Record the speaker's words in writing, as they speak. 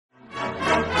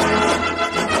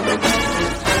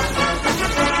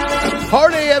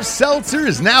Hard AF Seltzer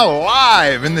is now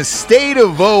live in the state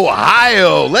of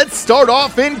Ohio. Let's start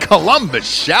off in Columbus,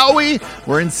 shall we?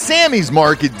 We're in Sammy's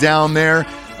Market down there.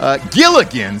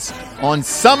 Gilligan's on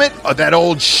Summit, that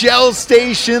old Shell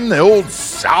station, the old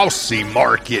Saucy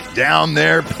Market down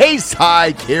there. Pace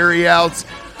High carryouts,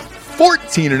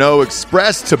 14-0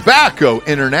 Express, Tobacco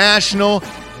International,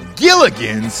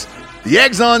 Gilligan's, the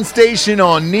Exxon Station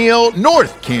on Neal,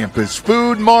 North Campus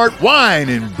Food Mart, Wine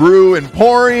and Brew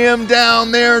Emporium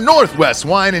down there, Northwest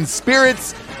Wine and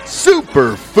Spirits,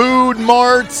 Super Food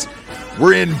Marts.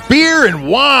 We're in Beer and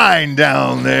Wine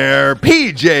down there,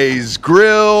 PJ's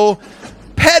Grill,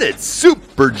 Pettit's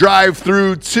Super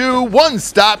Drive-Thru 2, One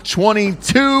Stop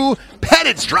 22,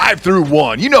 Pettit's Drive-Thru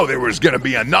 1. You know there was going to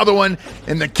be another one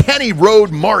in the Kenny Road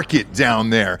Market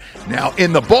down there. Now,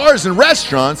 in the bars and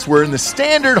restaurants, we're in the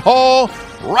Standard Hall,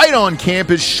 right on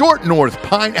campus, Short North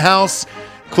Pint House,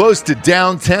 close to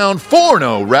downtown,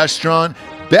 Forno Restaurant.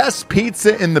 Best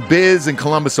pizza in the biz in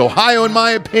Columbus, Ohio, in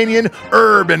my opinion.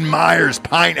 Urban Myers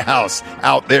Pint House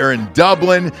out there in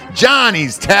Dublin.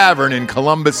 Johnny's Tavern in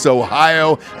Columbus,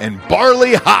 Ohio. And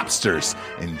Barley Hopsters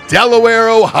in Delaware,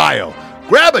 Ohio.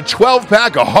 Grab a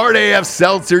 12-pack of Hard AF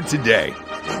Seltzer today.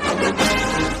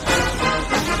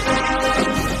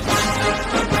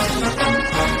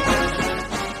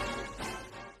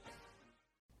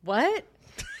 What?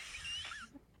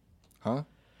 Huh?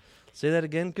 Say that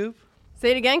again, Coop? Say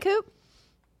it again, Coop.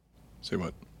 Say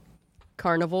what?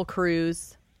 Carnival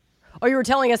Cruise. Oh, you were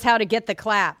telling us how to get the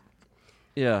clap.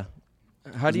 Yeah.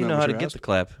 How do you know how to get the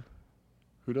clap?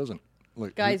 Who doesn't?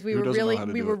 Like, Guys, we who were doesn't know really how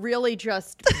to we do were it? really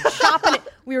just chopping it.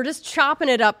 We were just chopping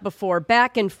it up before,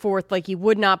 back and forth like you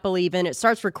would not believe, and it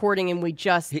starts recording and we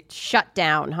just shut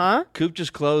down, huh? Coop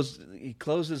just closed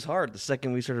his heart the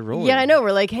second we started rolling. Yeah, I know.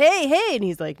 We're like, hey, and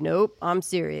he's like, nope, I'm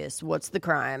serious. What's the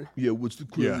crime? Yeah, what's the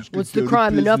crime? Yeah. What's the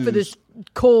crime? Enough of this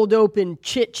cold open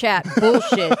chit chat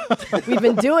bullshit. We've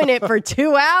been doing it for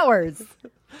 2 hours.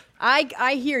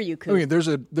 I hear you, Coop. I mean, there's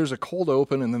a cold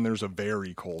open and then there's a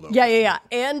very cold open. Yeah.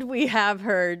 And we have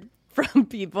heard from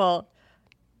people,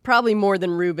 probably more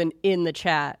than Ruben in the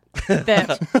chat,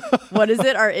 that, what is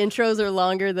it? Our intros are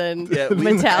longer than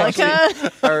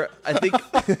Metallica? I think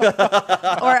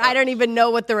or I don't even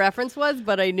know what the reference was,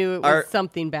 but I knew it was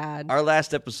something bad. Our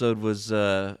last episode was,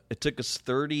 it took us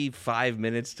 35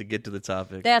 minutes to get to the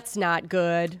topic. That's not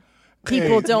good.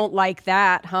 People don't like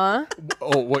that, huh?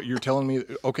 Oh, what you're telling me?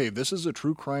 Okay, this is a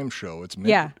true crime show. It's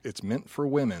meant. It's meant for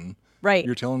women. Right.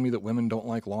 You're telling me that women don't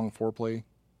like long foreplay?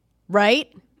 Right?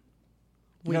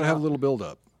 You gotta have a little build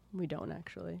up. We don't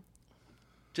actually.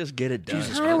 Just get it done.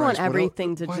 Jesus I don't want Christ,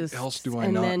 everything to what just else do I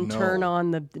and not then know? turn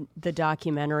on the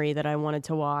documentary that I wanted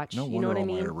to watch. No you know wonder what I all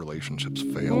mean? my relationships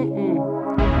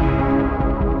fail.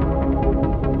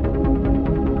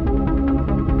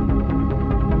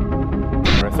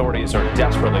 Authorities are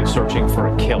desperately searching for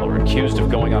a killer accused of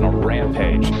going on a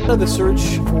rampage. The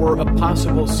search for a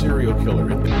possible serial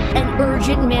killer. An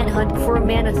urgent manhunt for a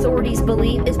man authorities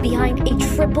believe is behind a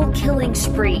triple killing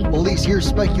spree. Police here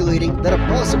speculating that a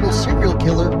possible serial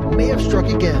killer may have struck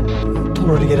again. Told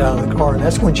her to get out of the car, and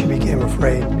that's when she became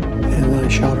afraid, and then I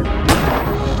shot her.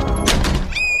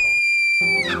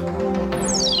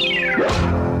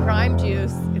 Crime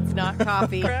juice. It's not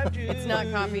coffee. It's not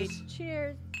coffee.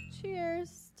 Cheers.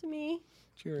 Cheers to me.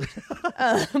 Cheers.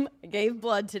 I gave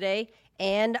blood today,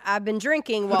 and I've been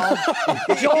drinking while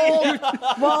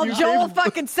Joel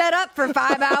fucking set up for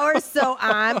 5 hours, so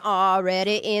I'm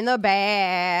already in the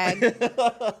bag.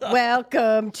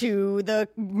 Welcome to the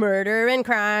Murder and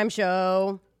Crime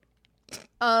Show.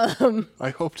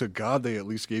 I hope to God they at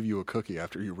least gave you a cookie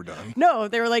after you were done. No,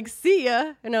 they were like, see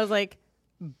ya. And I was like,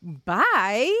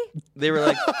 bye. They were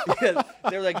like,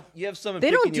 you have someone.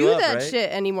 They don't picking do you up, that right?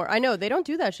 shit anymore. I know, they don't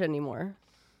do that shit anymore.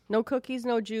 No cookies,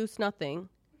 no juice, nothing.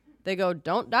 They go,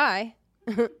 don't die.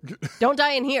 Don't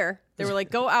die in here. They were like,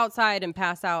 go outside and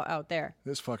pass out there.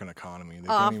 This fucking economy,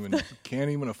 they can't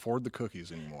even afford the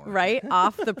cookies anymore. Right?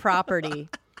 Off the property.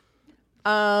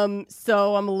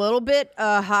 So I'm a little bit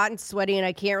hot and sweaty, and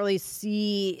I can't really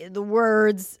see the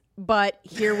words, but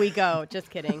here we go.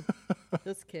 Just kidding.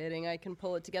 Just kidding. I can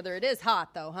pull it together. It is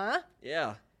hot, though, huh?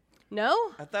 Yeah. No?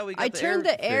 I thought we got I the turned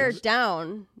air the air fixed.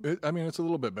 down. It's a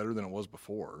little bit better than it was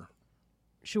before.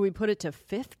 Should we put it to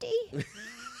 50?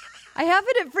 I have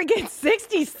it at freaking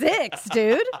 66,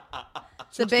 dude.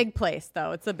 It's a big place,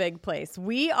 though. It's a big place.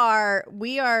 We are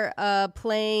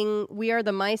playing. We are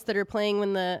the mice that are playing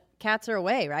when the cats are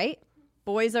away, right?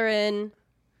 Boys are in.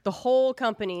 The whole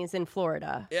company's in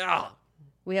Florida. Yeah.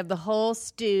 We have the whole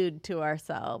stewed to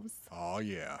ourselves. Oh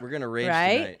yeah, We're gonna rage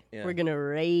right? tonight. Yeah. We're gonna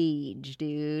rage,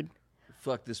 dude.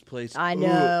 Fuck this place. I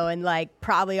know, and like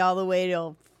probably all the way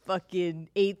till fucking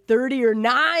 8:30 or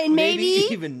 9, maybe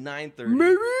even 9:30.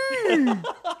 Maybe.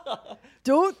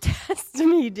 Don't test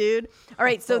me, dude. All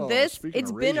right, so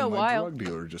it's been a while. My drug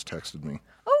dealer just texted me.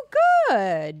 Oh,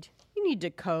 good. You need to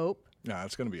cope. Nah,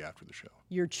 it's going to be after the show.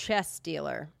 Your chess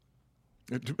dealer.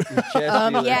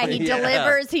 Yeah,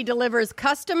 He delivers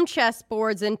custom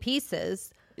chessboards and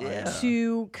pieces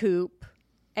to Coop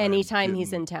anytime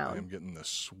he's in town. I am getting the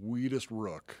sweetest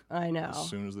rook. I know. As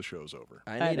soon as the show's over.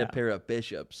 I need a pair of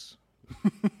bishops.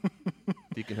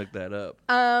 If you can hook that up.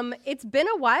 It's been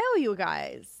a while, you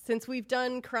guys, since we've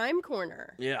done Crime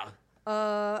Corner. Yeah.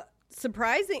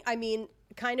 Surprising. I mean,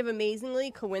 kind of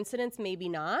amazingly, coincidence, maybe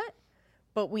not.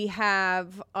 But we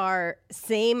have our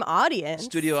same audience.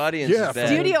 Studio audience is back.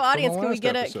 Studio audience. Can Can we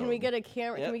we get a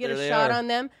camera? Yep, can we get there a shot they are. on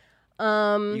them?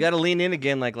 You got to lean in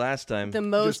again like last time. The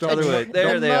most other way.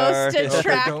 There they are.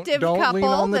 attractive Don't lean couple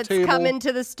on the that's table. come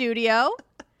into the studio.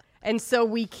 And so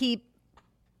we keep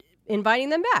inviting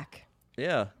them back.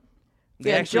 Yeah.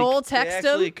 Joel texts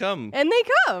them. They come. And they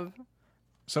come.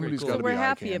 Somebody's cool. got So to we're be eye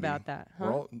happy candy. about that,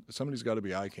 huh? Somebody's got to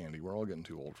be eye candy. We're all getting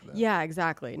too old for that. Yeah,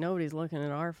 exactly. Nobody's looking at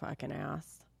our fucking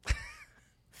ass.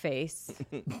 Face,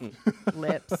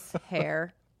 lips,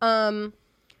 hair.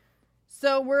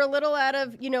 So we're a little out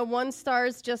of, 1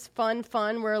 star's just fun.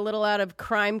 We're a little out of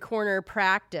Crime Corner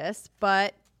practice,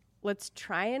 but let's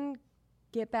try and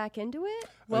get back into it.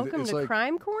 Welcome to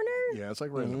Crime Corner. Yeah, it's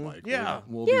like riding a bike. Yeah.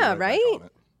 We'll be right back right? on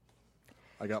it.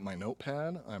 I got my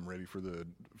notepad. I'm ready for the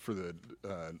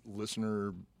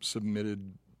listener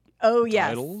submitted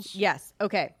titles. Yes.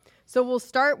 Okay. So we'll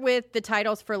start with the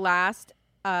titles for last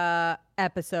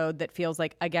episode that feels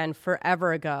like, again,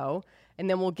 forever ago. And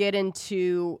then we'll get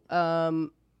into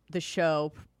the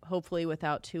show, hopefully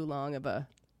without too long of a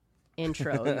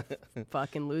intro, you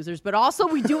fucking losers. But also,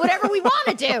 we do whatever we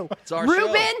want to do. It's our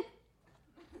Ruben! show.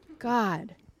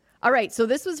 God. All right, so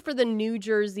this was for the New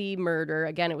Jersey murder.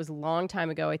 Again, it was a long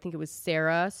time ago. I think it was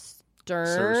Sarah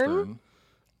Stern.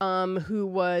 Who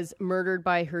was murdered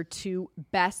by her 2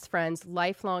 best friends,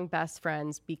 lifelong best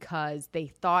friends, because they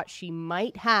thought she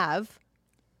might have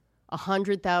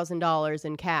 $100,000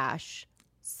 in cash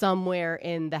somewhere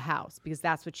in the house, because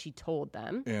that's what she told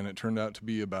them. And it turned out to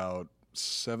be about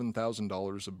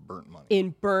 $7,000 of burnt money.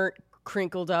 In burnt,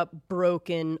 crinkled up,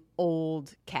 broken,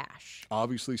 old cash.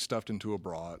 Obviously stuffed into a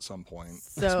bra at some point.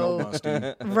 So, it smelled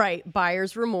musty. Right,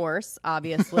 buyer's remorse,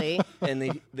 obviously.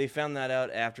 And they found that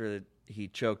out after he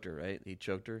choked her, right? He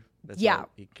choked her? Yeah.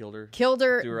 He killed her? Killed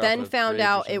her, Threw her then off a found bridge or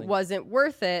out it something? wasn't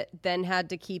worth it, then had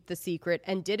to keep the secret,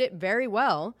 and did it very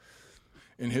well.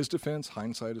 In his defense,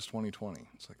 hindsight is 20/20.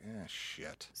 It's like,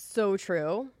 shit. So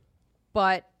true.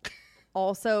 But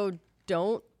also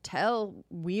don't tell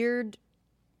weird,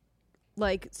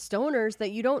 stoners that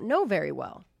you don't know very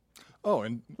well. Oh,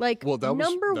 and that was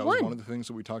one. one of the things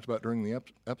that we talked about during the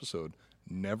episode.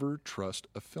 Never trust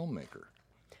a filmmaker.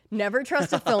 Never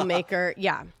trust a filmmaker.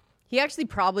 Yeah. He actually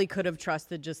probably could have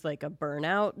trusted just a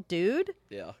burnout dude.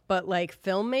 Yeah. But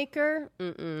filmmaker,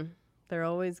 they're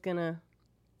always gonna.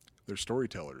 They're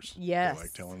storytellers. Yes. They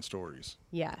like telling stories.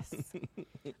 Yes.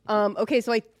 Okay,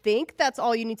 so I think that's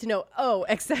all you need to know. Oh,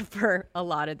 except for a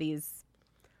lot of these.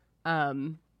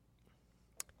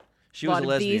 She was a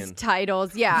lesbian. These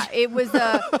titles, yeah, it was.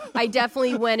 I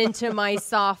definitely went into my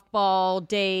softball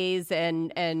days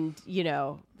and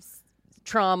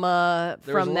trauma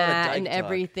from that and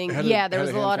everything. There was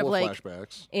a lot of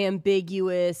flashbacks.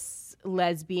 Ambiguous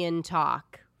lesbian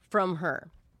talk from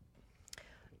her.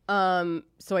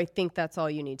 So I think that's all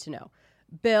you need to know.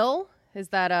 Bill, is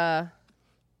that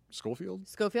Schofield?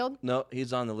 Schofield? No,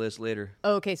 he's on the list later.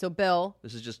 Okay, so Bill.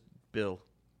 This is just Bill.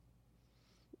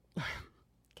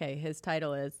 Okay, his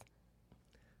title is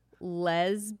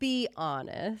Let's Be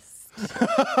Honest.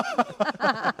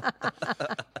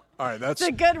 All right, that's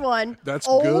a good one. That's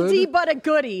oldie good. but a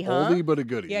goodie, huh? Oldie but a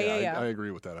goodie. Yeah. I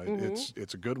agree with that.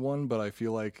 It's a good one, but I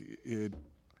feel like it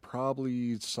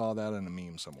probably saw that in a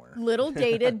meme somewhere. Little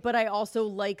dated, but I also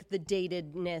like the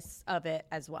datedness of it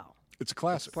as well. It's a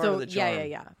classic. Part of the charm.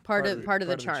 Yeah. Part of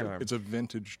the charm. It's a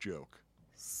vintage joke.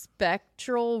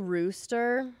 Spectral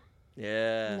Rooster.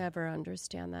 Yeah. Never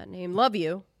understand that name. Love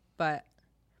you, but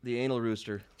The anal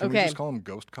rooster. Can we just call him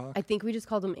Ghost Cock? I think we just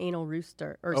called him Anal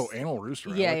Rooster. Anal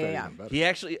Rooster. I Yeah, like that yeah. even better. He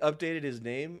actually updated his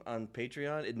name on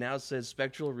Patreon. It now says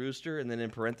Spectral Rooster, and then in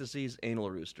parentheses,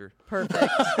 Anal Rooster.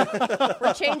 Perfect.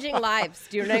 We're changing lives.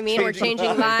 Do you know what I mean? We're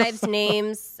changing lives,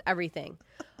 names, everything.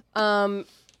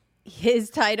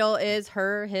 His title is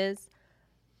his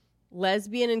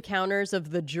Lesbian Encounters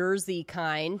of the Jersey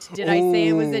Kind. Did I say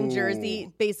it was in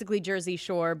Jersey? Basically Jersey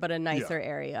Shore, but a nicer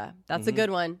area. That's a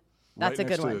good one. That's right a good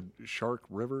next one. to Shark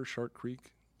River, Shark Creek,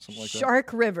 something like that.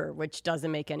 Shark River, which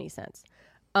doesn't make any sense.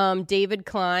 David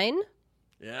Klein,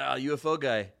 Yeah, UFO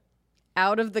guy.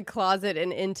 out of the closet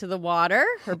and into the water.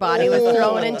 Her body was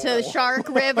thrown into Shark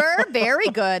River. Very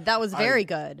good. That was very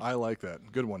good. I like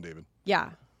that. Good one, David.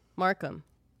 Yeah. Markham.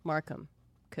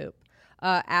 Coop.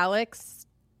 Alex,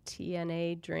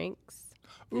 TNA Drinks.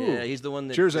 Yeah, he's the one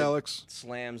that Cheers, that Alex.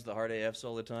 slams the hard AFs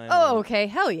all the time. Oh, okay.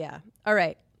 Hell yeah. All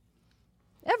right.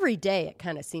 Every day it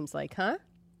kind of seems like, huh?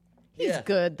 He's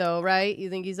good, though, right? You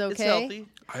think he's okay? It's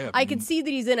healthy. I can see that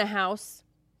he's in a house.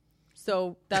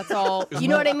 So that's all. You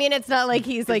know what I mean? It's not like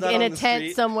he's like not in on a the tent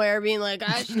street. somewhere being like,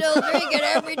 I still drink it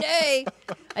every day.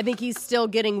 I think he's still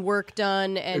getting work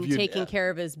done and taking care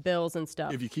of his bills and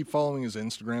stuff. If you keep following his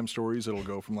Instagram stories, it'll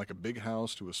go from like a big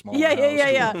house to a small Yeah.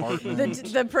 house to an The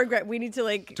apartment program. We need to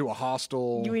like. to a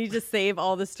hostel. We need to save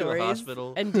all the stories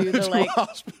hospital. and do the like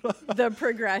hospital. the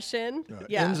progression.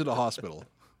 Yeah. Ends at a hospital.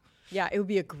 Yeah, it would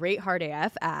be a great Hard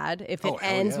AF ad if it Oh,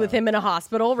 hell ends yeah. with him in a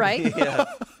hospital, right?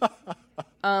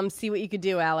 Yeah. See what you could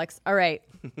do, Alex. All right.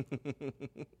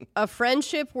 A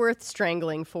friendship worth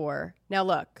strangling for. Now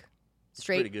look,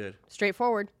 Pretty good.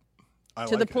 straightforward, I to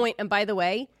like the it. point. And by the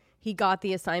way, he got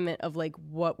the assignment of like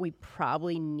what we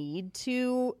probably need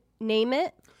to name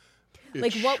it. It's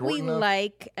Like what short we enough-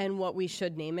 like and what we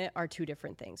should name it are two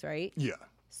different things, right? Yeah.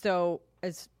 So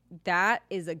that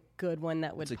is a good one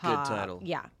that would It's a good pop. title.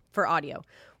 Yeah, for audio.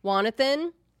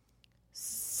 Wanathan,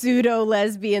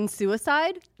 pseudo-lesbian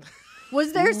suicide.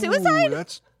 Was there suicide? Ooh,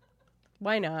 that's.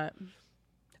 Why not?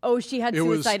 Oh, she had It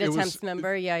was- suicide it was- attempts,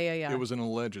 remember? Yeah. It was an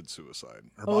alleged suicide.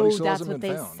 Her Oh, body still that's hasn't what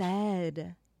been they found.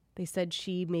 said. They said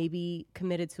she maybe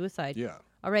committed suicide. Yeah.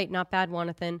 All right, not bad,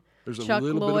 Wanathan. There's a Chuck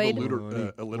little Lloyd. bit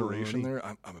of alliteration there.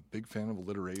 I'm a big fan of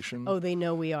alliteration. Oh, they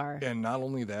know we are. And not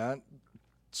only that,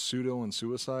 pseudo and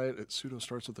suicide. Pseudo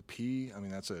starts with a P. I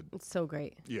mean, that's a It's so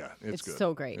great. yeah. It's good.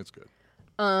 so great. It's good.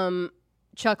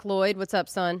 Chuck Lloyd, what's up,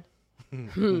 son?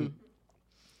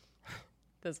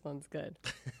 This one's good.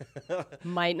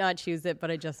 Might not choose it, but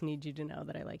I just need you to know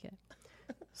that I like it.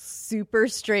 Super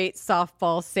straight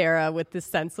softball Sarah with the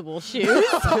sensible shoes. Was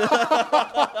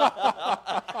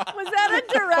that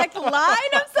a direct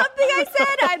line of something I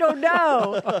said? I don't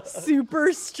know.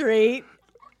 Super straight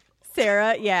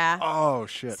Sarah, yeah. Oh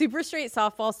shit. Super straight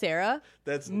softball Sarah.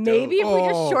 That's Maybe if dope. we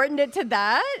just shortened it to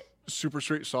that. Super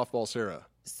straight softball Sarah.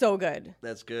 So good.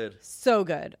 That's good. So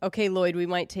good. Okay, Lloyd, we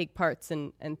might take parts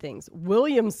and things.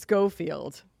 William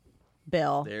Schofield.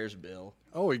 Bill. There's Bill.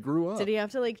 Oh, he grew up. Did he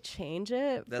have to like change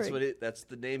it? That's That's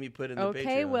the name he put in the Okay,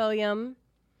 Patreon. William.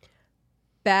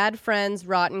 Bad friends,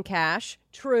 rotten cash.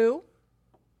 True.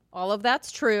 All of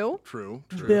that's true. True.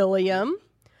 William.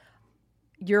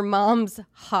 Your mom's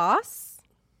Haas.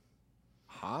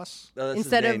 Haas. No, that's his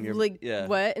Instead name. of like yeah.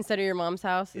 what? Instead of your mom's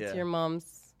house, it's Yeah. your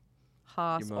mom's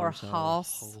Haas Your or mom's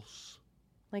Haas. house.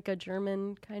 Like a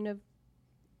German kind of.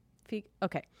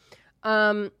 Okay.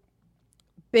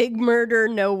 Big murder,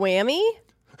 no whammy.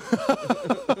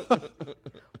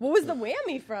 What was the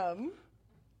whammy from?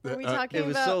 Were we talking It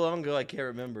was about? so long ago, I can't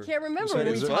remember. Can't remember. that-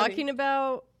 Were we is it- talking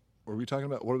about? Were we talking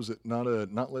about what was it?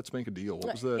 Not Let's Make a Deal.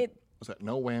 What was that? It- Was that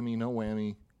No Whammy? No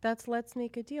Whammy. That's Let's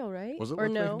Make a Deal, right? Was it or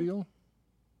Let's no? Make a Deal?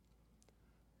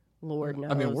 Lord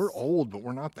knows. I mean, we're old, but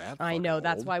we're not that. I fucking know.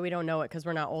 That's old. why we don't know it because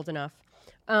we're not old enough.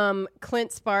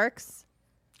 Clint Sparks,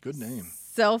 Good name.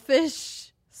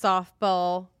 selfish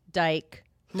softball dyke,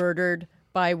 murdered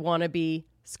by wannabe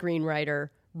screenwriter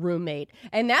roommate,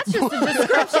 and that's just the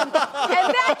description. And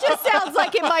that just sounds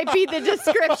like it might be the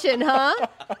description, huh?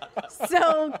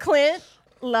 So, Clint,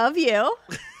 love you.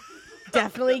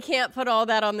 Definitely can't put all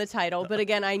that on the title, but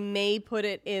again, I may put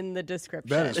it in the description.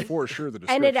 That is for sure the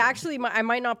description. and it actually, I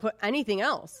might not put anything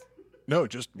else. No,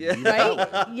 just leave it that way.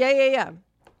 Right? Yeah.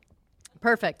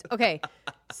 Perfect. Okay.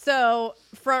 So,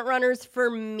 front runners for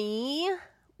me,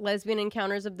 lesbian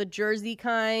encounters of the Jersey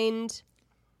kind.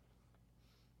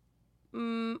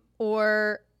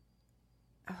 Or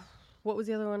what was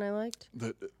the other one I liked?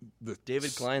 The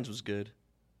David Klein's was good.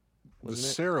 The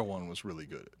Sarah one was really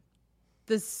good.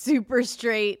 The super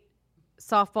straight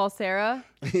softball Sarah.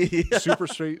 Super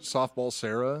straight softball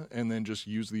Sarah, and then just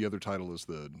use the other title as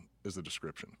the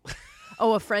description.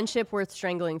 Oh, a friendship worth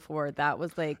strangling for. That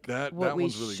was like That what we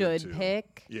one's really should good too.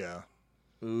 pick. Yeah.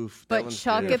 Oof. But that one's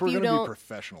Chuck, good. if we're you gonna don't- be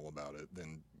professional about it,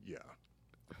 then yeah.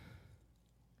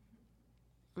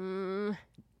 You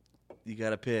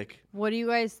got to pick. What do you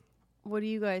guys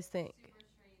think?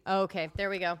 Okay, there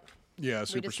we go. Yeah,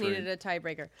 super We just straight. needed a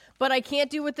tiebreaker. But I can't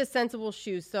do with the sensible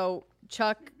shoes. So,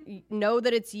 Chuck, know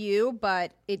that it's you,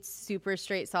 but it's super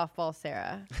straight softball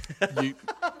Sarah.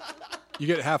 you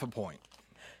get half a point.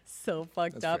 So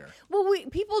fucked That's up. fair. Well,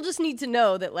 people just need to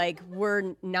know that like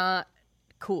we're not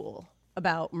cool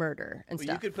about murder and Well,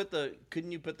 stuff.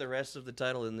 couldn't you put the rest of the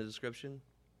title in the description?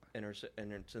 In her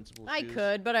sensible I shoes?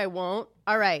 could, but I won't.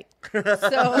 All right. So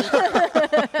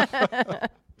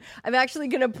I'm actually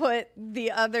going to put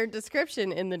the other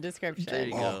description in the description. There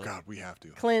you Oh go. God, we have to.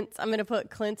 I'm going to put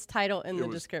Clint's title in the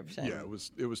description. Yeah, it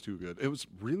was too good. It was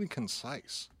really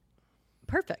concise.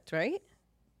 Perfect, right?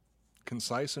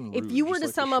 Concise and rude. If you were just to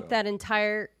like sum the up show. that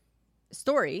entire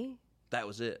story, That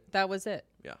was it. that was it.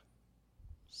 Yeah.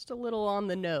 Just a little on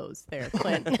the nose there,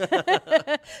 Clint.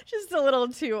 Just a little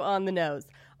too on the nose.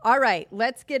 All right,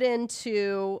 let's get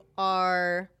into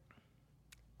our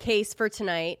case for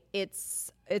tonight.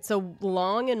 It's a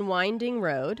long and winding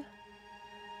road.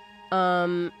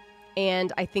 And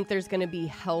I think there's going to be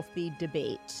healthy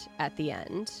debate at the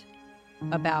end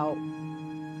about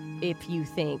if you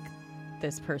think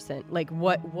this person, like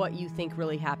what you think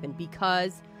really happened,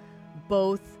 because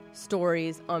both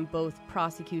stories on both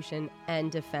prosecution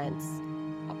and defense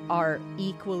are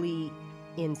equally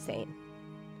insane.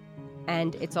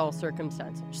 And it's all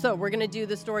circumstantial. So we're going to do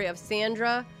the story of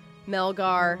Sandra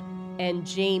Melgar and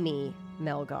Jamie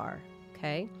Melgar,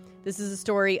 okay? This is a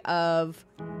story of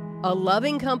a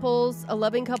loving couple's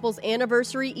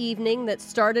anniversary evening that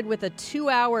started with a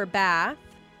 2-hour bath.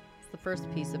 It's the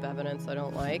first piece of evidence I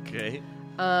don't like. Okay.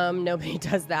 Nobody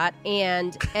does that.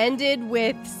 And ended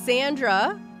with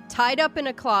Sandra tied up in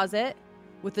a closet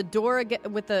with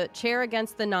a chair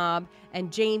against the knob,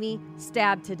 and Jamie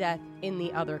stabbed to death in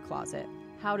the other closet.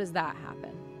 How does that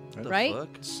happen? Right?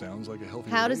 Sounds like a healthy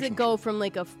How does it go relationship. from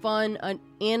like a fun, an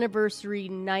anniversary,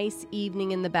 nice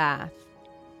evening in the bath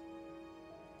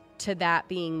to that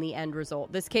being the end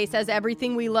result? This case has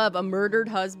everything we love. A murdered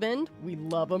husband. We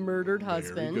love a murdered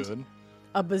husband. Very good.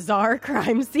 A bizarre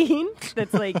crime scene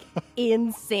that's like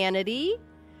insanity,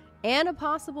 and a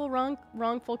possible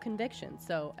wrongful conviction.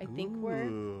 So I think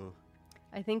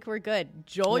we're good.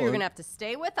 Joel, you're Well, gonna have to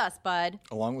stay with us, bud.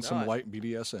 Along with some light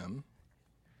BDSM.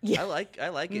 Yeah, I like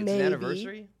it. It's Maybe. an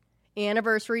anniversary.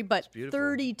 Anniversary, but beautiful.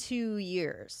 32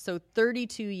 years. So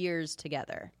 32 years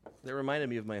together. That reminded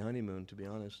me of my honeymoon, to be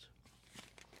honest.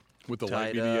 With the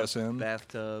light Tied up, BDSM.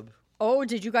 bathtub. Oh,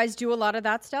 did you guys do a lot of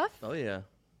that stuff? Oh yeah.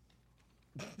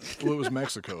 Well, it was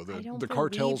Mexico. I don't The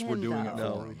cartels believe were him, doing it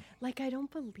though. for him. Like, I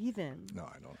don't believe him. No,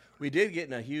 I don't. We did get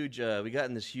in a huge. We got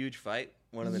in this huge fight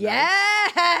one of the nights.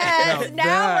 Yes!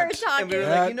 Now we're that- talking. And we were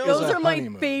like, you know, Those is a are my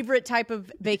honeymoon. favorite type of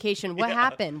vacation. What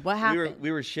happened? What happened?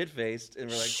 We were shit faced and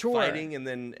we're like Sure. fighting, and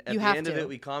then at You the have end of to. it,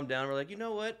 we calmed down. We're like, you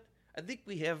know what? I think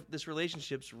we have this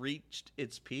relationship's reached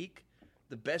its peak.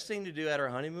 The best thing to do at our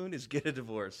honeymoon is get a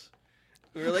divorce.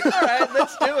 We were like, all right,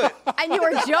 let's do it. And you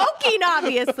were joking,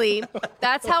 obviously.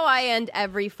 That's how I end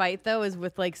every fight, though, is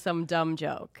with like some dumb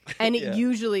joke. And it Yeah.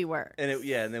 usually works. And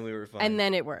then we were fine. And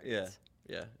then it worked. yeah,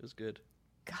 it was good.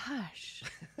 Gosh.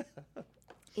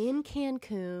 In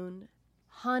Cancun,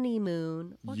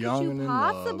 honeymoon. What Young could and you in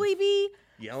love. possibly be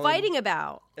Yelling. fighting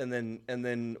about? And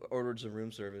then ordered some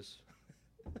room service.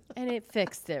 And it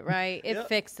fixed it, right? It Yep.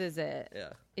 fixes it. Yeah.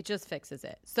 It just fixes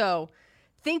it. So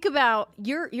think about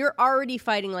you're already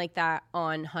fighting like that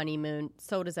on honeymoon.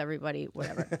 So does everybody,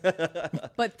 whatever.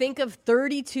 But think of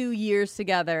 32 years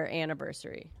together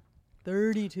anniversary.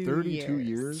 32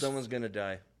 years? Someone's gonna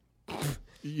die.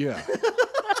 Yeah.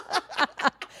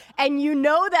 And you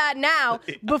know that now.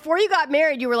 Before you got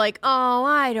married, you were like, oh,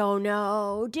 I don't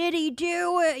know. Did he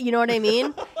do it? You know what I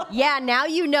mean? Yeah, now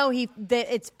you know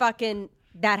it's fucking,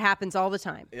 that happens all the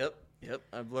time. Yep.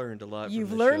 I've learned a lot. You've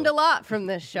from this learned show. a lot from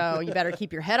this show. You better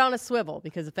keep your head on a swivel,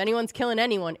 because if anyone's killing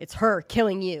anyone, it's her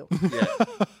killing you. Yeah.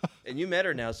 And you met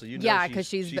her now, so you know Yeah, 'cause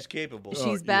she's capable.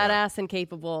 She's yeah. badass and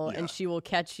capable, and Yeah. she will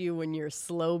catch you when you're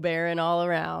slow bearing all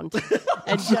around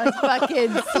and just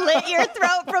fucking slit your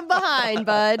throat from behind,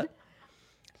 bud.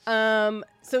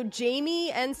 So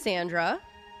Jamie and Sandra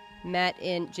met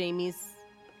in Jamie's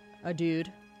a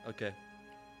dude. Okay.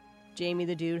 Jamie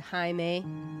the dude, Jaime.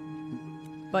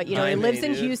 But you know, Jaime, he lives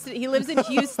in dude. Houston. He lives in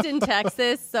Houston,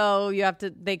 Texas, so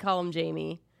they call him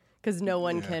Jamie, because no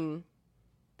one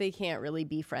they can't really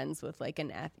be friends with like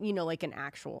an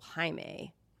actual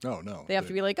Jaime. No. They have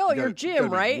to be like, oh, you you're gotta- Jim, gotta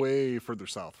be right? Way further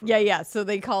south. for Yeah, that. yeah. So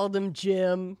they called him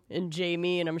Jim and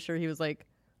Jamie, and I'm sure he was like,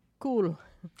 cool.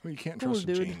 Well, you can't Cool, trust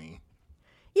a dude. Jamie.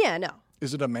 Yeah, no.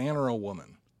 Is it a man or a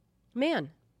woman?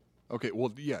 Man. Okay,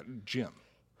 well, yeah, Jim.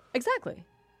 Exactly.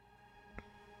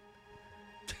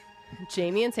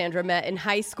 Jamie and Sandra met in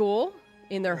high school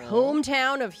in their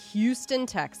hometown of Houston,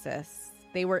 Texas.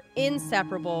 They were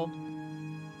inseparable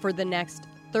for the next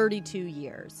 32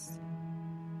 years.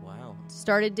 Wow.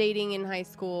 started dating in high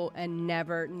school and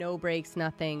no breaks,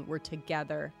 nothing. Were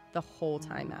together the whole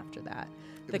time after that.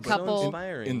 The couple, so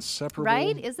inspiring. Inseparable,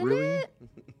 right? Isn't really? it?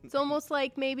 It's almost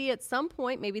like maybe at some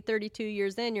point, maybe 32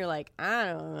 years in, you're like, I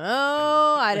don't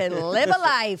know, I didn't live a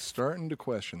life. Starting to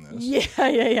question this.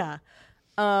 Yeah.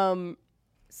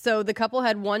 So the couple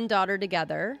had one daughter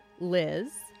together,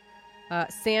 Liz.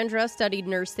 Sandra studied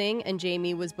nursing, and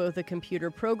Jamie was both a computer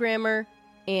programmer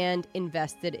and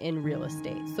invested in real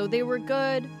estate. So they were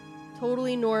good,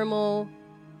 totally normal,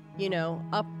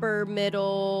 upper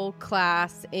middle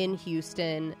class in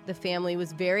Houston. The family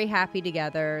was very happy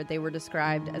together. They were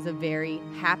described as a very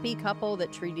happy couple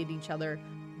that treated each other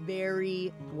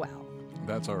very well.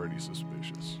 That's already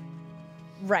suspicious.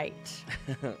 Right.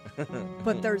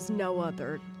 But there's no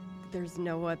other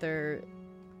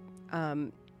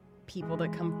people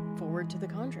that come forward to the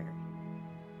contrary.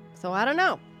 So I don't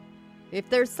know. If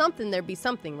there's something, there'd be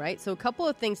something, right? So a couple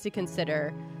of things to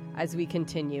consider as we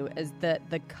continue is that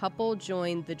the couple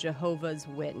joined the Jehovah's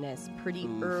Witness pretty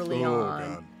early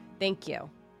on. God. Thank you.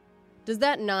 Does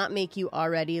that not make you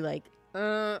already like,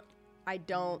 I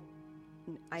don't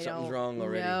Something's wrong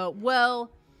already. know.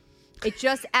 Well, it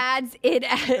just adds it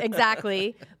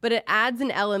exactly, but it adds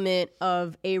an element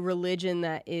of a religion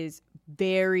that is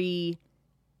very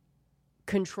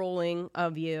controlling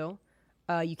of you.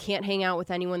 You can't hang out with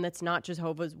anyone that's not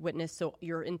Jehovah's Witness, so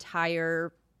your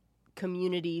entire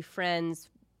community, friends,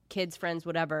 kids, friends,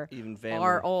 whatever, even family,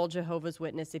 are all Jehovah's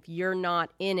Witness. If you're not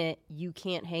in it, you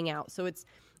can't hang out. So it's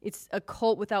a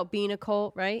cult without being a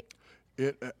cult, right?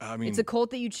 It's a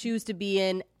cult that you choose to be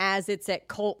in as it's at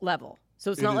cult level.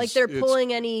 So it's not like they're pulling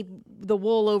the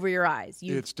wool over your eyes.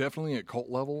 It's definitely at cult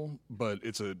level, but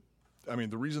the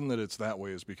reason that it's that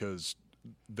way is because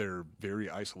they're very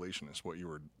isolationist, what you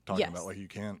were talking about. Like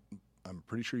I'm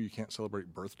pretty sure you can't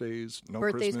celebrate birthdays,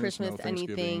 Christmas, no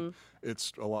Thanksgiving. Anything.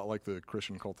 It's a lot like the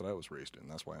Christian cult that I was raised in.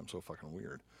 That's why I'm so fucking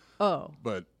weird. Oh.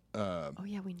 But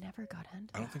yeah, we never got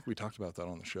into that. I don't think we talked about that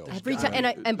on the show. Every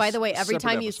time, and by the way, every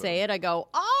time you episode. say it, I go,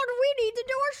 "Oh, do we need to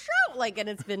do a show?" And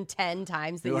it's been 10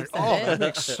 times that You're you like, said it. that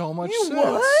makes so much sense.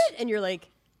 What? And you're like,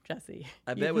 Jesse,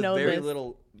 I bet with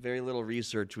very little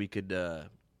research, we could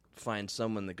find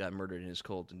someone that got murdered in his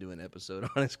cult and do an episode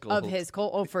on his cult. Of his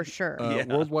cult? Oh, for sure.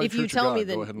 Worldwide if Church you tell of God. me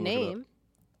the Go ahead and name.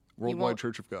 Worldwide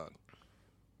Church of God.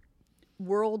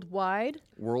 Worldwide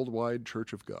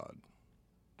Church of God.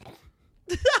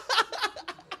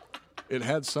 It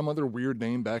had some other weird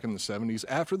name back in the 70s.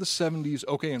 After the 70s,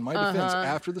 okay, in my defense,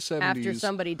 after the 70s... After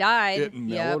somebody died. It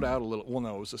mellowed out a little. Well,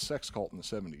 no, it was a sex cult in the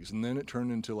 70s. And then it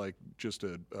turned into like just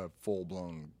a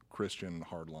full-blown Christian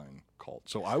hardline cult.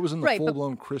 So I was in the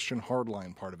full-blown Christian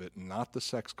hardline part of it, not the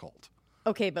sex cult.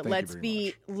 Okay, but let's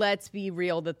be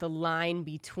real that the line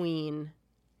between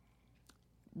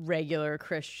regular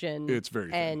Christian... It's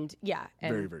very thin. And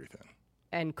very, very thin.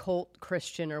 And cult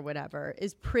Christian or whatever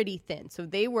is pretty thin. So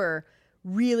they were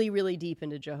really, really deep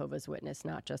into Jehovah's Witness,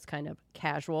 not just kind of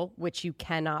casual, which you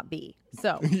cannot be.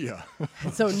 So yeah.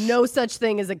 So no such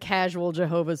thing as a casual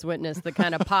Jehovah's Witness that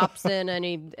kind of pops in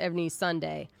any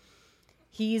Sunday.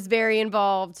 He's very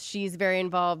involved. She's very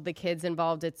involved. The kid's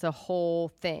involved. It's a whole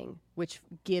thing, which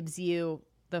gives you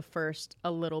the first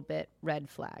a little bit red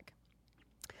flag.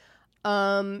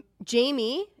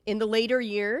 Jamie, in the later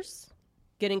years,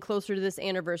 getting closer to this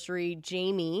anniversary,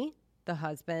 Jamie, the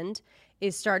husband,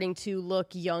 is starting to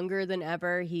look younger than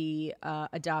ever. He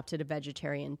adopted a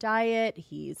vegetarian diet.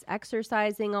 He's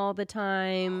exercising all the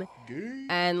time.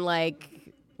 And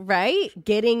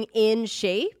getting in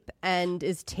shape and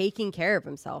is taking care of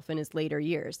himself in his later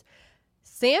years.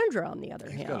 Sandra, on the other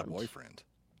hand. He's got a boyfriend.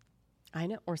 I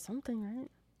know, or something,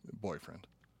 right? Boyfriend.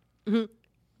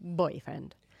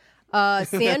 Boyfriend.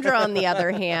 Sandra, on the other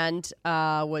hand,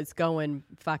 was going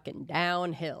fucking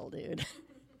downhill, dude.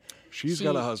 She's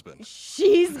got a husband.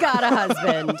 She's got a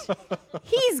husband.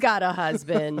 He's got a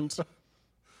husband.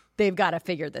 They've got to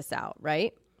figure this out,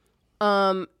 right?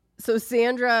 So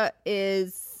Sandra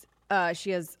is,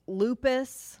 she has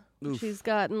lupus. Oof. She's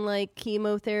gotten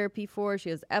chemotherapy for. She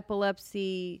has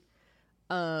epilepsy.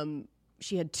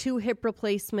 She had 2 hip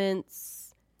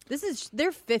replacements.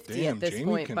 They're 50 at this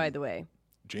point, by the way.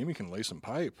 Jamie can lay some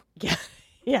pipe.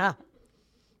 Yeah.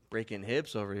 Breaking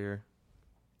hips over here.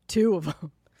 2 of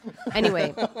them.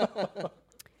 Anyway,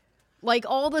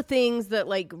 all the things that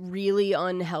really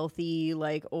unhealthy,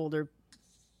 older,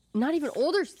 not even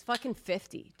older, fucking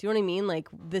 50. Do you know what I mean?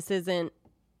 This isn't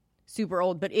super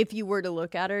old, but if you were to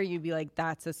look at her, you'd be like,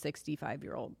 that's a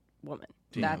 65-year-old woman.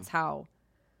 Damn. That's how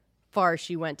far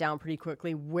she went down pretty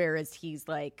quickly, whereas he's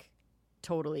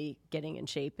totally getting in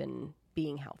shape and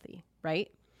being healthy, right?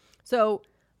 So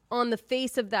on the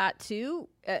face of that too,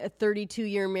 a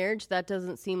 32-year marriage, that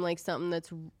doesn't seem like something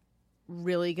that's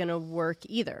really going to work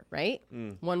either, right?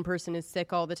 One person is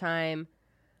sick all the time,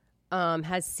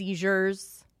 has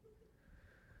seizures,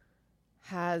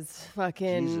 has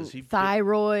fucking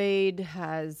thyroid,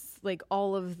 has like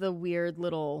all of the weird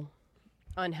little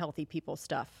unhealthy people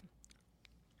stuff.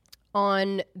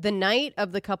 On the night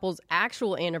of the couple's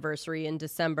actual anniversary in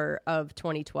December of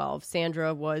 2012,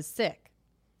 Sandra was sick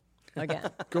again,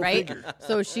 right? Figure.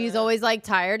 So she's always like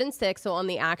tired and sick. So on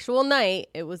the actual night,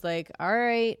 it was like, all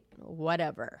right,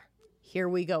 whatever. Here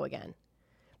we go again.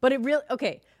 But it really,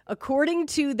 okay, according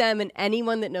to them and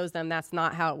anyone that knows them, that's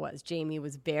not how it was. Jamie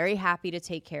was very happy to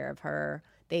take care of her.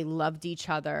 They loved each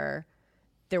other.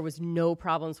 There was no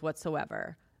problems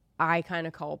whatsoever. I kind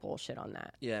of call bullshit on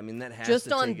that. Yeah, I mean, that has just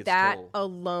to on take its that toll.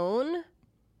 alone.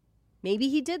 Maybe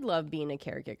he did love being a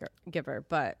caregiver,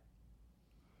 but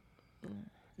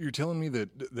You're telling me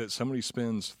that somebody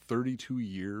spends 32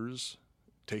 years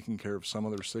taking care of some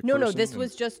other sick no, person? this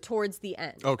was just towards the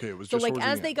end. Okay, it was so just like towards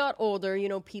as the they end. got older, you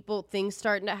know, things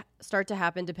start to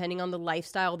happen depending on the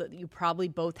lifestyle that you probably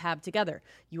both have together.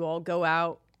 You all go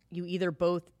out. You either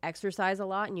both exercise a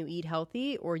lot and you eat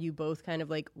healthy, or you both kind of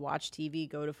like watch TV,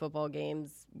 go to football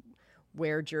games,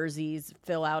 wear jerseys,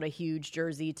 fill out a huge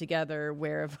jersey together,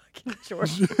 wear a fucking short.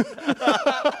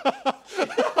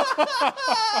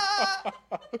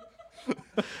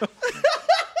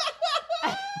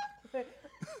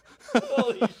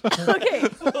 Holy shit. Okay.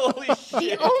 Holy shit.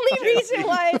 The only reason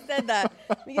why I said that,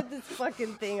 let me get this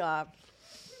fucking thing off.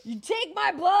 You take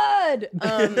my blood.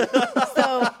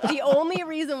 So the only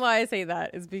reason why I say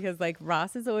that is because like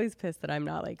Ross is always pissed that I'm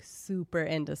not like super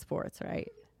into sports, right?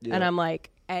 Yeah. And I'm like,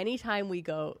 anytime we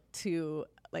go to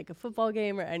like a football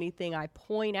game or anything, I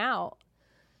point out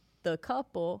the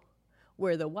couple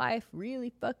where the wife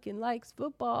really fucking likes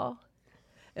football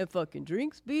and fucking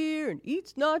drinks beer and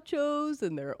eats nachos,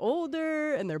 and they're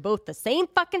older and they're both the same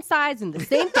fucking size and the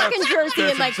same fucking jersey.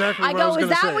 And like, exactly I what I go, was is gonna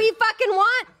that say. what you fucking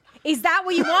want? Is that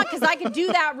what you want? Because I can do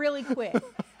that really quick.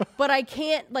 But I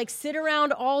can't like sit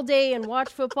around all day and watch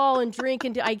football and drink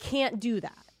and I can't do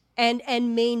that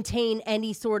and maintain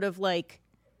any sort of like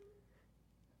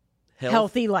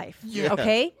healthy life. Yeah.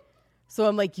 Okay? So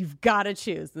I'm like, you've got to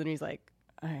choose. And he's like,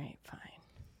 all right, fine.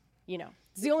 You know,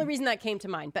 it's the only reason that came to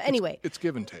mind. But anyway. It's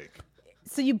give and take.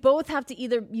 So you both have to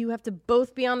you have to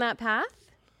both be on that path,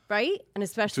 right? And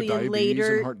especially To diabetes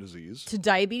later and heart disease. to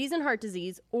diabetes and heart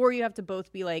disease, or you have to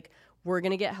both be like, we're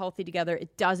going to get healthy together.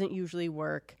 It doesn't usually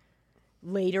work.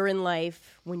 Later in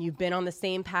life, when you've been on the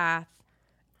same path,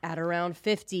 at around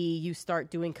 50, you start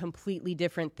doing completely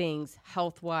different things,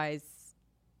 health-wise,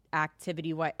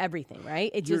 activity-wise, everything,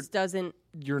 right? It just doesn't.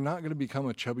 You're not going to become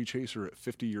a chubby chaser at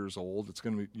 50 years old.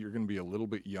 You're going to be a little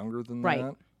bit younger than Right.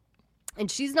 that. And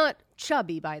she's not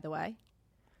chubby, by the way.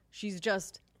 She's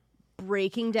just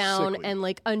breaking down Sickly. and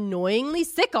like annoyingly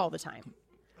sick all the time.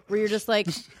 Where you're just like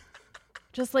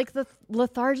the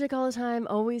lethargic all the time,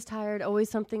 always tired, always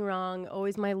something wrong,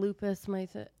 always my lupus, my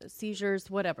seizures,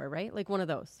 whatever, right? Like one of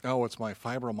those. Oh, it's my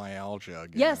fibromyalgia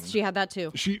again. Yes, she had that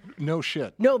too. No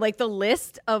shit. No, like the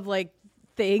list of like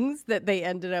things that they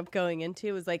ended up going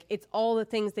into was like, it's all the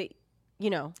things that, you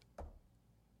know.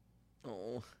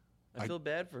 Oh, I feel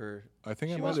bad for her. I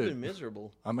think she I must might have have been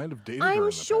miserable. I might have dated her in I'm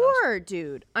the sure,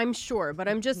 dude. I'm sure. But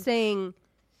I'm just saying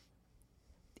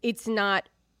it's not,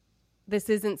 this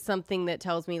isn't something that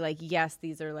tells me like, yes,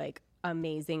 these are like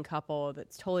amazing couple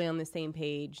that's totally on the same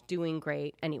page, doing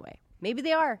great. Anyway, maybe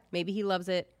they are. Maybe he loves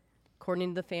it.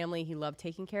 According to the family, he loved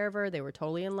taking care of her. They were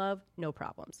totally in love. No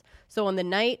problems. So on the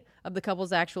night of the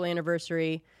couple's actual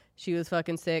anniversary, she was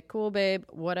fucking sick. Cool, babe.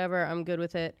 Whatever. I'm good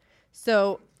with it.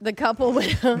 So the couple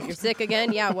went, you're sick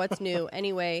again? Yeah, what's new?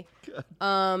 Anyway,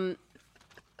 so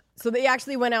they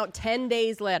actually went out 10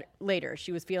 days later.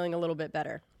 She was feeling a little bit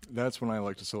better. That's when I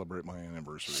like to celebrate my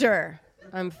anniversary. Sure.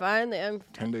 I'm fine.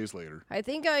 10 days later. I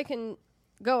think I can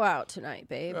go out tonight,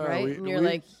 babe, right? we- And you're we-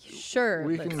 like, sure,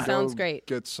 We but can sounds go great.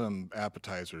 get some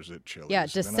appetizers at Chili's. Yeah,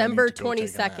 and then I need December to go take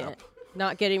a 22nd. nap.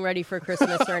 Not getting ready for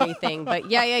Christmas or anything, but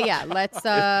yeah. Let's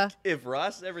If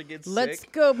Ross ever gets let's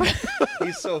sick, go.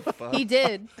 he's so fucked. He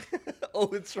did. Oh,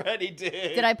 that's right, he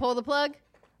did. Did I pull the plug?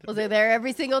 Was I there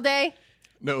every single day?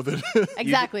 No,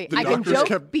 Exactly. the I can doctors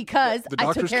joke because the I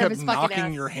took doctors care of kept his fucking knocking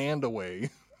ass. your hand away.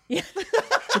 You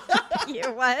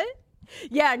what?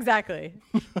 Yeah, exactly.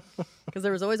 Because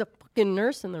there was always a fucking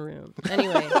nurse in the room.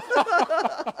 Anyway.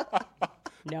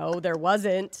 No, there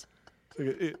wasn't.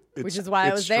 Which is why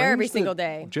I was there every single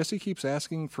day. Jesse keeps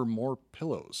asking for more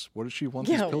pillows. What does she want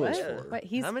these pillows for? But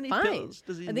he's How many fine. pillows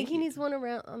does he I think he need? needs one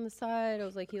around on the side. I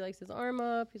was like, he likes his arm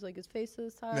up. He's like his face to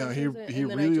the side. No, he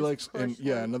really likes, and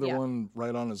another one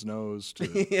right on his nose to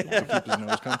keep his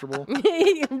nose comfortable.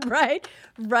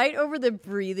 right over the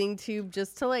breathing tube,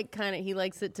 just to like kind of. He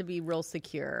likes it to be real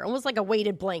secure, almost like a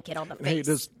weighted blanket on the face.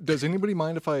 Hey, does anybody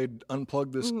mind if I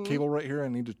unplug this cable right here? I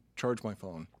need to charge my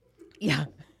phone. Yeah.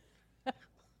 I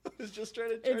was just trying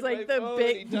to charge It's like my the phone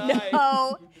big. and he died.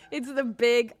 No, it's the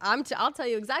big. I'll tell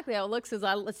you exactly how it looks because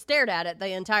I stared at it the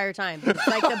entire time. It's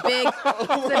like the big.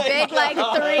 It's a big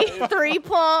like three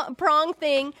prong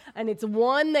thing, and it's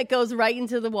one that goes right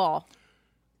into the wall.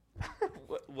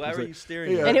 Why were you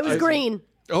staring at it? And it was green.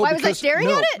 Why was I staring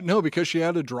at it? No, because she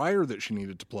had a dryer that she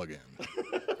needed to plug in.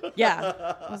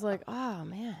 Yeah. I was like, oh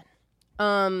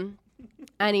man.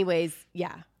 Anyways,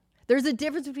 yeah. There's a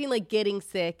difference between like getting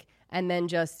sick and then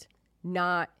just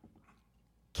not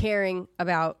caring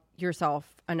about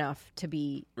yourself enough to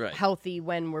be healthy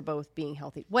when we're both being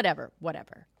healthy. Whatever.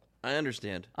 I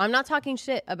understand. I'm not talking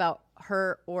shit about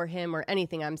her or him or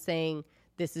anything. I'm saying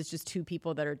this is just two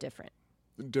people that are different.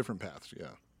 Different paths, yeah.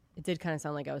 It did kind of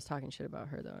sound like I was talking shit about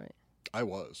her though, right? I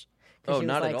was. Oh, she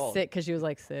not was, at like, all. Sick because she was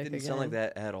like sick Didn't again. sound like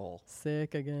that at all.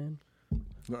 Sick again.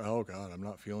 Oh, God, I'm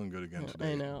not feeling good again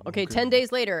today. I know. Okay, 10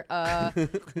 days later,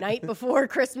 night before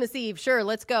Christmas Eve. Sure,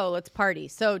 let's go. Let's party.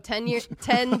 So 10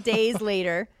 days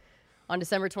later, on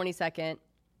December 22nd,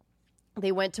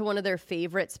 they went to one of their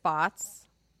favorite spots,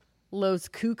 Los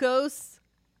Cucos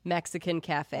Mexican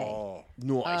Cafe. Oh,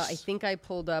 nice. I think I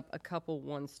pulled up a couple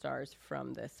 1 stars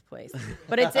from this place.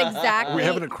 But it's exactly... Are we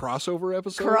having a crossover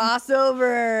episode?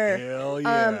 Crossover. Hell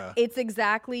yeah. It's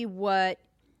exactly what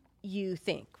you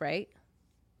think, right?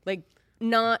 Like,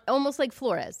 not almost like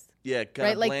Flores. Yeah,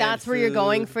 right? Like, that's where you're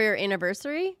going for your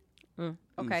anniversary?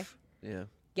 Okay. Oof. Yeah.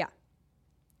 Yeah.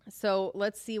 So,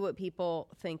 let's see what people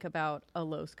think about a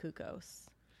Los Cucos.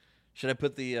 Should I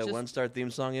put the 1-star theme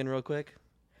song in real quick?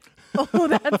 Oh,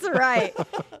 that's right.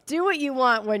 Do what you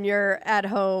want when you're at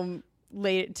home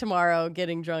late tomorrow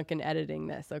getting drunk and editing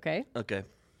this, okay? Okay.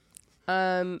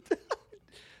 How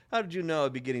did you know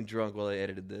I'd be getting drunk while I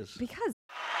edited this? Because...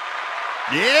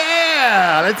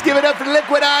 Yeah, let's give it up for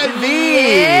Liquid IV.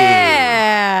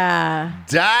 Yeah.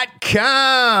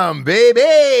 .com,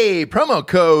 baby. Promo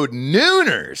code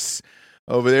Nooners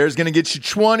over there is going to get you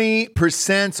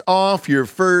 20% off your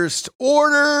first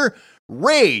order.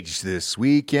 Rage this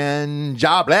weekend.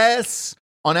 Jobless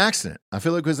on accident. I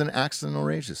feel like it was an accidental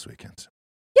rage this weekend.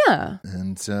 Yeah.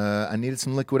 And I needed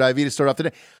some Liquid IV to start off the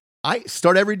day. I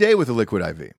start every day with a Liquid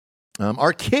IV.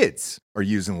 Our kids are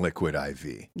using Liquid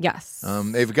IV. Yes.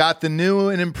 They've got the new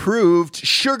and improved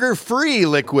sugar-free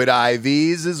Liquid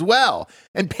IVs as well.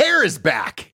 And Pear is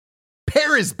back.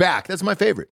 Pear is back. That's my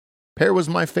favorite. Pear was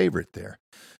my favorite there.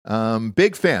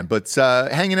 Big fan. But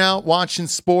hanging out, watching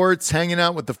sports, hanging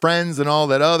out with the friends and all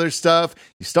that other stuff.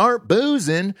 You start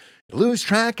boozing, you lose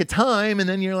track of time, and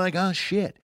then you're like, oh,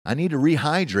 shit. I need to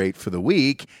rehydrate for the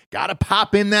week. Got to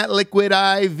pop in that Liquid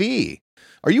IV.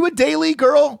 Are you a daily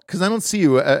girl? Because I don't see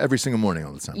you every single morning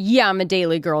all the time. Yeah, I'm a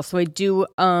daily girl. So I do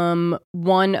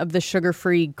one of the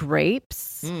sugar-free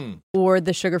grapes or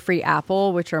the sugar-free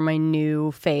apple, which are my new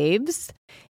faves,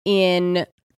 in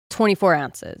 24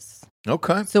 ounces.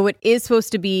 Okay. So it is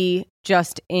supposed to be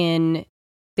just in,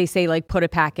 they say, like, put a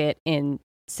packet in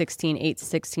 8 to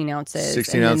 16 ounces.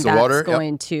 16 ounces of water. That's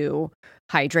going to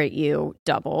hydrate you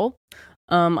double.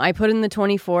 I put in the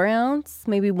 24 ounce,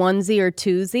 maybe onesie or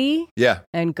twosie. Yeah.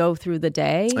 And go through the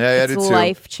day. Yeah, it's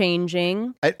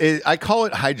life-changing. I call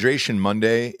it Hydration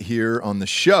Monday here on the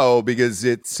show because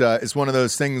it's one of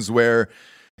those things where,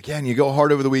 again, you go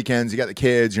hard over the weekends, you got the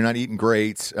kids, you're not eating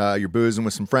great, you're boozing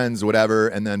with some friends or whatever,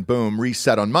 and then boom,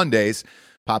 reset on Mondays,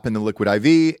 pop in the Liquid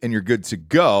IV, and you're good to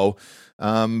go.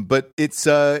 But it's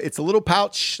a little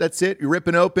pouch, that's it. You're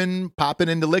ripping open, popping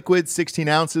into liquid, 16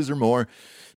 ounces or more.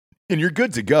 And you're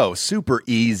good to go. Super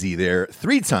easy there.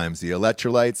 3 times the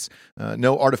electrolytes,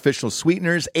 no artificial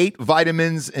sweeteners, 8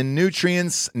 vitamins and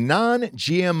nutrients,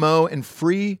 non-GMO and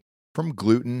free from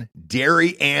gluten,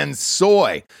 dairy, and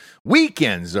soy.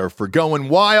 Weekends are for going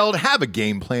wild. Have a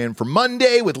game plan for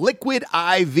Monday with Liquid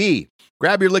IV.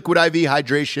 Grab your Liquid IV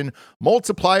hydration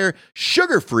multiplier,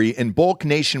 sugar-free in bulk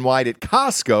nationwide at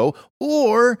Costco,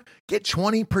 or get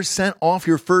 20% off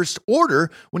your first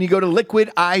order when you go to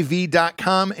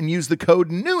liquidiv.com and use the code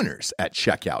Nooners at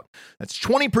checkout. That's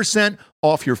 20%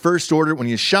 off your first order when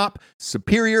you shop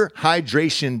Superior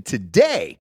Hydration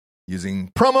today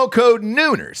using promo code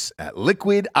Nooners at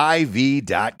liquidiv.com.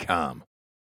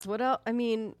 What else? I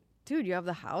mean, dude, you have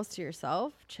the house to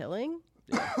yourself, chilling.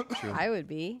 True. I would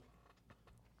be.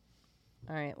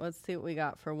 All right, let's see what we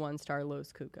got for 1-star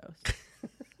Los Cucos.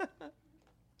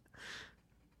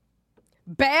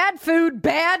 Bad food,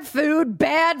 bad food,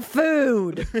 bad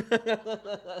food!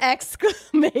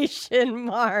 Exclamation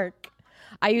mark.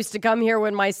 I used to come here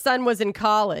when my son was in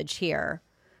college here.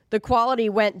 The quality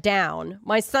went down.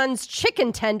 My son's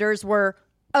chicken tenders were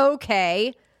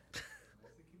okay.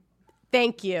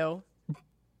 Thank you.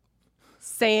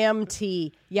 Sam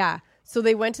T. Yeah. So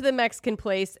they went to the Mexican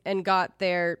place and got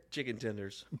their chicken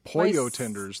tenders. Pollo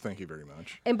tenders, thank you very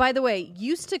much. And by the way,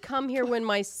 used to come here when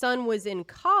my son was in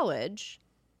college.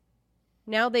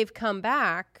 Now they've come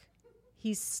back.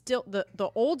 He's still,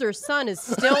 the older son is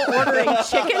still ordering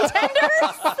chicken tenders?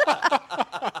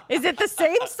 Is it the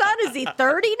same son? Is he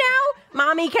 30 now?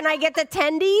 Mommy, can I get the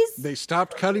tendies? They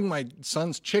stopped cutting my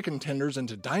son's chicken tenders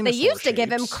into dinosaur They used to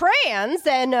give him crayons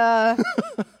and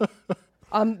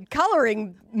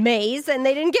coloring maze, and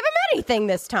they didn't give him anything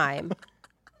this time.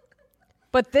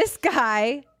 But this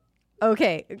guy,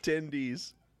 okay.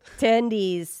 Tendies.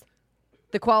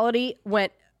 The quality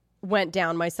went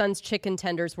down. My son's chicken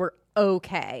tenders were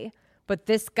okay. But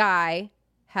this guy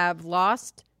have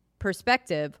lost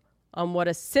perspective on what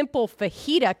a simple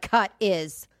fajita cut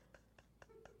is.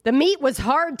 The meat was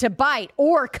hard to bite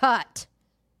or cut.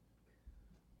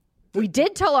 We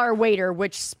did tell our waiter,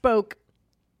 which spoke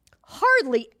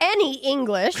hardly any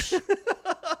English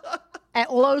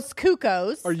at Los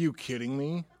Cucos. Are you kidding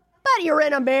me? But you're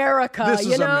in America, This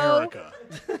is America.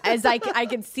 As I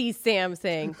can see Sam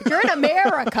saying, but you're in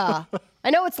America. I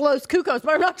know it's Los Cucos,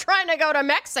 but I'm not trying to go to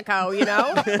Mexico,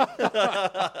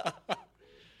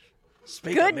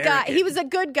 Good guy. He was a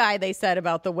good guy, they said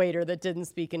about the waiter that didn't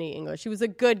speak any English. He was a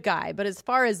good guy. But as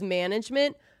far as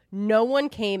management, no one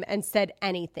came and said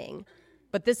anything.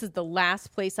 But this is the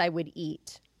last place I would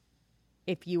eat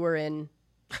if you were in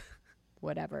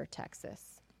whatever,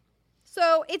 Texas.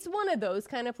 So it's one of those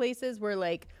kind of places where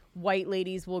like white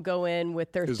ladies will go in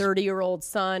with their 30-year-old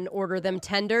son, order them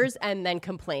tenders, and then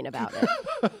complain about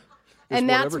it. And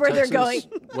that's where they're going.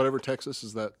 Whatever Texas,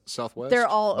 is that Southwest? They're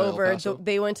all over.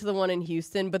 They went to the one in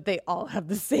Houston, but they all have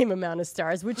the same amount of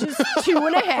stars, which is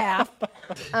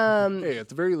 2.5. Hey, at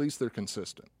the very least, they're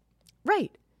consistent.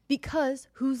 Right. Because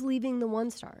who's leaving the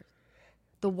 1-star?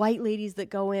 The white ladies that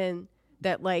go in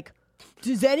that like,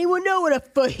 does anyone know what a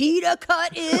fajita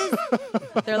cut is?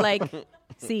 They're like,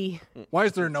 see. Why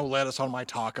is there no lettuce on my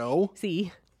taco?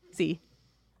 See.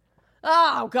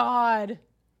 Oh, God.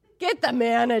 Get the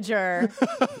manager.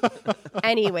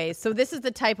 Anyway, so this is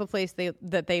the type of place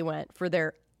that they went for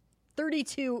their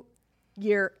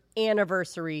 32-year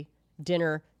anniversary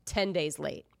dinner 10 days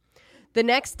late. The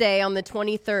next day on the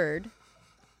 23rd,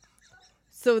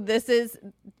 so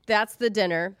that's the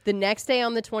dinner. The next day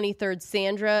on the 23rd,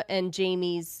 Sandra and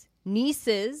Jamie's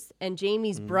nieces and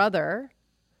Jamie's brother,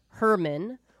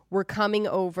 Herman, were coming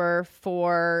over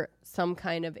for some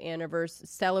kind of anniversary,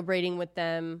 celebrating with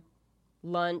them,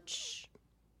 lunch,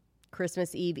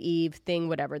 Christmas Eve thing,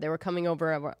 whatever. They were coming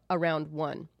over around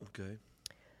 1. Okay.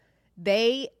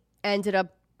 They ended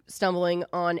up stumbling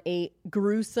on a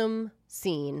gruesome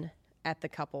scene at the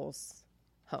couple's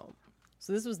home.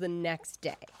 So this was the next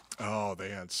day. Oh, they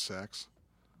had sex?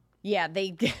 Yeah,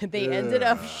 they ended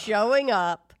up showing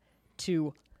up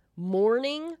to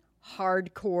morning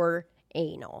hardcore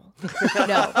anal.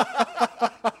 No.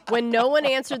 When no one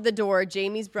answered the door,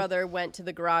 Jamie's brother went to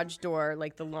the garage door,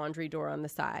 like the laundry door on the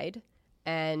side,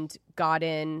 and got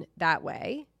in that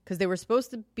way because they were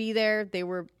supposed to be there.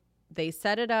 They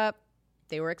set it up.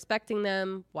 They were expecting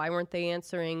them. Why weren't they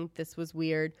answering? This was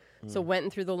weird. So went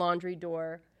in through the laundry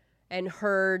door and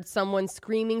heard someone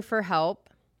screaming for help.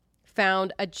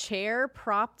 Found a chair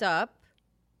propped up,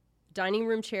 dining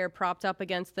room chair propped up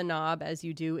against the knob, as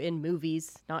you do in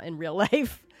movies, not in real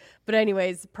life. But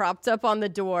anyways, propped up on the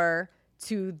door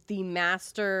to the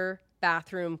master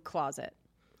bathroom closet.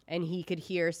 And he could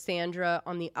hear Sandra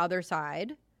on the other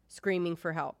side screaming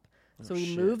for help. So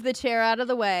he moved the chair out of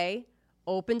the way,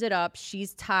 opened it up.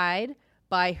 She's tied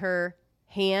by her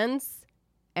hands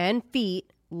and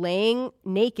feet, laying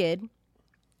naked,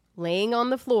 laying on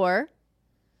the floor,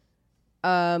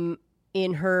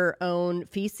 in her own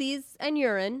feces and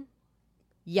urine,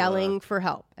 yelling for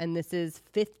help. And this is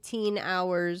 15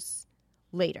 hours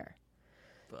later.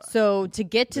 So to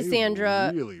get to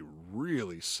Sandra...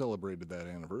 really celebrated that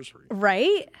anniversary.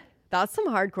 Right? That's some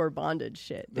hardcore bondage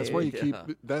shit, dude. That's why you keep...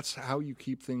 That's how you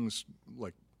keep things,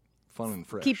 like, fun and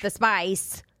fresh. Keep the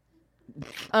spice.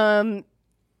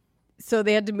 So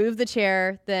they had to move the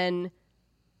chair. Then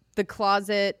the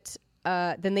closet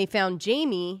then they found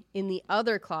Jamie in the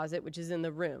other closet, which is in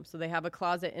the room. So they have a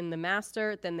closet in the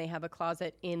master, then they have a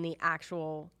closet in the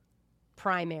actual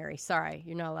primary. Sorry,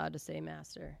 you're not allowed to say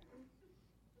master.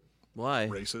 Why?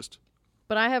 Racist.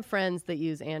 But I have friends that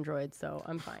use Android, so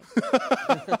I'm fine.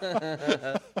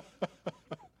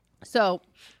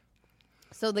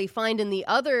 So they find in the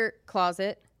other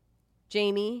closet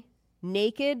Jamie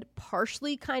naked,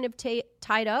 partially kind of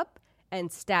tied up,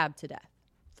 and stabbed to death.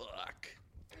 Fuck.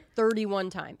 31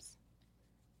 times.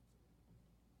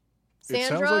 It sounds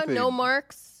Sandra, like no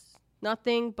marks,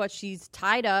 nothing, but she's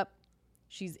tied up.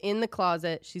 She's in the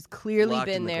closet. She's clearly Locked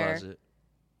been in the there, closet.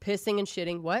 pissing and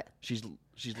shitting. What? She's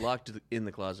locked in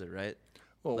the closet, right?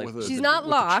 Well, Like- with a, She's not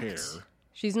with a locked. chair.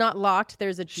 She's not locked.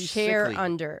 There's a She's chair sickly.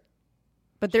 under.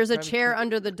 But there's a probably chair sick.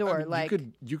 under the door. I mean, like,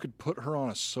 you could put her on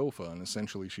a sofa and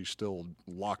essentially she's still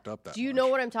locked up that do you much. know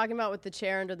what I'm talking about with the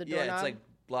chair under the doorknob? Yeah, it's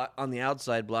like on the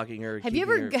outside blocking her. Have you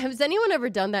keeping ever? her- Has anyone ever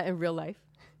done that in real life?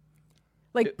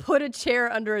 Like put a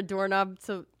chair under a doorknob.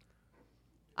 So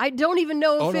I don't even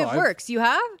know if it works. You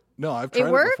have? No, I've tried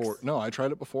it works? before. No, I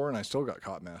tried it before and I still got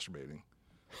caught masturbating.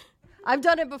 I've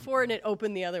done it before and it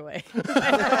opened the other way.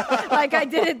 Like I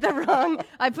did it the wrong.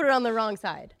 I put it on the wrong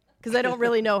side because I don't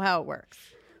really know how it works.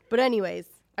 But anyways,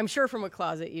 I'm sure from a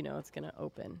closet, it's going to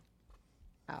open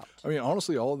out. I mean,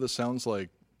 honestly, all of this sounds like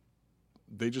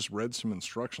they just read some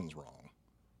instructions wrong.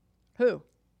 Who?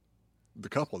 The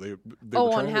couple, they were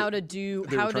on trying how to do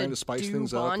they how were trying to to spice do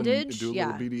things bondage. up and do a Yeah,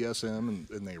 little BDSM,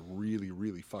 and they really,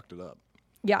 really fucked it up.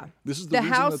 yeah. This is the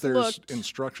reason house that there's looked.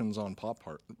 instructions on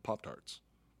Pop-Tarts.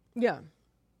 Yeah.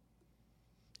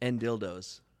 and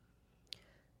dildos.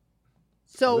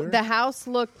 So There? the house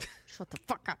looked. Shut the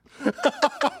fuck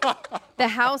up. The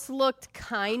house looked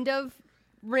kind of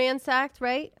ransacked,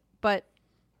 right? But,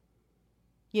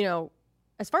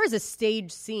 as far as a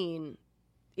stage scene,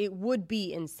 it would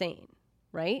be insane,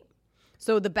 right?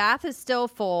 So the bath is still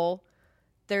full.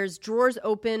 There's drawers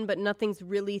open, but nothing's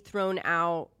really thrown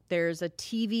out. There's a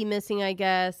TV missing, I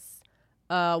guess.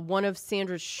 One of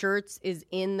Sandra's shirts is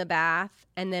in the bath,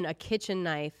 and then a kitchen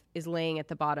knife is laying at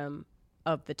the bottom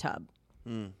of the tub.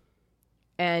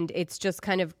 And it's just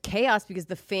kind of chaos because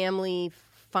the family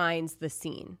finds the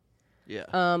scene.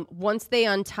 Yeah. Once they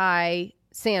untie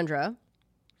Sandra,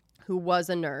 who was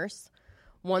a nurse,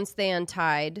 once they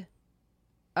untied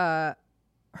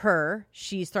her,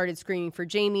 she started screaming for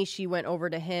Jamie. She went over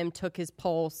to him, took his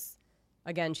pulse.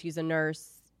 Again, she's a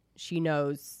nurse. She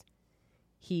knows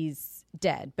he's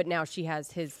dead, but now she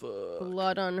has his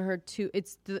blood on her too.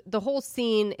 It's the whole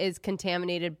scene is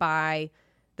contaminated by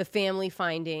the family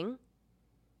finding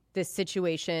this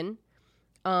situation.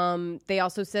 They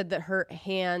also said that her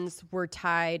hands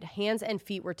and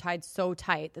feet were tied so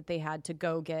tight that they had to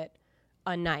go get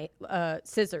a knife,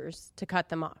 scissors to cut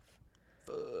them off.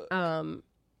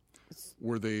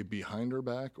 Were they behind her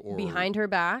back or Behind her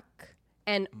back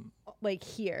and like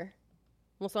here,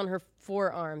 almost on her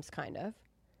forearms, kind of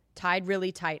tied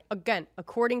really tight. Again,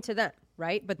 according to them,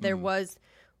 right? But there was,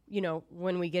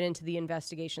 when we get into the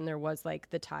investigation, there was like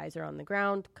the ties are on the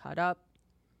ground, cut up.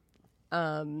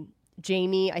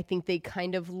 Jamie, I think they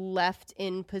kind of left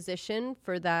in position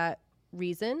for that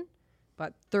reason,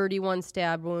 but 31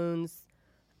 stab wounds,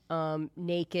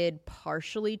 naked,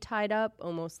 partially tied up,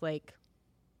 almost like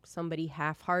somebody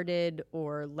half-hearted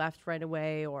or left right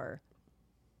away or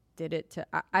did it to,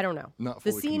 I don't know. Not the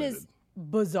fully scene committed. is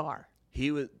bizarre. He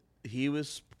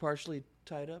was partially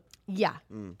tied up. Yeah.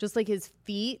 Just like his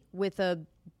feet with a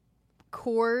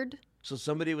cord So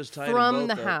somebody was tied from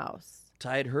the both up, house.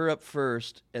 tied her up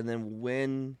first, and then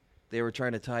when they were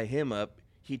trying to tie him up,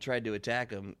 he tried to attack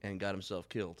him and got himself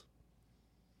killed.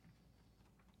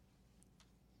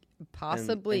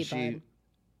 Possibly,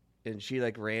 and she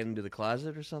like ran into the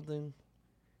closet or something.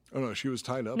 Oh no, she was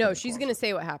tied up. No, in the she's closet. going to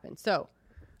say what happened. So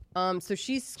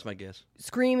she's That's my guess.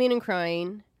 screaming and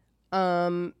crying.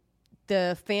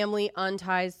 The family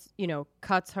unties,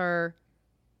 cuts her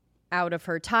out of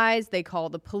her ties. They call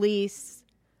the police.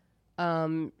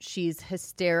 She's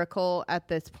hysterical at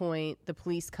this point. The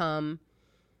police come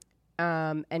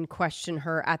and question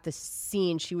her at the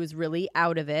scene. She was really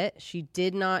out of it. She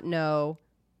did not know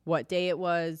what day it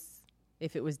was,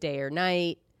 if it was day or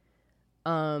night.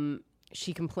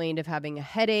 She complained of having a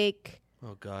headache.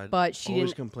 Oh God! But she always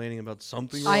didn't- complaining about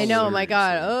something. I wrong know, with my her.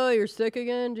 God. Oh, you're sick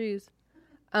again? Jeez.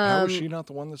 How is she not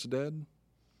the one that's dead?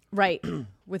 Right.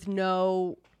 With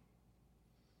no...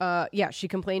 she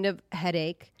complained of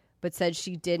headache, but said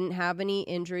she didn't have any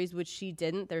injuries, which she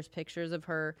didn't. There's pictures of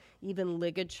her, even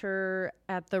ligature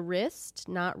at the wrist.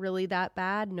 Not really that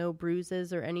bad. No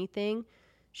bruises or anything.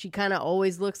 She kind of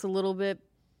always looks a little bit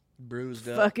Bruised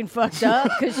up. fucking fucked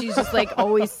up because she's just like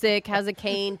always sick, has a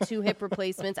cane, 2 hip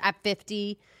replacements at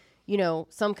 50,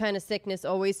 some kind of sickness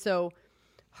always. So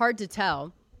hard to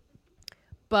tell.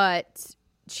 But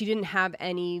she didn't have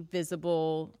any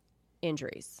visible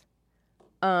injuries.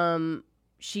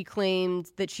 She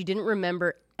claimed that she didn't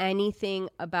remember anything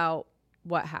about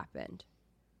what happened.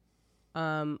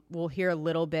 We'll hear a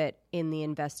little bit in the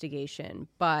investigation,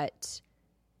 but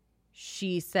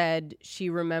she said she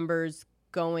remembers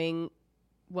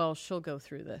she'll go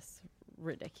through this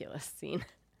ridiculous scene.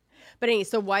 But anyway,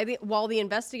 so while the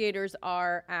investigators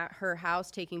are at her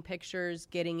house taking pictures,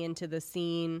 getting into the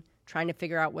scene, trying to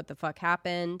figure out what the fuck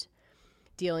happened,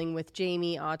 dealing with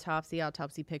Jamie,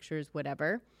 autopsy pictures,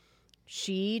 whatever,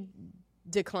 she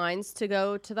declines to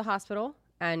go to the hospital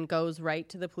and goes right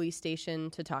to the police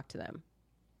station to talk to them.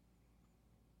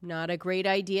 Not a great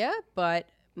idea, but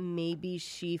maybe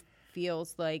she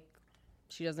feels like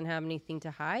she doesn't have anything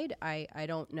to hide. I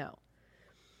don't know.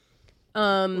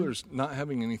 Well, there's not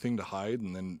having anything to hide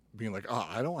and then being like,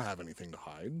 I don't have anything to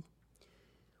hide.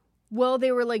 Well,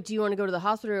 they were like, do you want to go to the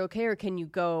hospital? Okay, or can you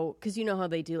go? Because you know how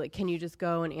they do. Like, can you just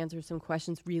go and answer some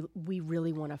questions? We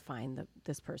really want to find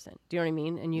this person. Do you know what I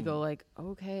mean? And you go like,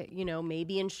 okay,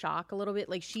 maybe in shock a little bit.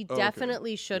 Like, she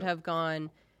definitely should have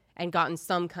gone and gotten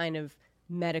some kind of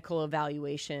medical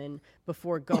evaluation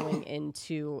before going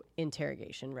into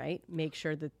interrogation, right? Make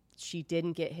sure that she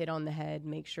didn't get hit on the head.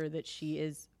 Make sure that she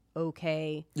is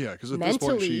okay. Yeah, because at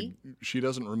mentally, this point, she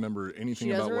doesn't remember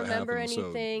anything about what happened. She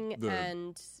doesn't remember anything,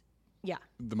 and yeah.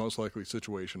 The most likely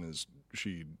situation is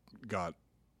she got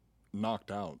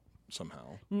knocked out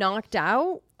somehow. Knocked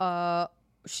out?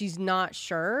 She's not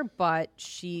sure, but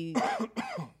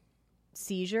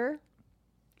seizure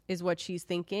is what she's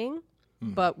thinking.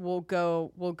 But we'll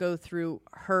go through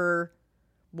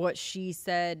what she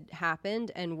said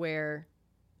happened and where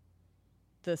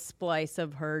the splice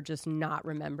of her just not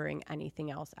remembering anything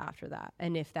else after that,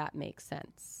 and if that makes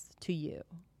sense to you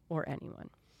or anyone.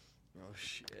 Oh,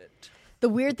 shit. The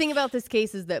weird thing about this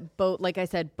case is that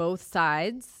both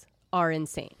sides are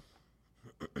insane.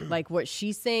 Like, what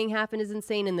she's saying happened is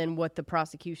insane, and then what the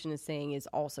prosecution is saying is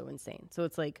also insane. So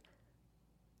it's like,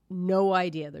 no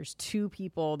idea. There's 2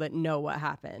 people that know what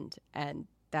happened, and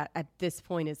that at this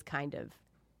point is kind of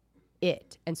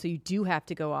it. And so you do have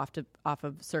to go off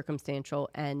of circumstantial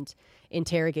and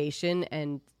interrogation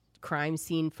and crime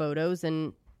scene photos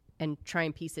and try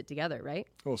and piece it together, right?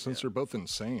 Well, since they're both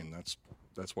insane, that's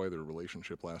why their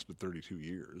relationship lasted 32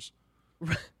 years.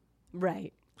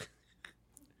 Right.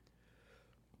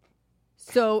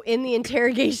 So in the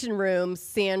interrogation room,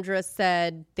 Sandra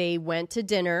said they went to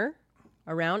dinner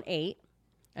around 8,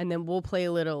 and then we'll play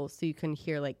a little so you can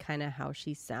hear like kind of how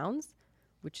she sounds,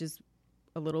 which is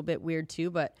a little bit weird too.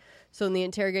 But so in the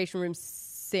interrogation room,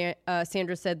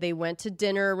 Sandra said they went to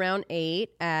dinner around 8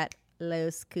 at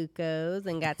Los Cucos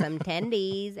and got some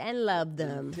tendies and loved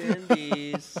them.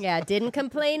 Tendies. Yeah, didn't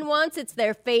complain once. It's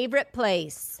their favorite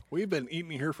place. We've been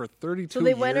eating here for 32 years. So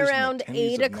they went around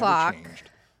 8 o'clock. Changed.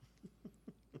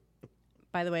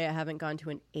 By the way, I haven't gone to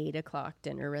an 8 o'clock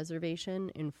dinner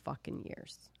reservation in fucking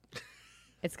years.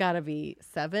 It's got to be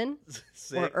 7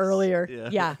 or earlier.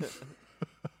 Yeah.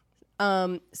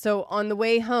 So on the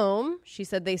way home, she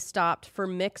said they stopped for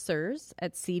mixers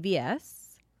at CVS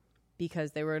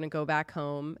because they were going to go back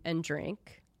home and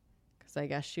drink, because I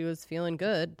guess she was feeling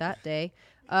good that day.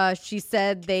 She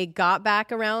said they got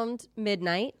back around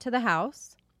midnight to the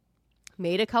house,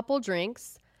 made a couple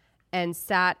drinks, and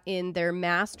sat in their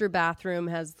master bathroom.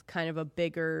 Has kind of a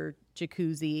bigger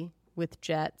jacuzzi with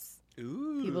jets.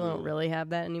 Ooh. People don't really have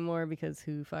that anymore because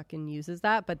who fucking uses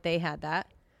that? But they had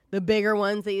that. The bigger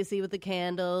ones that you see with the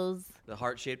candles. The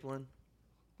heart-shaped one?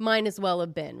 Might as well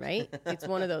have been, right? It's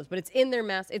one of those. But it's in their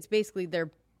it's basically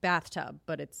their bathtub,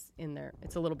 but it's in there.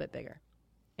 It's a little bit bigger.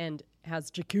 And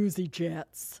has jacuzzi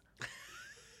jets.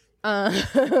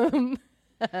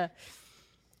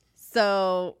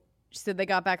 So she said they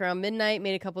got back around midnight,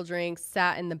 made a couple drinks,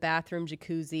 sat in the bathroom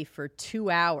jacuzzi for 2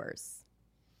 hours.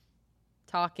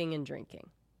 Talking and drinking.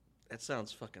 That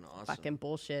sounds fucking awesome. Fucking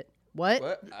bullshit.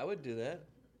 What? I would do that.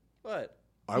 What?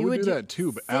 I would do that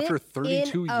too, but after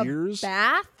 32 years?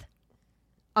 A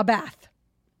bath.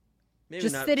 Maybe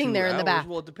just not sitting 2 there in the hours. bath.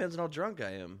 Well, it depends on how drunk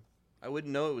I am. I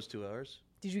wouldn't know it was 2 hours.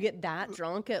 Did you get that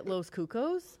drunk at Los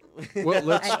Cucos?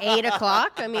 Well, at 8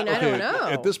 o'clock? I mean, I don't know.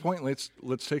 At this point, let's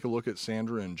take a look at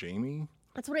Sandra and Jamie.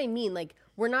 That's what I mean. Like,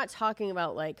 we're not talking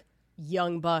about like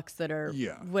young bucks that are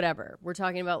whatever. We're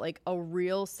talking about like a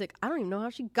real sick. I don't even know how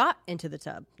she got into the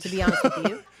tub, to be honest with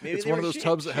you. Maybe it's one of those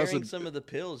tubs that has some of the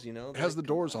pills, It has the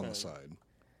doors on the side.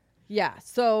 Yeah.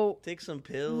 So take some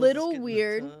pills. Little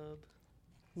weird.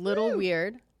 Little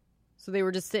weird. So they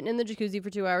were just sitting in the jacuzzi for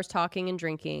 2 hours talking and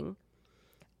drinking.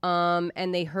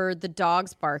 And they heard the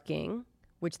dogs barking,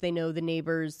 which they know the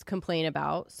neighbors complain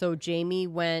about. So Jamie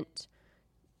went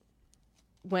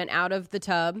out of the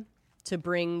tub to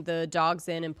bring the dogs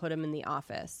in and put them in the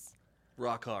office.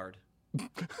 Rock hard.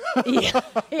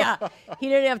 Yeah. He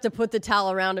didn't have to put the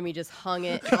towel around him. He just hung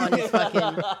it on his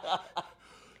fucking...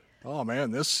 Oh, man,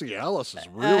 this Cialis is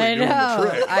really doing the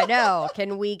trick. I know.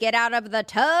 Can we get out of the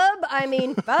tub? I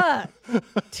mean, fuck.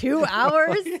 2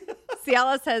 hours?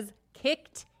 Cialis has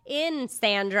kicked in,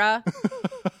 Sandra.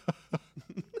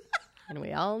 And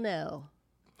we all know.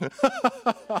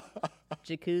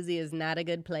 Jacuzzi is not a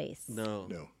good place. No.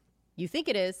 You think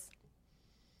it is,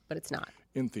 but it's not.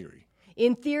 In theory.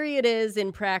 In theory it is.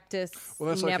 In practice,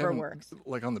 That's never like works.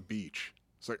 Like on the beach.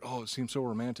 It's like, oh, it seems so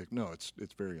romantic. No, it's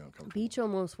very uncomfortable. Beach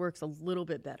almost works a little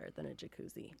bit better than a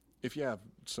jacuzzi. If you have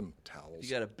some towels. You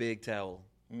got a big towel.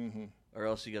 Mm-hmm. Or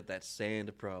else you got that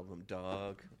sand problem,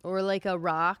 dog. Or like a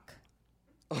rock.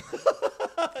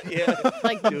 Yeah.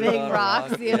 Like the big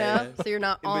rocks, you know? Yeah. So you're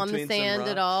not In on the between some sand at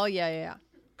rocks. all. Yeah.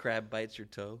 Crab bites your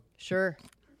toe. Sure.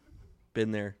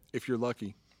 Been there. If you're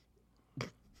lucky.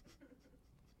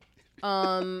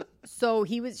 So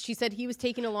she said he was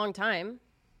taking a long time.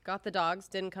 Got the dogs,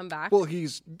 didn't come back. Well,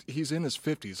 he's in his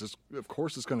 50s. Of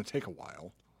course it's going to take a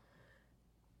while.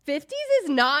 50s is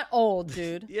not old,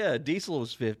 dude. Yeah, Diesel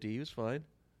was 50. He was fine.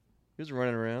 He was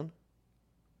running around.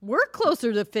 We're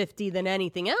closer to 50 than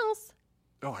anything else.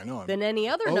 Oh, I know. Than any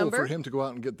other number. Oh, for him to go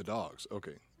out and get the dogs.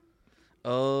 Okay.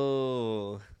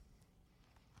 Oh.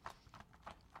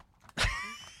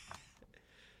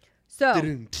 So.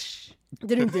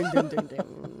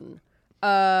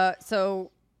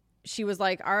 So she was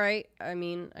like, all right, I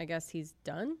mean, I guess he's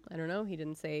done. I don't know. He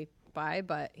didn't say bye,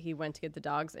 but he went to get the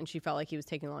dogs, and she felt like he was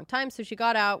taking a long time. So she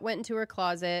got out, went into her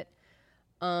closet,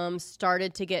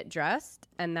 started to get dressed,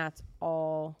 and that's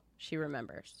all she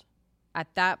remembers. At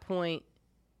that point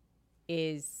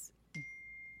is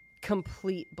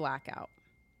complete blackout.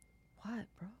 What,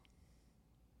 bro?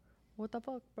 What the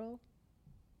fuck, bro?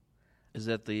 Is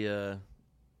that the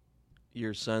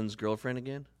your son's girlfriend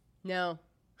again? No.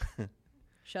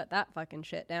 Shut that fucking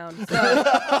shit down.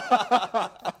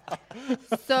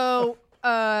 So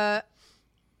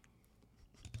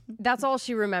that's all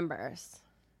she remembers.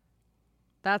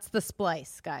 That's the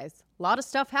splice, guys. A lot of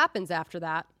stuff happens after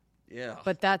that. Yeah.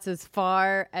 But that's as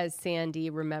far as Sandy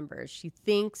remembers. She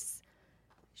thinks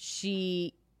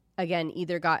she, again,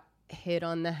 either got hit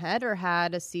on the head or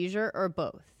had a seizure or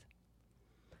both.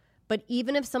 But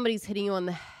even if somebody's hitting you on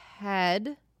the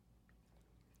head,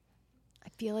 I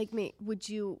feel like, would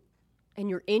you, and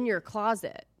you're in your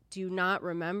closet, do you not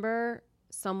remember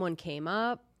someone came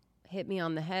up, hit me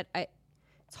on the head?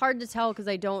 It's hard to tell because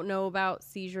I don't know about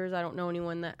seizures. I don't know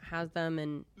anyone that has them,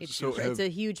 and it's a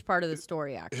huge part of the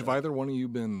story, actually. Have either one of you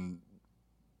been,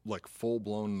 like,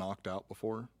 full-blown knocked out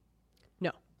before?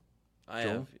 No. I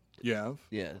have. You have?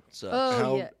 Yeah.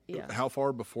 So How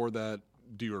far before that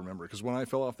do you remember? Because when I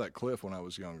fell off that cliff when I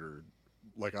was younger,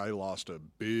 like, I lost a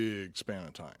big span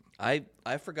of time. I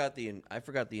forgot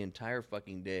the entire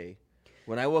fucking day.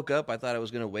 When I woke up, I thought I was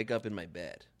going to wake up in my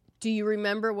bed. Do you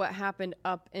remember what happened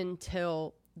up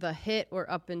until the hit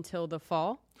or up until the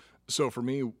fall? So for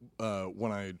me,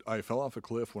 when I fell off a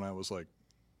cliff when I was like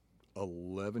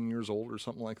 11 years old or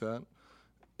something like that.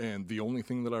 And the only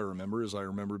thing that I remember is I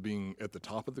remember being at the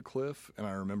top of the cliff, and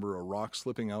I remember a rock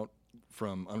slipping out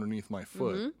from underneath my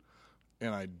foot. Mm-hmm.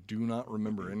 And I do not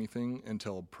remember anything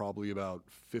until probably about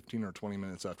 15 or 20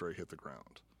 minutes after I hit the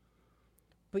ground.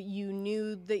 But you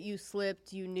knew that you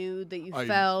slipped, you knew that you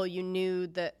fell, you knew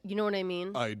that, you know what I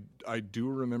mean? I do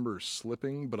remember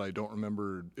slipping, but I don't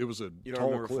remember, it was a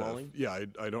tall cliff. Falling? Yeah,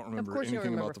 I don't remember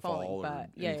anything about the fall or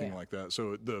anything like that.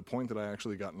 So the point that I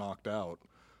actually got knocked out,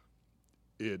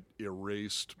 it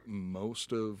erased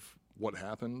most of what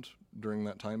happened during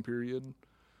that time period.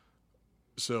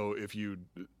 So if you...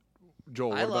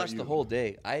 Joel, I lost the whole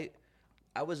day. I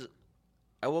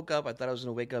woke up. I thought I was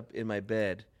going to wake up in my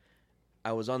bed.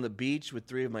 I was on the beach with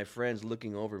 3 of my friends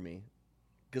looking over me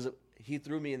because he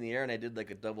threw me in the air and I did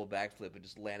like a double backflip and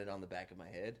just landed on the back of my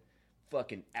head.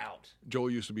 Fucking out. Joel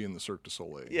used to be in the Cirque du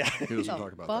Soleil. Yeah. He doesn't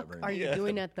talk about that very much. Are you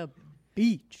doing at the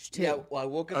beach too? Yeah. Well, I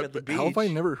woke up at the beach. How have I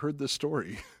never heard this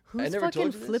story? Who's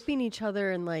fucking flipping each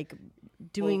other and like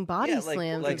doing body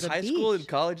slams like at the high beach? school and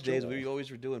college days, we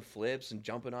always were doing flips and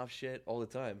jumping off shit all the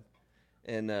time.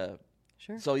 And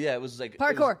sure. So yeah, it was like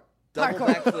parkour. Double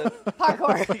backflip.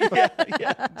 Parkour.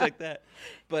 yeah, like that.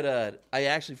 But I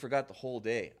actually forgot the whole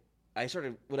day.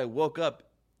 When I woke up,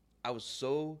 I was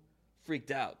so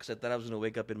freaked out because I thought I was going to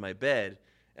wake up in my bed,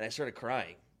 and I started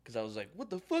crying because I was like, "What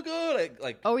the fuck?" I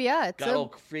oh yeah, got all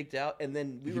freaked out, and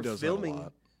then we were filming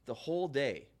the whole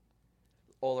day,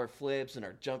 all our flips and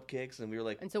our jump kicks, and we were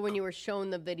like. And so when you were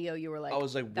shown the video, you were like, I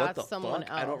was like, "What the fuck?" Else.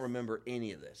 I don't remember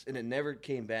any of this, and it never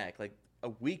came back. Like a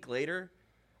week later,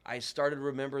 I started to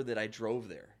remember that I drove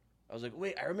there. I was like,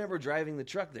 "Wait, I remember driving the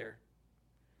truck there."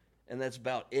 And that's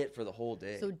about it for the whole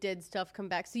day. So did stuff come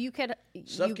back? So you could...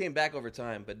 Stuff came back over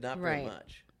time, but not very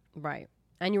much. Right.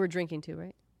 And you were drinking too,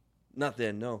 right? Not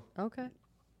then, no. Okay.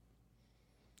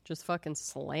 Just fucking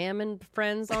slamming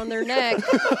friends on their neck.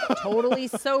 Totally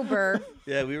sober.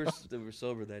 Yeah, we were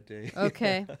sober that day.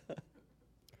 Okay.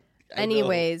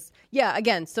 Anyways, yeah,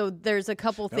 again, so there's a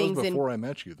couple things was before I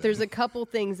met you then. There's a couple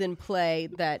things in play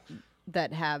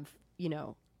that have, you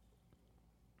know,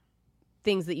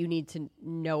 things that you need to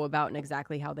know about and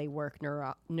exactly how they work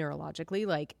neurologically,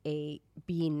 like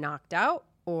being knocked out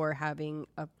or having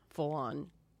a full-on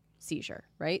seizure,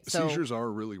 right? Seizures are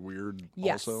really weird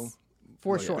also.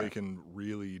 For sure. They can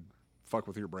really fuck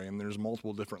with your brain. There's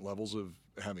multiple different levels of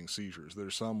having seizures.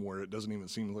 There's some where it doesn't even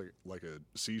seem like a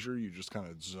seizure. You just kind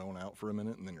of zone out for a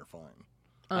minute and then you're fine.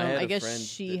 I guess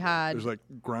she had... There's like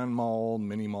grand mal,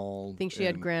 mini mal. I think she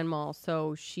had grand mal.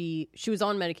 So she was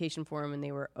on medication for him and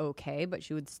they were okay, but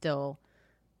she would still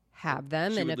have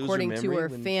them. And according to her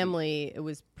family, it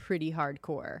was pretty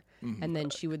hardcore. Mm-hmm. And then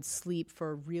she would sleep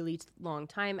for a really long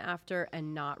time after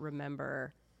and not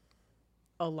remember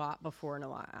a lot before and a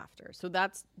lot after. So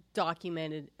that's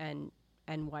documented and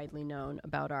widely known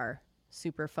about our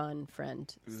super fun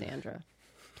friend, Sandra.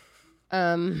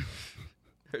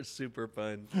 They're super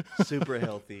fun, super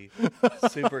healthy,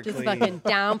 super just clean. Just fucking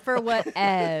down for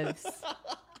whatevs.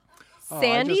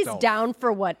 Sandy's down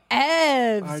for whatevs,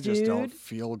 I dude. just don't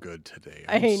feel good today.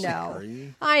 I know.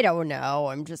 Sorry. I don't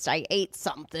know. I ate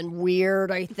something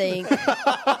weird, I think.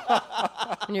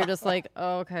 And you're just like,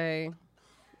 okay.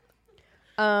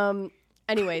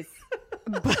 Anyways.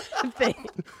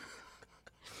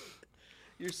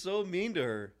 You're so mean to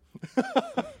her.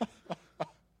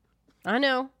 I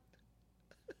know.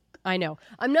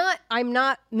 I'm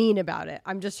not mean about it.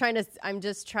 I'm just trying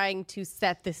to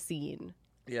set the scene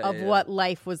of what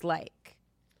life was like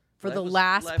for the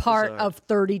last part of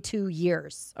 32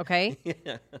 years. Okay.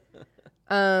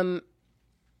 Yeah.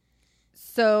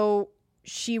 So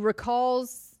she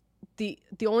recalls the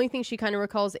only thing she kind of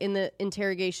recalls in the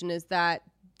interrogation is that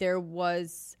there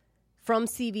was from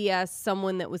CVS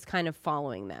someone that was kind of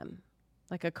following them.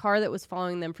 Like a car that was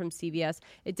following them from CVS.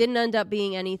 It didn't end up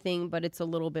being anything, but it's a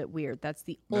little bit weird. That's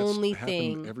the only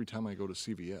thing. Every time I go to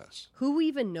CVS. Who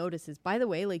even notices? By the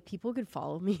way, like people could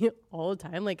follow me all the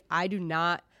time. Like I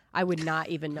would not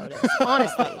even notice,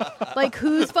 honestly. Like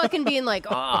who's fucking being like,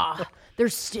 oh, they're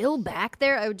still back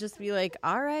there? I would just be like,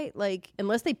 all right. Like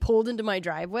unless they pulled into my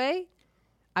driveway,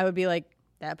 I would be like,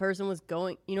 that person was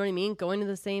going, you know what I mean? Going to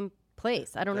the same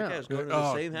place. I don't know. That guy's going to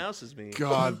the same house as me.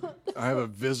 God, I have a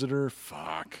visitor.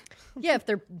 Fuck. Yeah, if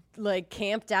they're like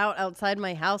camped out outside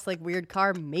my house, like weird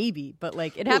car, maybe. But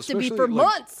like it'd have to be for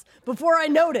months before I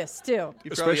notice too.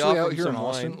 Especially out here in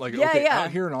Austin. Like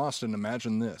out here in Austin,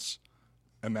 imagine this.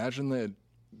 Imagine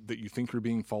that you think you're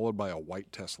being followed by a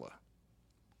white Tesla.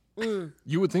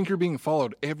 You would think you're being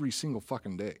followed every single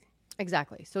fucking day.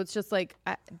 Exactly. So it's just like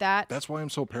that. That's why I'm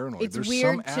so paranoid. It's There's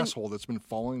weird some asshole that's been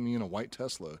following me in a white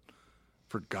Tesla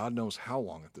for God knows how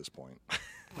long at this point.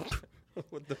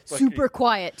 What the fuck? Super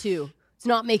quiet too. It's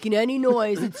not making any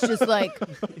noise. It's just like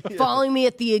following me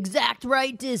at the exact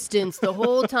right distance the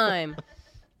whole time.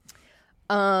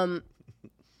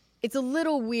 It's a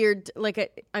little weird.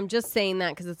 Like I'm just saying that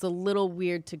because it's a little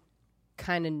weird to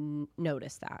kind of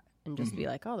notice that and just be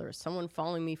like, oh, there was someone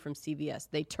following me from CVS.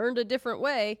 They turned a different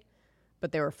way,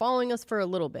 but they were following us for a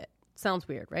little bit. Sounds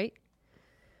weird, right?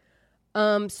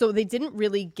 So they didn't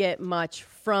really get much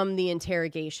from the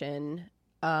interrogation,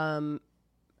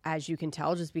 as you can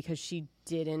tell, just because she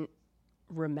didn't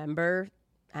remember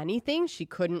anything. She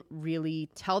couldn't really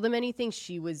tell them anything.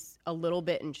 She was a little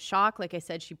bit in shock. Like I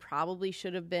said, she probably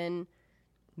should have been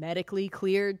medically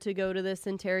cleared to go to this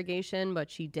interrogation,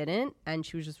 but she didn't. And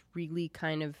she was just really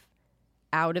kind of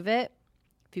out of it.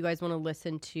 If you guys want to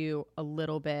listen to a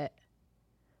little bit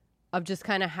of just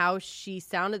kind of how she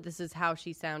sounded, this is how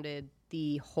she sounded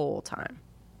the whole time.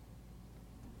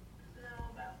 No,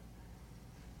 about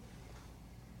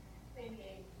maybe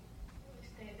 8. We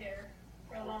stayed there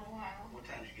for a long while. What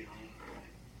time did you get home?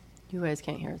 You guys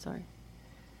can't hear it, sorry.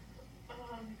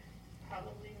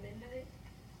 Probably midnight.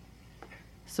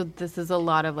 So this is a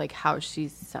lot of like how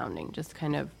she's sounding, just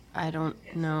kind of, I don't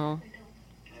know.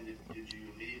 And did you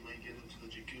immediately get into the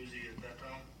jacuzzi at that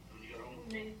time when you got home?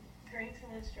 Made her drinks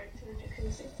and went straight to the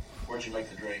jacuzzi. Where'd you make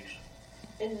the drinks?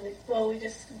 We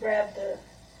just grabbed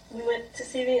we went to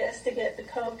CVS to get the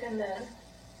Coke and the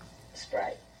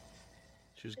Sprite.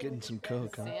 She was getting some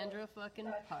Coke, huh? Sandra fucking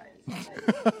party.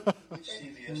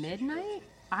 Midnight?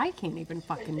 I can't even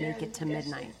fucking make it to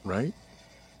midnight. Right?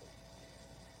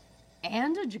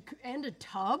 And a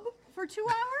tub for 2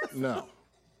 hours? No.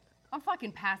 I'm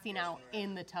fucking passing out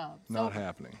in the tub. Not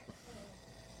happening.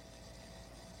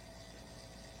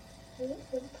 Okay.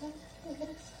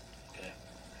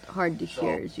 Hard to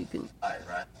hear as you can.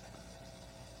 Right.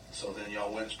 So then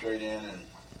y'all went straight in, and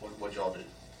what y'all did?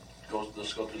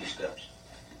 Let's go through the steps.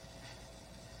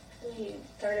 We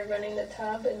started running the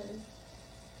tub and...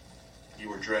 You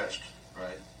were dressed,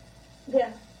 right?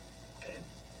 Yeah. Okay.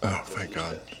 Oh, thank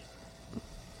God.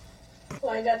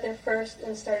 Well, I got there first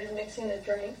and started mixing the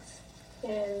drinks.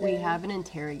 And we have an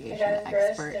interrogation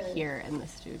expert here in the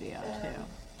studio, too.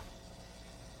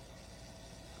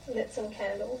 Lit some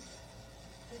candles.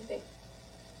 I think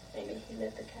maybe he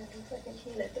lit the candles. I think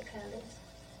he lit the candles.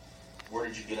 Where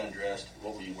did you get undressed?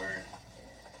 What were you wearing?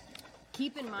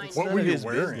 Keep in mind... What were you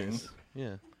wearing?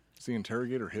 Yeah. Is the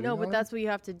interrogator hitting No, on but it? that's what you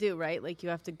have to do, right? Like, you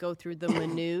have to go through the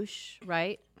minutiae,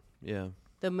 right? Yeah.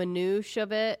 The minutiae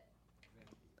of it.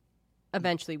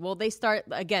 Eventually. Well, they start...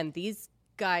 Again, these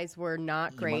guys were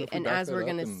not great. And as we're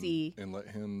going to see... And let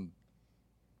him...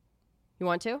 You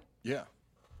want to? Yeah.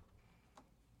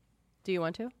 Do you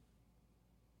want to?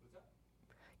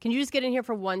 Can you just get in here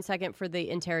for 1 second for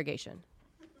the interrogation?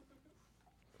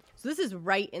 So this is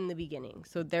right in the beginning.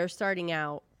 So they're starting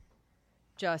out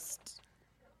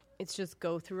it's just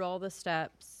go through all the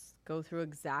steps, go through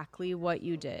exactly what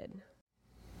you did.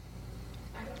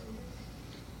 I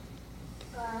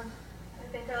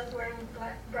think I was wearing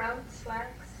brown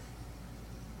slacks,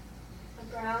 a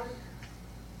brown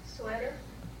sweater,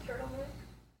 turtleneck.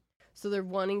 So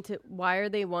why are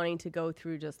they wanting to go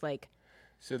through just like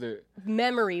the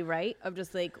memory, right? Of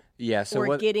just like,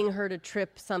 or getting her to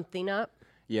trip something up?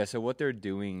 Yeah, so what they're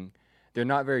doing, they're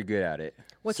not very good at it.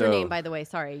 What's your name, by the way?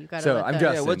 Sorry, you got to. So I'm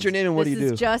Justin. Yeah, what's your name and what do you do?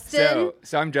 This is Justin.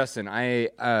 So I'm Justin.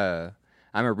 I'm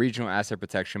a regional asset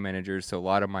protection manager. So a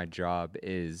lot of my job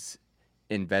is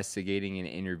investigating and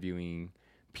interviewing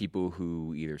people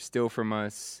who either steal from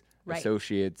us,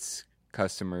 associates,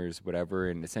 customers, whatever.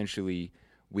 And essentially,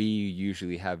 we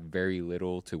usually have very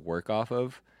little to work off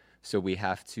of. So we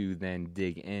have to then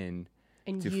dig in.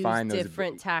 And to use find those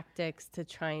different tactics to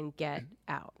try and get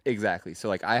out. Exactly. So,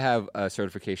 like, I have a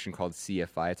certification called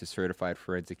CFI. It's a Certified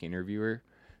Forensic Interviewer.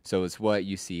 So it's what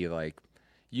you see, like,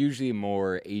 usually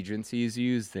more agencies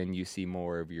use than you see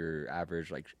more of your average,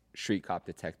 like, street cop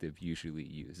detective usually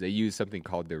use. They use something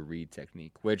called the Reed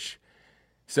technique, which,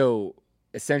 so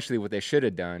essentially what they should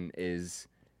have done is,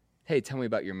 hey, tell me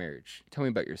about your marriage. Tell me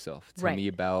about yourself. Tell me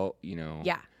about,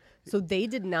 Yeah. So they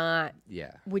did not.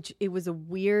 Yeah. Which it was a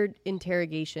weird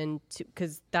interrogation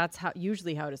because that's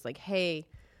usually how it is. Like, hey,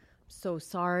 so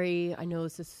sorry. I know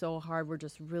this is so hard. We're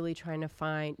just really trying to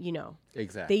find,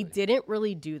 Exactly. They didn't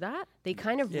really do that. They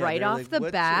kind of right off the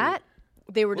bat,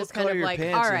 they were just kind of like,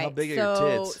 all right,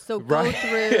 so go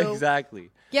through.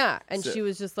 Exactly. Yeah. And she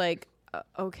was just like,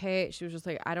 okay. She was just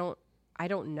like, I don't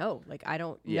know. Like, I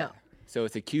don't know. So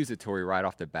it's accusatory right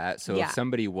off the bat. So if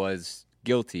somebody was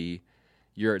guilty,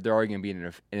 they're already going to be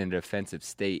in a defensive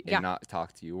state and not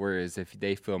talk to you. Whereas if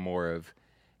they feel more of,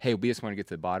 hey, we just want to get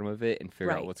to the bottom of it and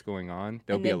figure out what's going on,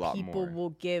 there'll be a lot more. People will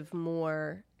give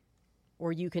more,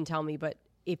 or you can tell me, but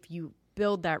if you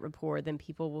build that rapport, then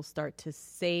people will start to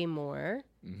say more.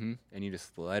 Mm-hmm. And you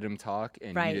just let them talk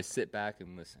and you just sit back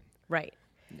and listen. Right.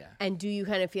 Yeah. And do you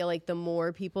kind of feel like the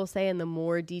more people say and the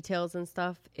more details and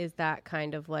stuff, is that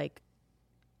kind of like,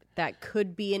 that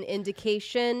could be an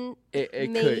indication. It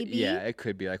maybe? Could, yeah, it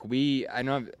could be. Like we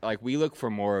look for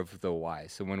more of the why.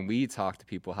 So when we talk to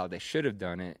people how they should have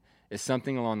done it, is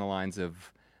something along the lines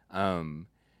of,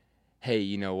 hey,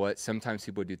 you know what? Sometimes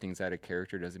people do things out of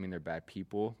character. Doesn't mean they're bad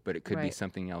people, but it could be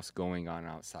something else going on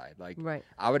outside. Like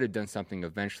I would have done something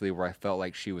eventually where I felt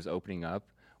like she was opening up.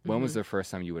 When was the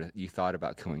first time you thought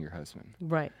about killing your husband?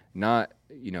 Right. Not,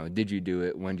 did you do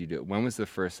it? When did you do it? When was the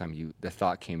first time the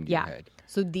thought came to your head?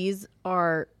 So these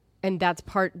are, and that's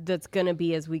going to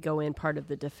be as we go in part of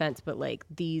the defense, but like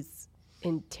these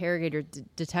interrogator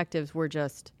detectives were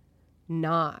just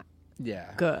not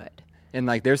good. And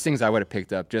like there's things I would have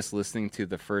picked up just listening to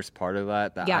the first part of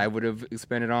that I would have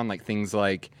expanded on, like things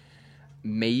like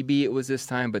maybe it was this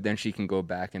time, but then she can go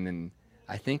back and then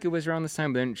I think it was around this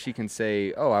time, but then she can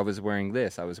say, oh, I was wearing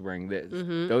this, I was wearing this.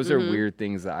 Mm-hmm, Those are weird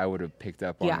things that I would have picked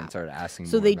up on and started asking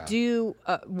so more they about. do,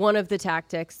 one of the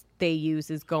tactics they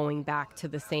use is going back to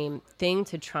the same thing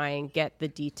to try and get the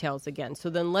details again. So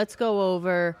then let's go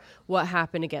over what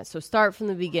happened again. So start from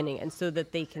the beginning, and so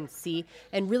that they can see.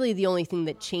 And really the only thing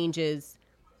that changes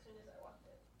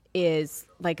is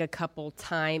like a couple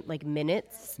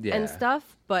minutes and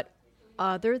stuff. But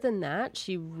other than that,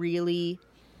 she really...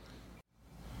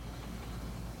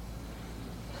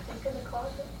 I think in the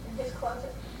closet, in his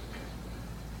closet.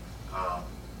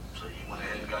 So you went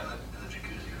ahead and got in the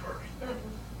jacuzzi first. Mm-hmm.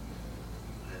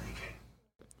 And then he came.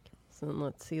 So then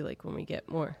let's see, like, when we get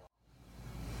more.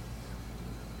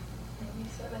 Maybe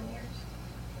 7 years.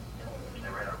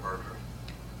 Never had a burger.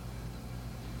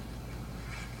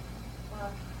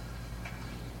 Wow.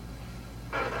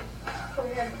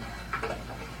 We had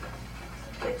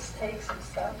kids take some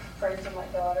stuff, friends of my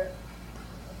daughter,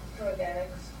 drug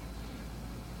addicts,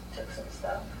 took some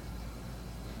stuff.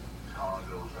 How long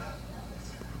ago was that?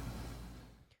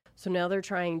 So now they're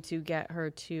trying to get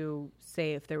her to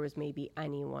say if there was maybe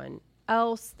anyone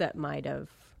else that might have,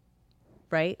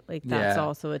 right? Like that's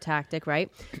also a tactic,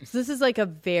 right? So this is like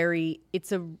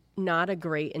it's not a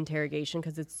great interrogation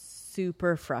because it's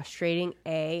super frustrating,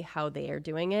 how they are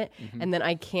doing it. Mm-hmm. And then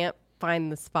I can't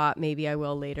find the spot, maybe I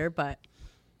will later, but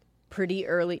pretty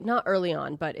early, not early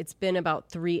on, but it's been about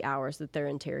 3 hours that they're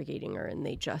interrogating her, and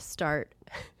they just start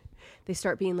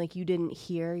being like, you didn't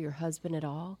hear your husband at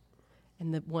all?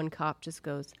 And the one cop just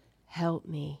goes, help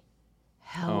me.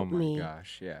 Help me. Oh my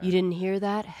gosh, yeah. You didn't hear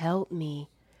that? Help me.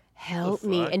 Help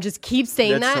me. And just keep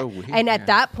saying That's that. so weird, and at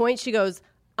that point she goes,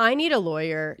 I need a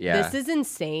lawyer. Yeah. This is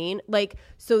insane. Like,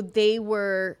 so they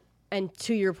were, and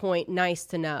to your point, nice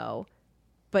to know,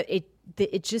 but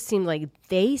it just seemed like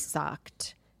they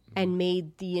sucked and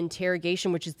made the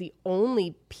interrogation, which is the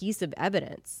only piece of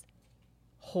evidence,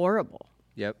 horrible.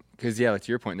 Yep. Because, like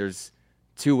to your point, there's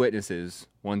 2 witnesses.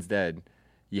 One's dead.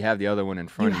 You have the other one in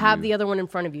front of you. You have the other one in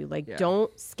front of you. Like,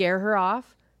 don't scare her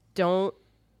off. Don't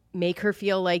make her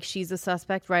feel like she's a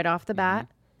suspect right off the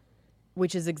bat,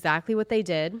 which is exactly what they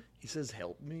did. He says,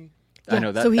 help me. Yeah. I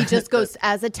know that. So he just goes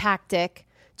as a tactic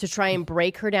to try and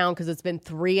break her down because it's been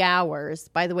 3 hours.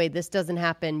 By the way, this doesn't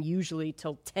happen usually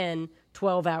till 10,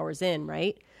 12 hours in,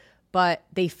 right? But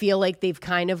they feel like they've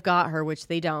kind of got her, which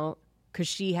they don't, because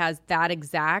she has that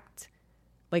exact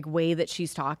way that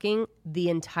she's talking the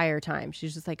entire time.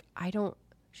 She's just like, I don't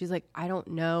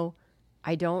know.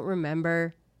 I don't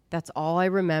remember. That's all I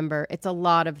remember. It's a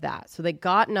lot of that. So they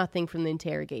got nothing from the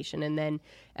interrogation. And then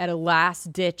at a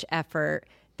last ditch effort,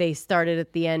 they started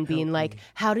at the end being like,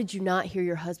 how did you not hear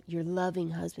your loving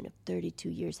husband of 32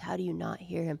 years? How do you not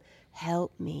hear him?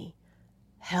 Help me.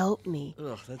 Help me.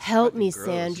 Ugh, that's help me, gross.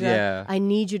 Sandra. Yeah. I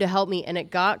need you to help me. And it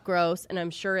got gross, and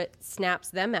I'm sure it snaps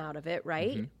them out of it,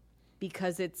 right? Mm-hmm.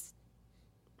 Because it's,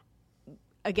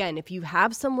 again, if you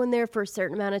have someone there for a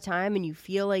certain amount of time and you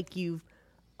feel like you've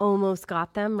almost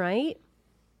got them, right?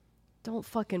 Don't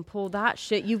fucking pull that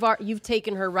shit. You've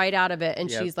taken her right out of it, and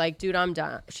she's like, dude, I'm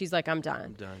done. She's like, I'm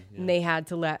done. Yeah. And they had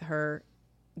to let her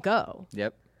go.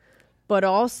 Yep. But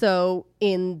also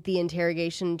in the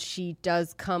interrogation, she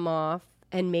does come off,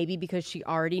 and maybe because she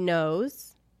already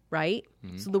knows, right?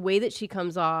 Mm-hmm. So the way that she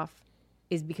comes off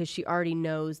is because she already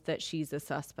knows that she's a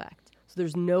suspect. So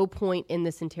there's no point in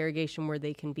this interrogation where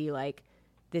they can be like,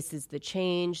 this is the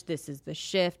change, this is the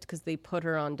shift, because they put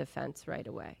her on defense right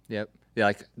away. Yep. Yeah,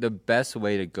 like the best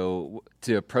way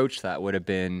to approach that would have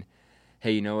been,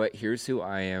 hey, you know what? Here's who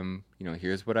I am.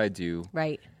 Here's what I do.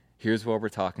 Right. Here's what we're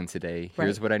talking today.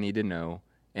 Here's what I need to know.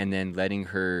 And then letting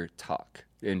her talk.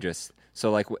 And just,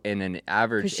 so like in an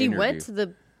average because she interview, went to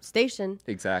the station.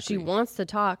 Exactly. She wants to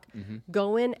talk. Mm-hmm.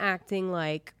 Go in acting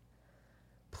like,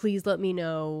 please let me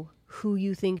know who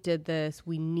you think did this.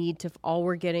 We need to, all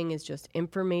we're getting is just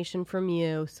information from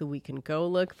you so we can go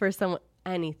look for someone,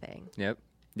 anything. Yep.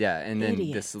 Yeah. And then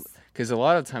Idiots. because a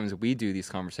lot of times we do these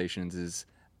conversations is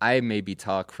I maybe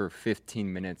talk for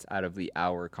 15 minutes out of the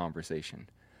hour conversation.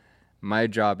 My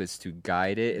job is to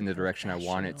guide it in the direction I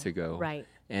want it to go. Right.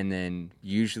 And then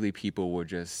usually people will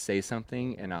just say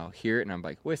something and I'll hear it and I'm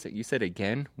like, wait a second, you said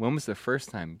again? When was the first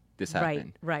time this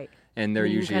happened? Right. And they're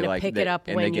and usually kind of like, pick it up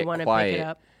when you want to pick it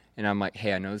up. And I'm like,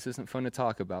 hey, I know this isn't fun to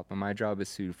talk about, but my job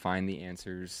is to find the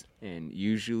answers. And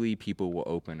usually people will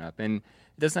open up. And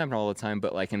it doesn't happen all the time,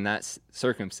 but like in that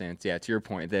circumstance, yeah, to your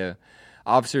point, the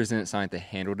officers didn't sign it, they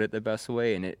handled it the best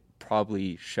way, and it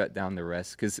probably shut down the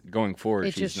rest. Because going forward,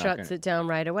 it just shuts it down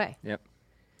right away. Yep.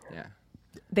 Yeah.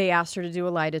 They asked her to do a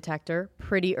lie detector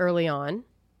pretty early on.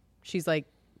 She's like,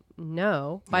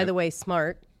 no. By the way,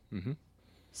 smart. Mm-hmm.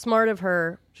 Smart of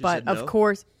her, She but said no? of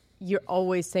course, you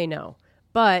always say no.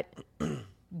 But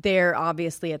they're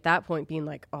obviously at that point being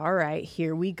like, all right,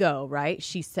 here we go, right?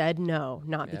 She said no,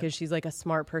 not because she's like a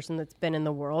smart person that's been in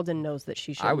the world and knows that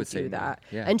she shouldn't do that.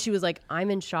 No. Yeah. And she was like, I'm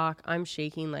in shock. I'm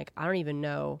shaking. Like, I don't even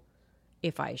know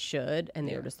if I should. And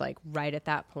they were just like, right at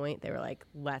that point, they were like,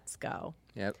 let's go.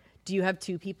 Yep. Do you have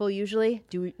two people usually?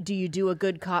 Do you do a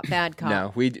good cop, bad cop?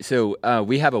 No,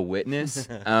 we have a witness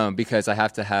because I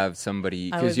have to have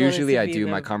somebody, because usually I do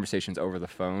my conversations over the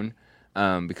phone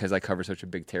because I cover such a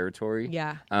big territory.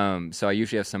 Yeah. So I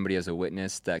usually have somebody as a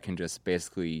witness that can just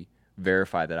basically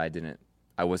verify that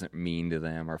I wasn't mean to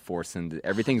them or force them to,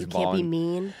 everything's You can't be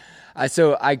mean.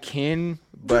 So I can,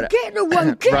 but You're getting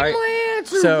my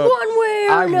answer one way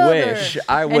or another.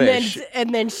 I wish.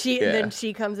 And then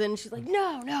she comes in and she's like,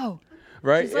 no.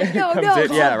 Right? She's like, no, Comes calm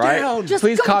in, yeah, right? down. Just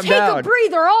Please go calm take down. a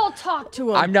breather. I'll talk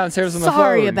to him. I'm downstairs on the phone.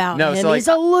 Sorry about No, him. so, like, He's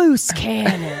a loose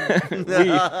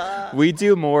cannon. we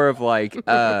do more of like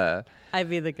I'd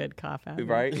be the good cop out.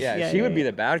 Right? Yeah, she would be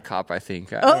the bad cop, I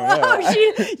think.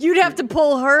 You'd have to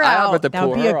pull her out. That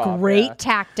would be a great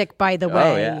tactic, by the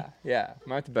way. Oh yeah.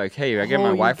 I have to be like, hey, I get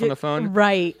my wife on the phone.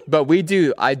 Right. But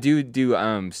I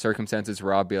do circumstances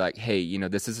where I'll be like, hey,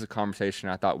 this is a conversation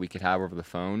I thought we could have over the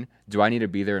phone. Do I need to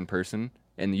be there in person?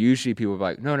 And usually people are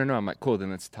like, no. I'm like, cool,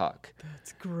 then let's talk.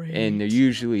 That's great. And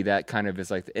usually that kind of is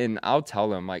like, and I'll tell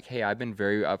them like, hey, I've been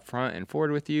very upfront and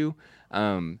forward with you.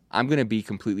 I'm going to be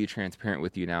completely transparent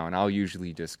with you now. And I'll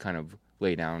usually just kind of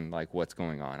lay down like what's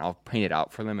going on. I'll paint it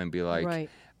out for them and be like, right.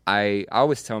 I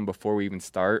always tell them before we even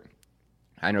start,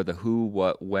 I know the who,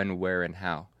 what, when, where, and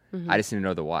how. Mm-hmm. I just need to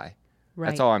know the why. Right.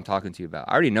 That's all I'm talking to you about.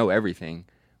 I already know everything.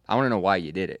 I want to know why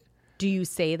you did it. Do you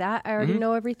say that? I already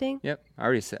know everything? Yep. I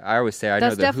always say I know the who.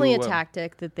 That's definitely a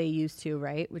tactic that they use too,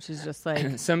 right? Which is just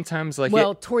like sometimes like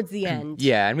towards the end.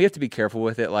 Yeah, and we have to be careful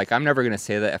with it. Like I'm never going to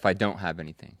say that if I don't have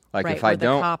anything. Like right, if I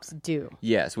don't, the cops do.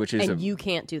 Yes, which is you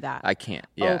can't do that. I can't.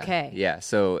 Yeah. Okay. Yeah.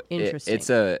 So interesting. It's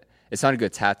not a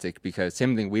good tactic because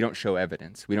same thing. We don't show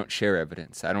evidence. We don't share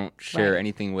evidence. I don't share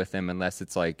anything with them unless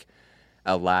it's like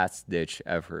a last ditch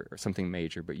effort or something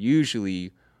major. But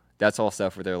usually, that's all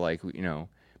stuff where they're like, people ask me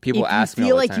all the time. If you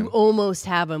feel like you almost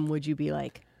have them, would you be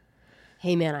like,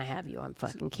 hey, man, I have you on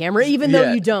fucking camera, even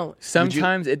though you don't?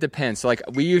 Sometimes it depends. So, like,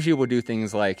 we usually will do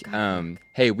things like,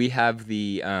 hey, we have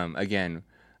the,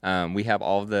 we have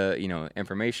all the,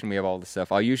 information. We have all the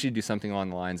stuff. I'll usually do something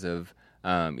along the lines of,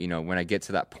 when I get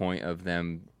to that point of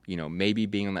them, maybe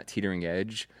being on that teetering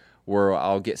edge where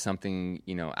I'll get something,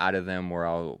 out of them where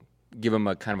I'll give them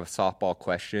a kind of a softball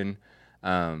question.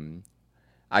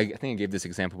 I think I gave this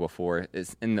example before.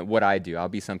 It's in what I do. I'll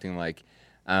be something like,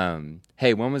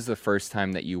 hey, when was the first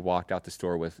time that you walked out the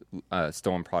store with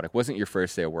stolen product? Wasn't your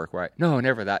first day of work, right? No,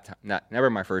 never that time. Never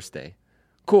my first day.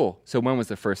 Cool. So when was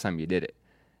the first time you did it?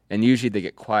 And usually they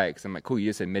get quiet because I'm like, cool, you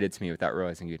just admitted to me without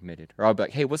realizing you admitted. Or I'll be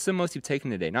like, hey, what's the most you've taken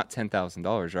today? Not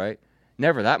 $10,000, right?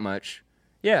 Never that much.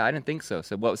 Yeah, I didn't think so.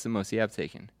 So what was the most you have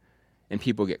taken? And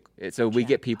people get, so we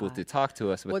get people to talk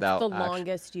to us without What's the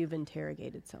longest you've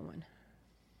interrogated someone?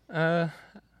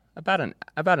 About an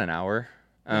hour.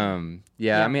 I mean,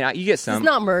 you get some. It's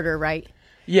not murder, right?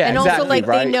 Yeah, and exactly, also, like,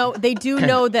 right? they do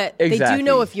know that Exactly. they do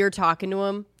know if you're talking to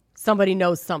them, somebody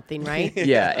knows something, right?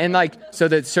 Yeah, and like, so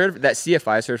that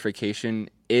CFI certification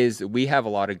is, we have a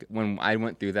lot of, when I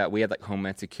went through that, we had like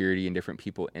Homeland Security and different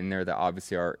people in there that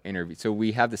obviously are interviewed. So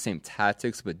we have the same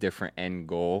tactics but different end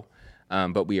goal,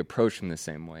 but we approach them the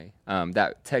same way.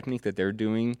 That technique that they're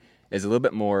doing is a little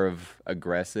bit more of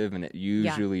aggressive, and it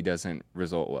usually doesn't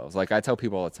result well. It's like I tell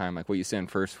people all the time, like what you say in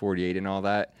First 48 and all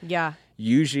that. Yeah.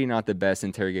 Usually not the best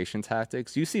interrogation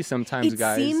tactics. You see sometimes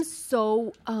guys.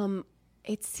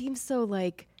 It seems so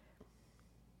like,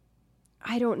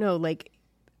 I don't know, like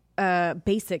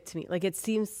basic to me. Like it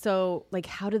seems so like,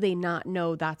 how do they not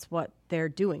know that's what they're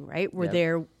doing, right?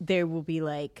 Where they will be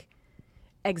like,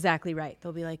 exactly right.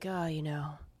 They'll be like,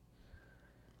 oh,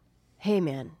 hey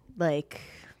man, like,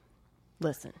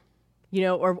 listen,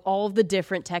 or all of the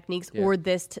different techniques, or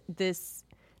these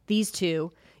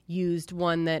two used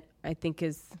one that I think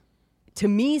is, to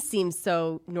me, seems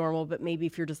so normal, but maybe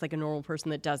if you're just like a normal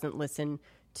person that doesn't listen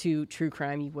to true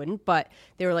crime, you wouldn't. But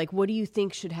they were like, what do you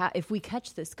think should happen if we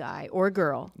catch this guy or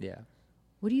girl? Yeah.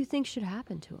 What do you think should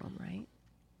happen to him, right?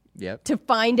 Yep. To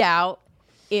find out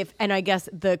and I guess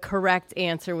the correct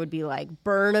answer would be like,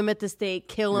 burn him at the stake,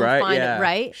 kill him, find it,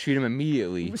 right? Shoot him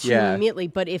immediately. Shoot him immediately.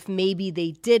 But if maybe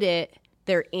they did it,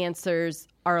 their answers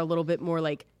are a little bit more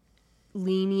like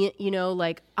lenient,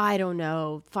 like, I don't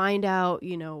know, find out,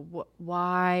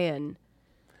 why. And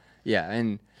Yeah,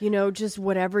 and just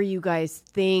whatever you guys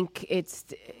think, it's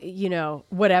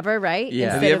whatever, right?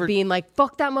 Yeah. Instead of being like,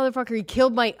 fuck that motherfucker, he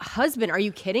killed my husband. Are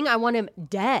you kidding? I want him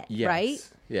dead, yes.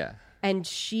 right? Yeah. And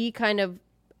she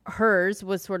hers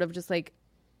was sort of just like,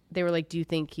 they were like, do you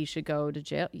think he should go to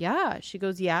jail? Yeah. She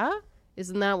goes, yeah.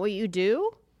 Isn't that what you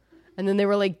do? And then they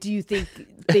were like, do you think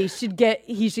he should get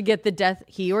the death,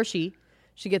 he or she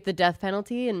should get the death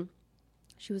penalty? And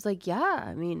she was like, yeah,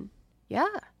 I mean, yeah,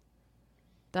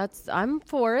 I'm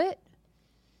for it.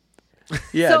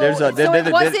 Yeah,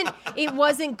 it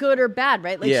wasn't good or bad,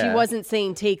 right? Like she wasn't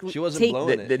saying she wasn't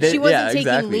blowing it. She wasn't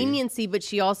taking leniency, but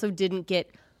she also didn't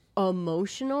get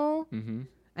emotional. Mm-hmm.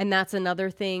 And that's another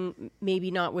thing,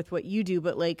 maybe not with what you do,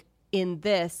 but like in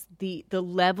this, the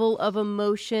level of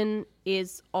emotion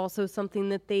is also something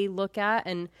that they look at,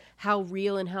 and how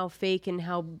real and how fake and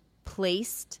how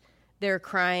placed their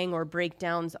crying or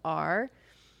breakdowns are.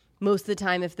 Most of the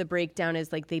time, if the breakdown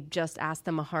is like they've just asked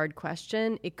them a hard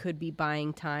question, it could be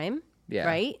buying time,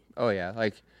 right? Oh, yeah.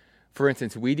 Like, for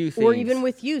instance, we do things... Or even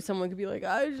with you, someone could be like,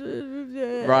 right,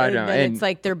 and it's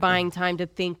like they're buying time to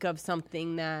think of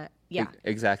something that,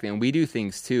 Exactly. And we do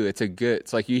things, too.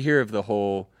 It's like you hear of the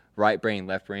whole right brain,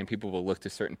 left brain. People will look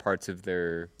to certain parts of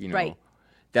their, right.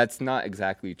 That's not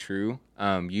exactly true.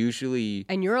 Usually...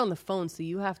 And you're on the phone, so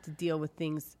you have to deal with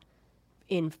things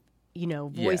in...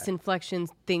 voice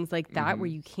inflections, things like that, where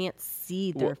you can't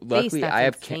see their face. Luckily,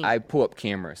 I pull up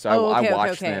cameras, so I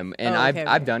watch them, and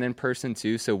I've done in person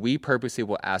too. So we purposely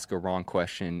will ask a wrong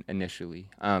question initially.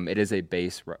 It is a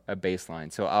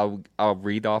baseline. So I'll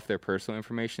read off their personal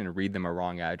information and read them a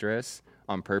wrong address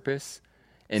on purpose,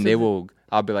 and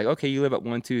I'll be like, okay, you live at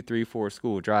 1234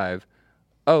 School Drive.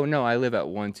 Oh, no, I live at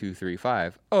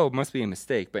 1235. Oh, it must be a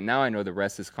mistake. But now I know the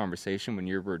rest of this conversation when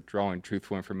you're withdrawing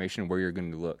truthful information where you're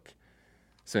going to look.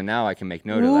 So now I can make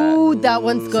note of that. Ooh, that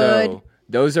one's good.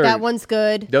 So that one's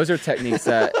good. Those are techniques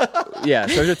that,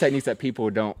 those are techniques that people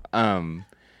don't.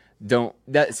 So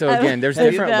again, there's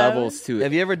different levels to it.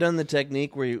 Have you ever done the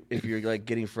technique where if you're like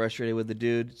getting frustrated with the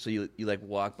dude, so you like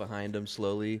walk behind him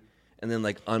slowly? And then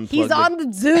like unplug. He's on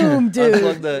the Zoom, dude.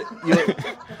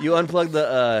 You unplug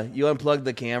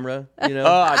the camera.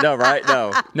 Oh no, right?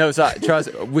 No. So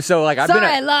trust. So like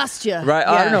I lost you. Right.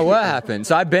 Yeah. I don't know what happened.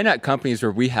 So I've been at companies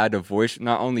where we had to voice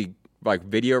not only like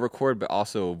video record but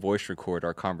also voice record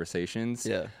our conversations.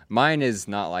 Yeah. Mine is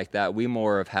not like that. We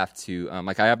more of have to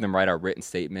like I have them write our written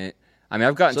statement. I mean,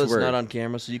 I've gotten to where it's not on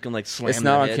camera, so you can like slam. It's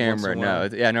not on camera. No.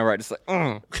 Yeah. No. Right. Just like.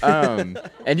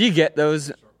 And you get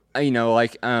those.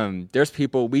 There's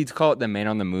people, we call it the man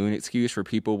on the moon excuse, where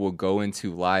people will go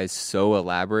into lies so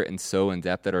elaborate and so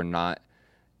in-depth that are not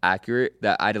accurate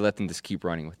that I'd let them just keep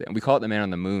running with it. And we call it the man on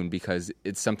the moon because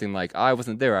it's something like, I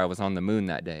wasn't there, I was on the moon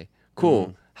that day. Cool.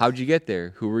 Mm-hmm. How'd you get there?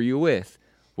 Who were you with?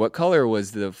 What color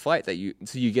was the flight so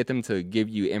you get them to give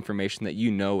you information that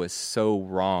is so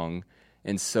wrong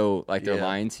and so like they're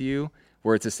lying to you,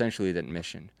 where it's essentially an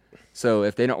admission. So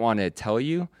if they don't want to tell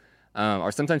you,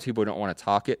 or sometimes people don't want to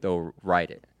talk it, they'll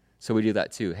write it. So we do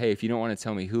that too. Hey, if you don't want to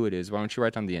tell me who it is, why don't you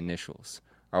write down the initials?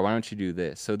 Or why don't you do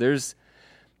this? So there's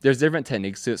different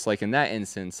techniques to it. It's like in that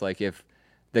instance, like if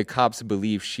the cops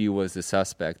believe she was the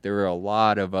suspect, there were a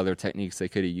lot of other techniques they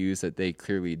could have used that they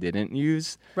clearly didn't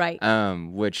use. Right.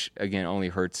 Which again only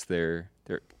hurts their.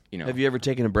 Have you ever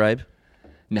taken a bribe?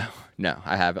 No,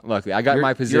 I haven't. Luckily, I got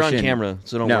my position. You're on camera,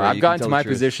 so don't worry. No, I've gotten to my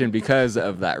position because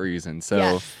of that reason. So.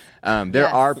 Yes. There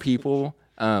are people,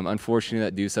 unfortunately,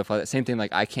 that do stuff like that. Same thing,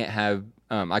 like I can't have,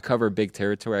 I cover big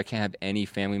territory. I can't have any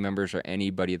family members or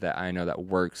anybody that I know that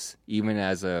works, even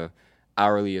as a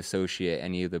hourly associate,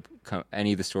 any of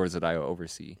the stores that I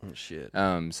oversee. Oh, shit.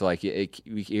 So like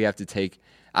you have to take.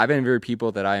 I've been very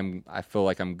people that I feel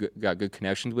like got good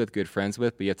connections with, good friends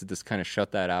with, but you have to just kind of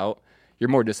shut that out. You're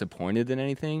more disappointed than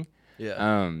anything.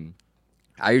 Yeah.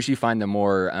 I usually find the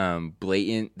more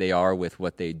blatant they are with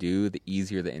what they do, the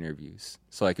easier the interviews.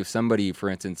 So like if somebody, for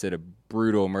instance, did a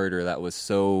brutal murder that was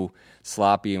so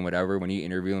sloppy and whatever, when you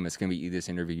interview them, it's going to be the easiest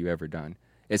interview you've ever done.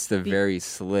 It's the very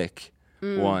slick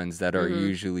ones that are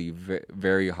usually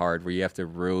very hard, where you have to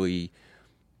really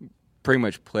pretty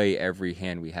much play every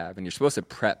hand we have. And you're supposed to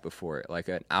prep before it, like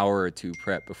an hour or two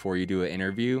prep before you do an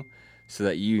interview, so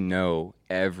that you know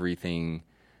everything.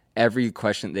 Every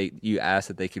question you ask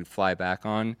that they could fly back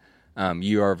on,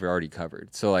 you have already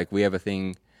covered. So like we have a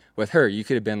thing with her. You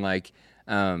could have been like,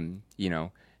 hey,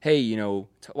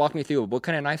 walk me through what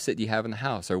kind of knife set do you have in the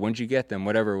house, or when did you get them,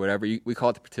 whatever. We call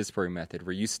it the participatory method,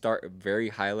 where you start very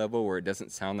high level, where it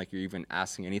doesn't sound like you're even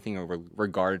asking anything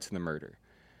regarded to the murder.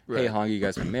 hey, how long you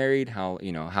guys been married? How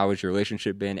has your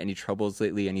relationship been? Any troubles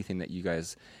lately? Anything that you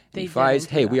guys fight?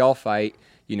 Hey, we all fight.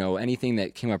 Anything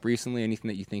that came up recently, anything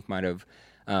that you think might have,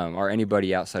 or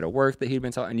anybody outside of work that he'd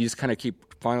been talking, and you just kind of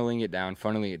keep funneling it down,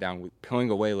 peeling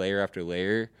away layer after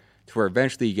layer, to where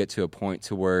eventually you get to a point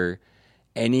to where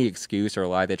any excuse or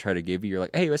lie they try to give you, you're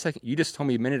like, hey, wait a second, you just told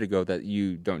me a minute ago that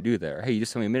you don't do that, or hey, you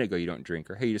just told me a minute ago you don't drink,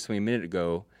 or hey, you just told me a minute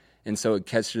ago. And so it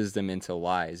catches them into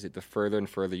lies. The further and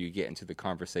further you get into the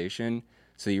conversation,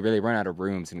 so you really run out of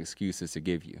rooms and excuses to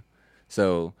give you.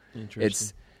 So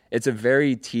it's a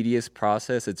very tedious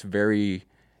process. It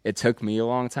took me a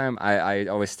long time. I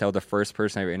always tell the first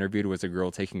person I ever interviewed was a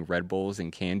girl taking Red Bulls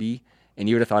and candy, and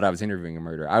you would have thought I was interviewing a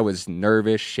murderer. I was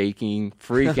nervous, shaking,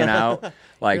 freaking out.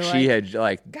 Like she had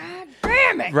God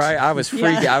damn it! Right, I was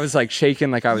freaking. I was shaking,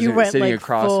 like I was sitting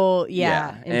across. Full,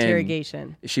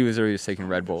 interrogation. And she was already just taking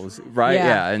Red Bulls, right?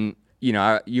 Yeah, and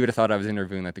you would have thought I was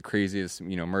interviewing the craziest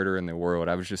murderer in the world.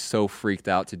 I was just so freaked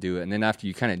out to do it, and then after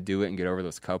you kind of do it and get over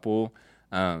those couple,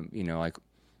 it's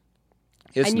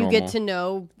and you normal. get to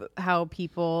know how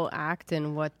people act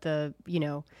and what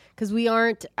because we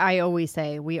aren't, I always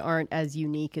say, we aren't as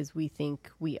unique as we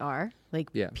think we are.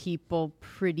 People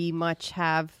pretty much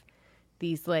have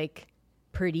these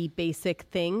pretty basic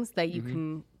things that you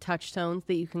can, touchstones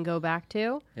that you can go back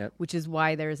to, which is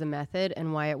why there's a method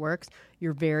and why it works.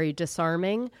 You're very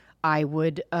disarming. I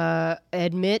would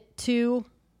admit to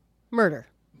murder.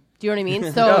 Do you know what I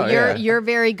mean? So you're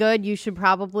very good. You should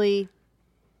probably,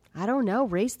 I don't know,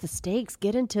 raise the stakes,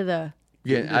 get into the...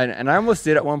 Yeah, and I almost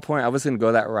did at one point. I was going to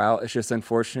go that route. It's just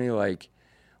unfortunately,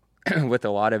 with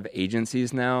a lot of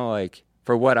agencies now,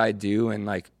 for what I do and,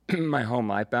 my home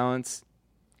life balance,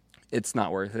 it's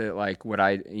not worth it. I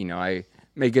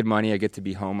make good money. I get to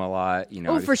be home a lot.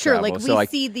 Oh, for sure. We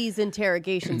see these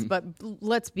interrogations, but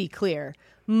let's be clear.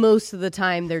 Most of the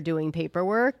time they're doing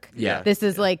paperwork. Yeah. This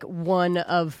is one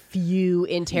of few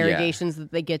interrogations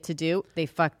that they get to do. They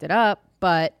fucked it up.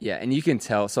 But yeah, and you can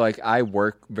tell. So I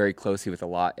work very closely with a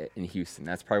lot in Houston.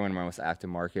 That's probably one of my most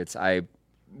active markets. I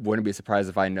wouldn't be surprised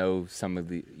if I know some of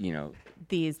the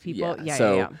these people.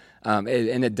 And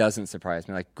it doesn't surprise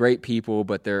me. Great people,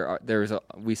 but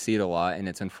we see it a lot, and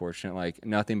it's unfortunate.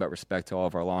 Nothing but respect to all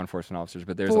of our law enforcement officers,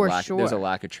 but there's a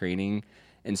lack of training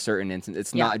in certain instances.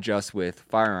 It's not just with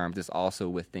firearms; it's also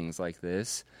with things like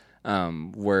this,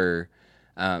 where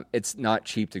it's not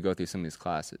cheap to go through some of these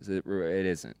classes. It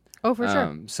isn't. Oh, for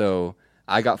sure. So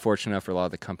I got fortunate enough for a lot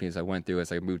of the companies I went through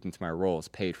as I moved into my roles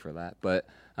paid for that. But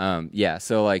so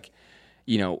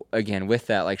again, with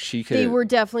that, they were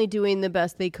definitely doing the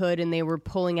best they could, and they were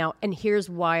pulling out. And here's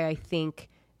why I think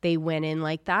they went in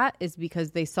like that is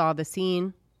because they saw the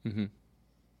scene,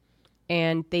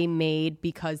 and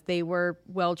because they were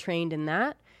well trained in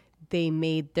that, they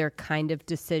made their kind of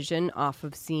decision off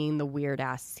of seeing the weird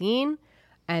ass scene,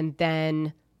 and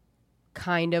then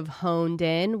kind of honed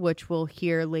in, which we'll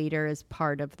hear later as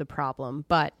part of the problem.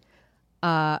 But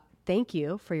thank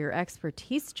you for your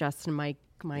expertise, Justin. My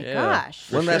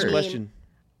gosh. One last question.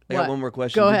 I got one more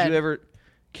question. Go ahead. Did you ever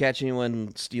catch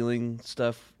anyone stealing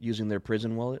stuff using their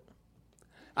prison wallet?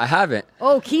 I haven't.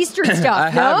 Oh, keister stuff. I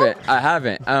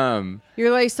haven't.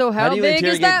 You're so how big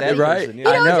is that? Right.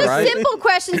 Person, Simple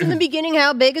questions in the beginning.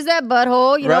 How big is that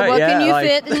butthole? What can you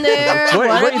fit in there?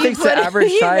 What do you think's the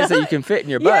average size that you can fit in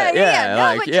your butt?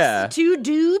 Just two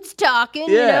dudes talking.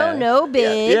 No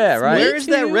big. Yeah, right. Where's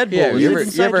that Red Bull? Yeah, you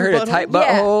ever heard a tight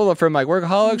butthole from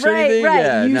Workaholics or anything? Right.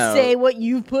 Yeah, you say what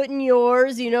you put in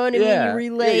yours. You know what I mean? You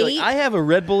relate. I have a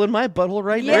Red Bull in my butthole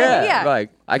right now. Yeah.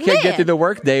 I can't get through the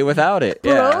workday without it.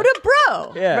 Bro to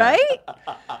bro. Yeah. Right?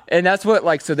 And that's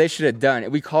what, so they should have done.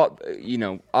 We call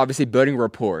it, obviously building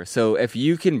rapport. So if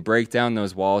you can break down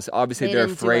those walls, obviously they're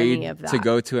afraid to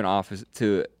go to an office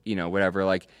to,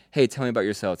 whatever, hey, tell me about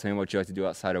yourself. Tell me what you like to do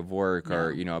outside of work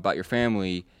or, about your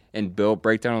family, and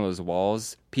break down all those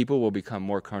walls. People will become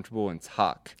more comfortable and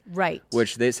talk. Right.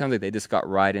 Which sounds like they just got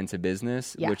right into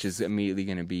business, which is immediately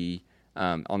going to be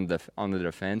on the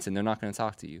defense, and they're not going to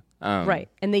talk to you. Right.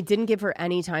 And they didn't give her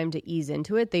any time to ease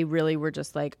into it. They really were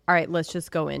just all right, let's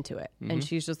just go into it. And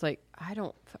she's just I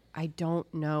don't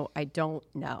know.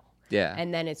 Yeah.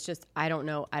 And then it's just, I don't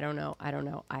know. I don't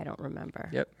remember.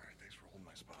 Yep. Thanks for holding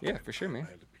my spot. Yeah, for sure, man.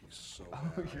 I had to pee so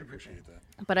bad. I appreciate that.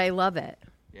 But I love it.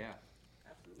 Yeah.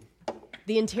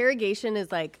 The interrogation is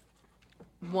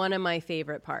one of my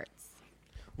favorite parts.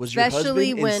 Was your Especially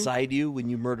husband when, inside you when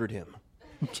you murdered him?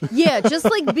 Yeah, just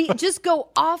just go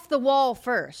off the wall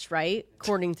first, right?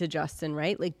 According to Justin,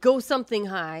 right? Go something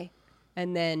high,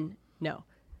 and then no,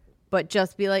 but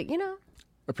just be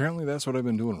Apparently, that's what I've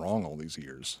been doing wrong all these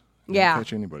years. Yeah. Don't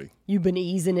catch anybody. You've been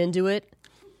easing into it.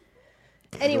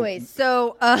 Anyway,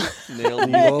 so Nailed it.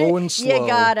 Low and slow. you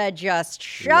gotta just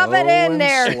shove it Low in and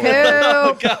there,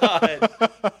 slow. Coop.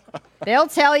 God. They'll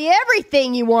tell you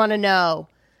everything you want to know.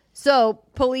 So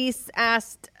police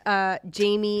asked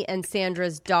Jamie and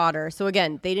Sandra's daughter. So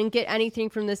again, they didn't get anything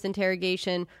from this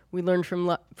interrogation. We learned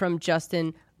from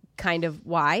Justin kind of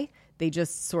why. They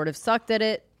just sort of sucked at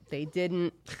it. They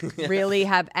didn't really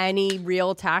have any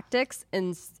real tactics,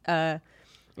 and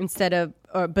instead of,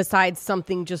 or besides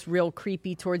something just real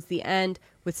creepy towards the end,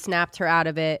 which snapped her out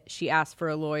of it. She asked for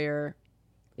a lawyer.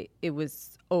 It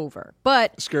was over.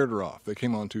 But Scared her off. They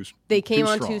came on too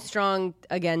strong.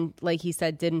 Again, like he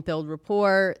said, didn't build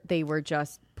rapport. They were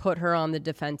just put her on the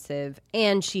defensive.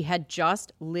 And she had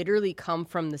just literally come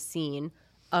from the scene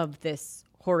of this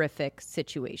horrific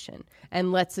situation.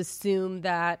 And let's assume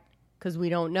that, because we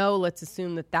don't know, let's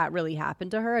assume that that really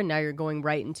happened to her. And now you're going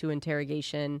right into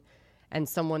interrogation and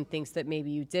someone thinks that maybe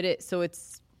you did it. So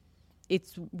it's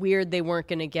weird they weren't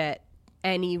going to get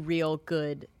any real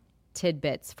good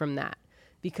tidbits from that,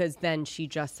 because then she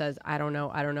just says, I don't know,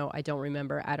 I don't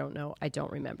remember, I don't know, I don't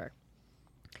remember.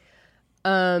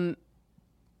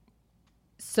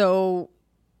 So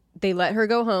they let her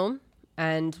go home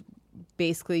and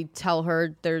basically tell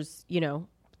her there's,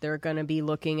 they're going to be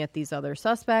looking at these other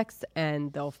suspects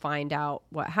and they'll find out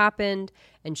what happened.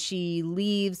 And she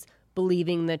leaves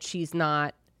believing that she's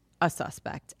not a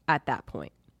suspect at that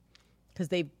point, because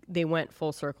they went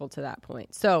full circle to that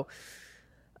point. So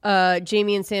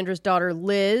Jamie and Sandra's daughter,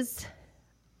 Liz,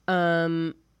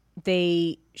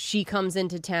 she comes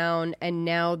into town, and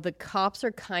now the cops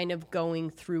are kind of going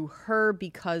through her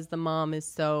because the mom is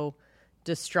so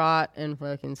distraught and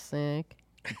fucking sick.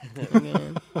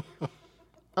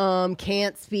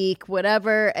 Can't speak,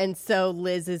 whatever. And so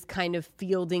Liz is kind of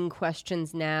fielding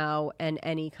questions now, and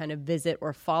any kind of visit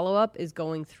or follow-up is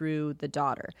going through the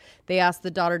daughter. They asked the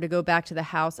daughter to go back to the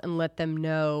house and let them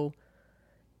know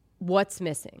what's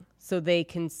missing, so they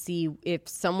can see if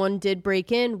someone did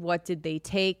break in, what did they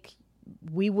take?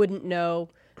 We wouldn't know,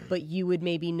 but you would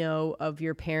maybe know of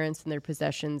your parents and their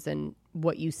possessions and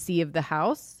what you see of the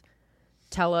house.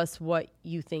 Tell us what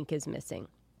you think is missing.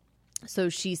 So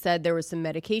she said there was some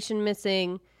medication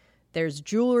missing. There's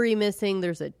jewelry missing.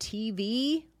 There's a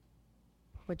TV,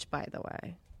 which, by the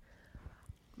way,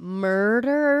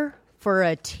 murder for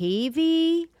a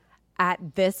TV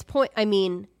at this point. I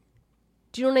mean,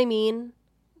 do you know what I mean?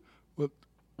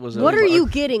 What are you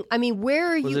getting? I mean, where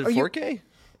are you? Was it 4K?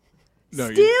 No,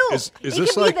 still, is it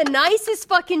this could like be the nicest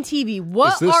fucking TV.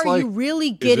 What are you really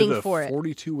getting for it?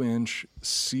 42-inch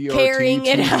CRT carrying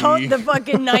it TV? out the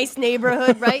fucking nice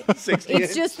neighborhood, right?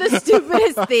 It's just the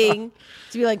stupidest thing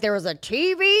to be like, there was a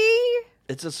TV.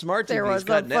 It's a smart TV. There was it's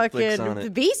got a Netflix fucking on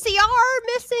it. VCR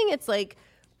missing. It's like,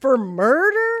 for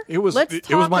murder. It was my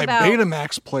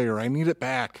Betamax player. I need it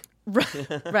back.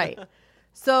 Right.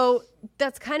 So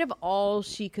that's kind of all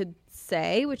she could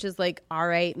say, which is like, all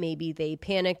right, maybe they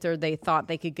panicked or they thought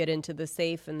they could get into the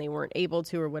safe and they weren't able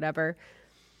to or whatever.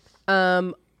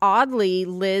 Oddly,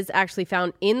 Liz actually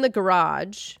found in the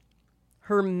garage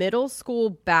her middle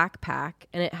school backpack,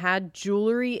 and it had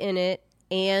jewelry in it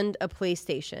and a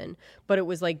PlayStation, but it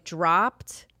was like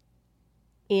dropped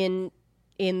in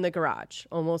the garage,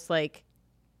 almost like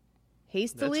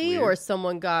hastily, or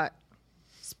someone got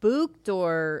spooked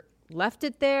or left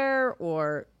it there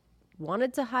or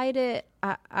wanted to hide it.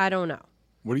 I don't know.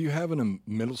 What do you have in a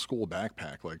middle school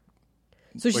backpack?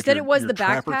 So she said it was the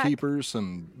Trapper backpack. Keepers,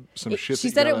 some shit. She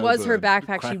said it was her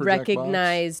backpack. She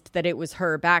recognized that it was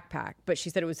her backpack, but she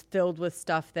said it was filled with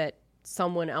stuff that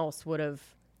someone else would have,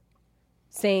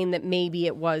 saying that maybe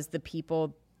it was the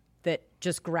people that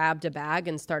just grabbed a bag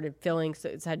and started filling. So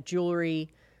it had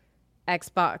jewelry,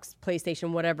 Xbox,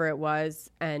 PlayStation, whatever it was,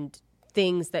 and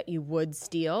things that you would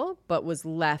steal, but was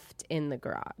left in the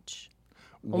garage.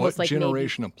 What like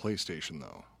generation of PlayStation,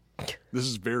 though? This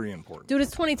is very important. Dude,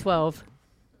 it's 2012.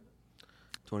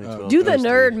 2012. Do the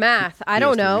nerd math. I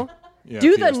don't know. Yeah,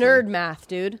 do PS3. the nerd math,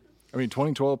 dude. I mean,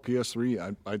 2012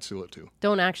 PS3, I'd seal it too.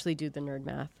 Don't actually do the nerd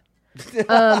math.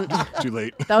 Too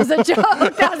late. That was a joke.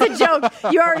 That was a joke.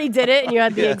 You already did it, and you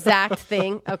had the exact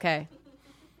thing. Okay.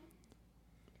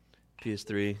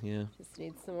 PS3, yeah. Just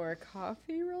need some more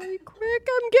coffee really quick.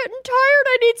 I'm getting tired.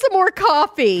 I need some more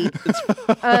coffee.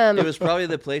 It was probably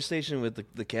the PlayStation with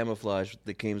the camouflage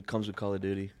that comes with Call of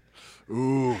Duty.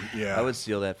 Ooh, yeah. I would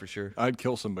steal that for sure. I'd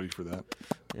kill somebody for that.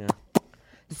 Yeah.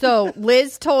 So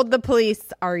Liz told the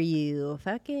police, "Are you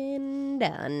fucking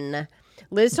done?"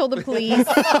 Liz told the police.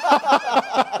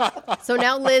 So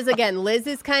now Liz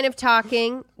is kind of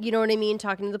talking. You know what I mean?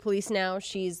 Talking to the police now.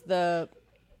 She's the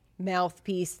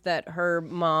mouthpiece that her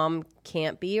mom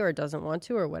can't be or doesn't want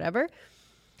to or whatever.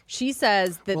 She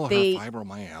says that her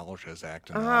fibromyalgia is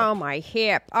acting up. Oh, my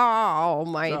hip. Oh,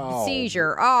 my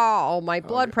seizure. Oh, my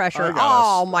blood pressure.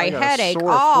 My headache.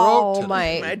 Oh,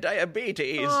 my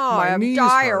diabetes. Oh, my I have knees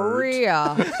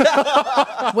diarrhea.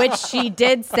 Which she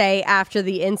did say after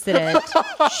the incident.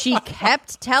 She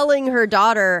kept telling her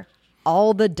daughter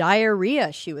all the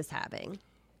diarrhea she was having.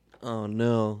 Oh,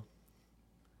 no.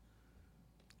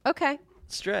 Okay.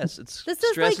 Stress. This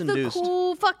is like induced. The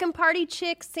cool fucking party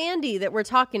chick Sandy that we're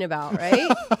talking about, right?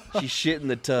 She's shit in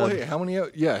the tub. Well, hey,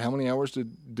 how many hours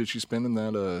did she spend in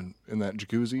that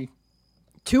jacuzzi?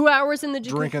 2 hours in the jacuzzi.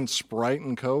 Drinking Sprite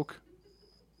and Coke?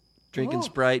 Drinking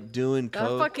Sprite, doing that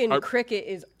Coke. That fucking cricket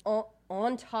is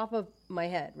on top of my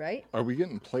head, right? Are we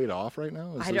getting played off right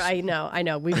now? I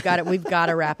know. We've got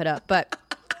to wrap it up. But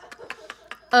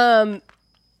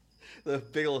the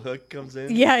big old hook comes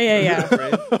in. Yeah.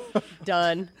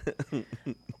 Done.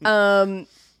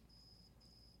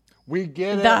 We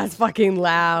get it. That's fucking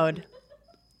loud.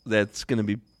 That's gonna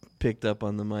be picked up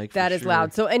on the mic. That is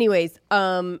loud. So, anyways,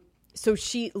 so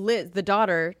Liz, the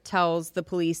daughter, tells the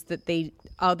police that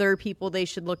other people they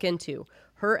should look into.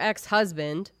 Her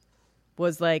ex-husband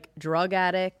was like drug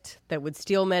addict that would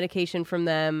steal medication from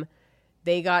them.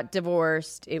 They got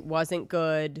divorced. It wasn't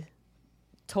good.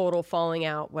 Total falling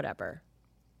out. Whatever.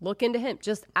 Look into him.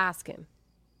 Just ask him.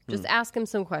 Just ask him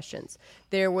some questions.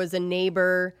 There was a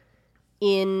neighbor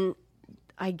on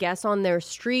their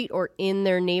street or in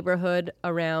their neighborhood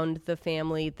around the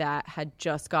family that had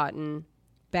just gotten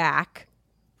back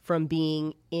from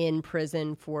being in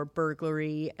prison for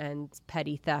burglary and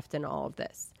petty theft and all of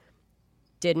this.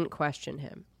 Didn't question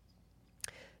him.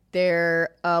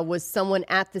 There was someone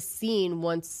at the scene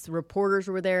once reporters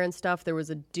were there and stuff. There was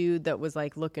a dude that was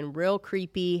like looking real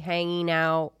creepy, hanging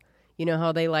out. You know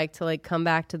how they like to like come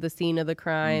back to the scene of the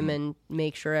crime and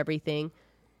make sure everything.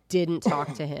 Didn't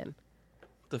talk to him.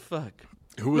 The fuck?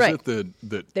 Who was it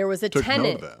that there was a took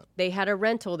tenant. note of that? They had a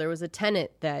rental. There was a tenant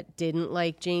that didn't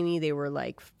like Jamie. They were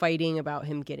like fighting about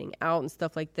him getting out and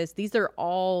stuff like this. These are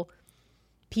all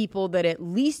people that at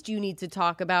least you need to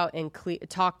talk about and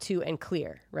talk to and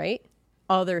clear, right?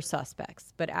 Other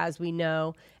suspects. But as we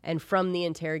know, and from the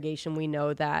interrogation, we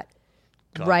know that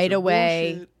right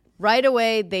away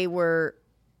they were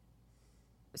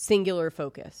singular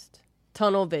focused,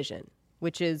 tunnel vision,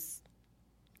 which is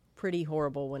pretty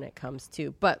horrible when it comes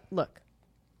to. But look,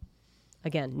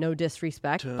 again, no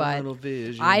disrespect, tunnel but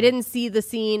vision. I didn't see the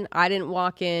scene. I didn't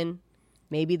walk in.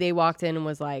 Maybe they walked in and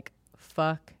was like,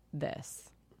 fuck this.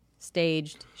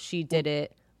 Staged. She did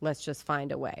it. Let's just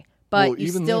find a way. But you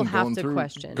still have to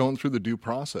question. Going through the due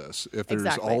process, if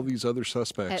there's all these other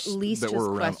suspects at least that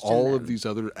were around all of these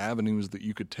other avenues that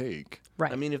you could take,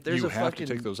 right? I mean, if there's you have to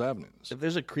take those avenues. If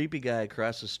there's a creepy guy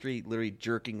across the street literally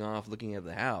jerking off looking at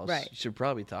the house, right. You should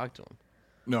probably talk to him.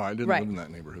 No, I didn't live in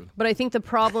that neighborhood. But I think the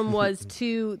problem was,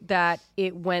 too, that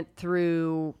it went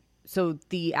through... So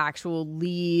the actual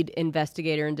lead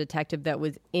investigator and detective that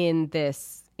was in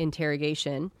this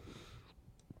interrogation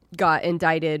got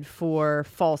indicted for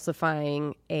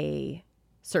falsifying a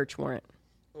search warrant.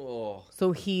 Oh.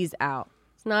 So he's out.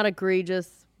 It's not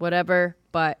egregious, whatever,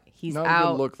 but he's not out,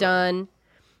 a good look, done.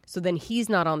 So then he's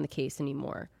not on the case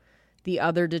anymore. The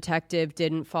other detective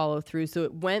didn't follow through. So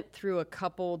it went through a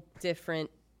couple different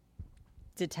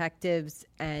detectives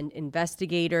and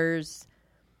investigators,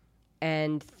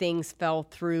 and things fell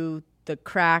through the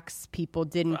cracks. People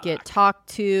didn't get talked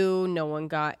to. No one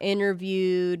got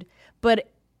interviewed. But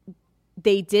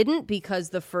they didn't, because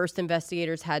the first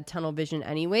investigators had tunnel vision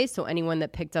anyway. So anyone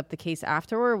that picked up the case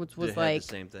afterwards was like, the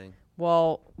same thing.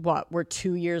 Well, what? We're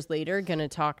 2 years later going to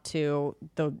talk to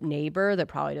the neighbor that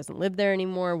probably doesn't live there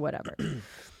anymore, whatever.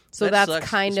 So that's sucks,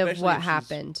 kind of what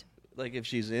happened. Like, if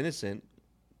she's innocent,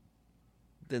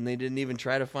 then they didn't even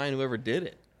try to find whoever did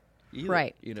it either,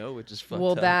 right? You know, which is fucked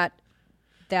well, up.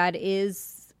 that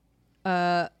is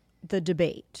the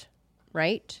debate,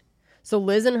 right? So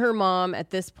Liz and her mom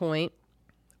at this point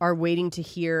are waiting to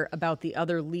hear about the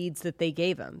other leads that they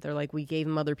gave them. They're like, we gave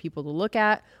them other people to look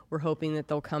at. We're hoping that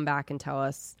they'll come back and tell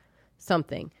us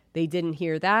something. They didn't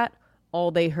hear that. All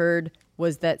they heard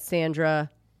was that Sandra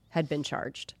had been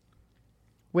charged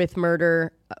with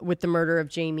murder, with the murder of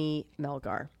Jamie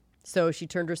Melgar. So she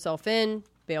turned herself in,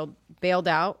 bailed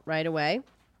out right away,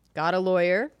 got a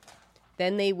lawyer.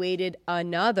 Then they waited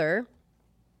another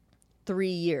 3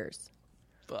 years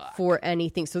for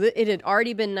anything. So it had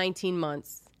already been 19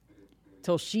 months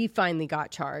till she finally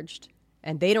got charged.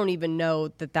 And they don't even know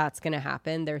that that's going to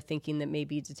happen. They're thinking that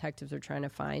maybe detectives are trying to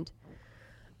find.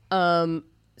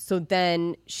 So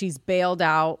then she's bailed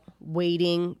out,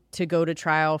 waiting to go to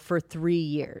trial for 3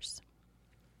 years.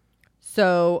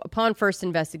 So upon first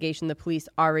investigation, the police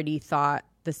already thought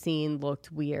the scene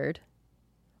looked weird.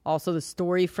 Also, the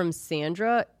story from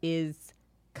Sandra is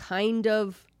kind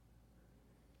of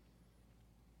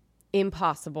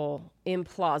impossible,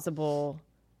 implausible.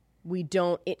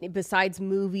 Besides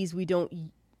movies, we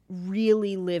don't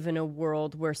really live in a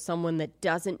world where someone that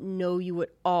doesn't know you at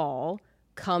all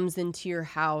comes into your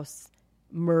house,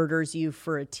 murders you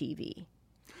for a TV.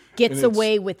 Gets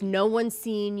away with no one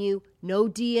seeing you, no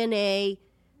DNA.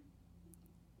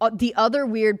 The other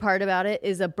weird part about it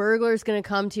is a burglar's going to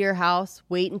come to your house,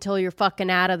 wait until you're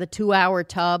fucking out of the 2-hour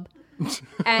tub,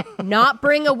 and not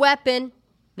bring a weapon,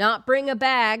 not bring a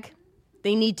bag.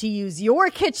 They need to use your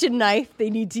kitchen knife. They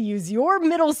need to use your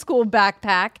middle school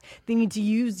backpack. They need to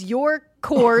use your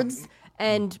cords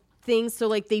and things. So,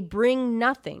 like, they bring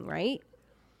nothing, right?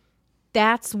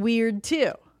 That's weird,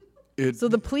 too. So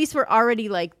the police were already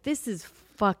like, this is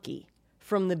fucky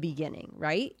from the beginning,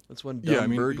 right? That's one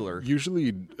dumb burglar.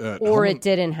 Usually... or it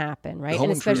didn't happen, right?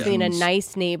 And especially in a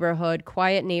nice neighborhood,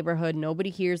 quiet neighborhood, nobody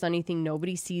hears anything,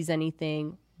 nobody sees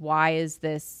anything. Why is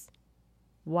this?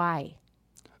 Why?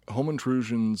 Home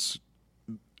intrusions,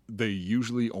 they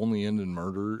usually only end in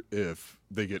murder if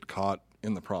they get caught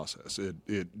in the process.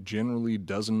 It generally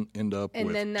doesn't end up with two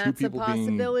people being And then that's a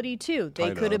possibility, too.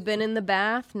 They could have been in the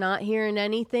bath, not hearing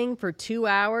anything for 2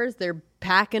 hours. They're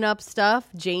packing up stuff.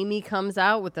 Jamie comes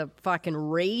out with a fucking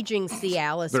raging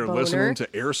Cialis They're boner. listening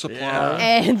to Air Supply. Yeah.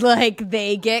 And, like,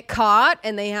 they get caught,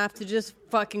 and they have to just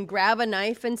fucking grab a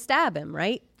knife and stab him,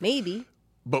 right? Maybe.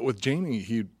 But with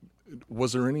Jamie,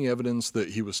 was there any evidence that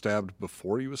he was stabbed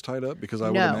before he was tied up? Because I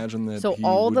would imagine that he would be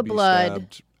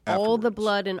stabbed all the afterwards.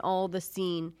 blood and all the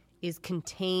scene is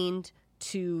contained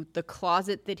to the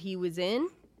closet that he was in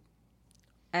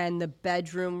and the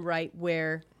bedroom right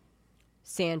where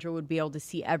Sandra would be able to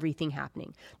see everything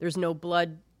happening. There's no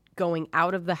blood going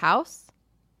out of the house,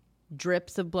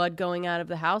 drips of blood going out of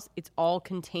the house. It's all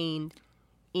contained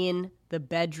in the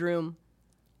bedroom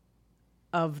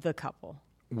of the couple.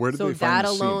 Where did so they find that the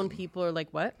alone, semen? people are like,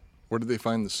 what? Where did they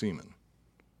find the semen?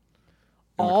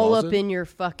 All up in your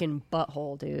fucking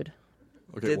butthole, dude.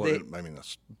 Okay, I mean,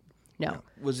 that's... No. Yeah.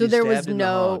 Was so he there was stabbed in the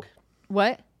no... hog?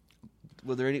 What?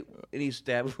 Were there any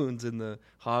stab wounds in the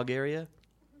hog area?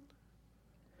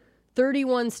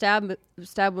 31 stab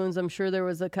wounds. I'm sure there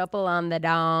was a couple on the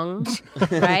dong,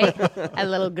 right? A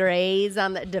little graze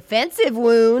on the defensive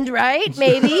wound, right?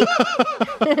 Maybe.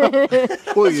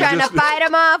 Trying to fight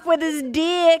him off with his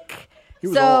dick. He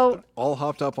was all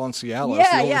hopped up on Cialis.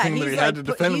 Yeah, the only thing that he's he had to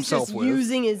defend himself just with.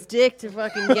 using his dick to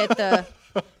fucking get the...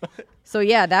 So,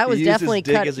 yeah, that was definitely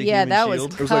cut. Yeah, that was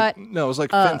cut. It was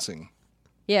like fencing.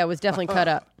 Yeah, it was definitely cut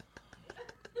up.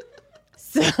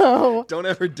 So don't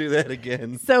ever do that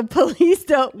again. So police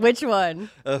don't. Which one?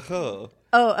 Oh.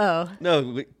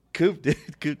 No, Coop did.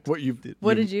 What you did?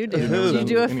 What did you do? Did you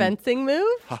do a fencing move?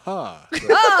 Ha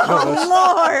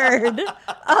Oh Lord!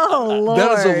 Oh Lord!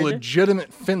 That is a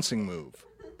legitimate fencing move.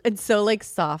 And so, like,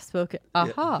 soft spoken.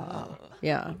 Aha!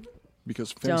 Yeah.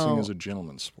 Because fencing is a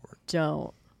gentleman's sport.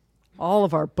 Don't. All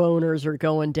of our boners are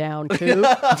going down, Coop.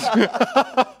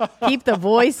 Keep the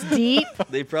voice deep.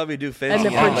 They probably do fencing.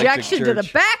 And the projection to the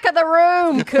back of the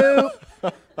room,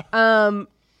 Coop.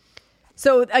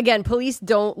 So, again, police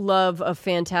don't love a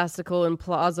fantastical,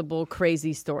 implausible,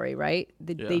 crazy story, right?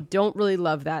 They don't really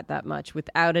love that much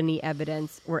without any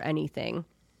evidence or anything.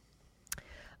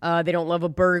 They don't love a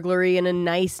burglary in a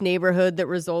nice neighborhood that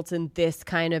results in this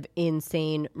kind of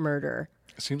insane murder.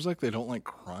 It seems like they don't like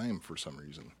crime for some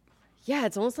reason. Yeah,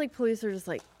 it's almost like police are just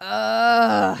like,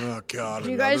 ugh. Oh, God.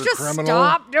 You guys just criminal?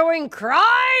 stop doing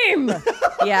crime.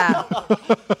 Yeah.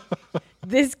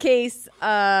 This case,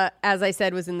 as I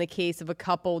said, was in the case of a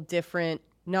couple different,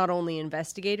 not only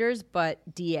investigators, but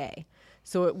DA.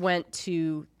 So it went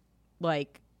to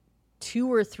like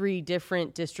 2 or 3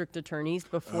 different district attorneys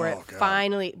before it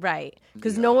finally, right.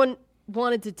 Because no one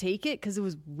wanted to take it because it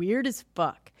was weird as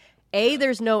fuck.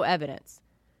 There's no evidence.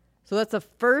 So that's the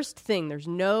first thing. There's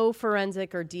no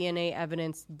forensic or DNA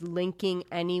evidence linking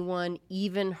anyone,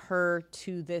 even her,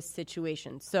 to this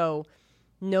situation. So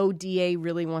no DA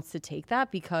really wants to take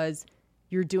that because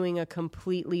you're doing a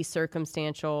completely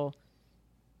circumstantial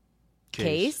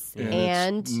case.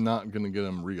 And it's not going to get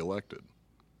him reelected.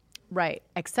 Right.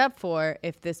 Except for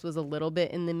if this was a little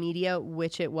bit in the media,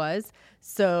 which it was.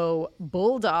 So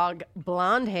bulldog,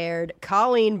 blonde-haired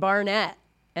Colleen Barnett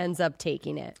ends up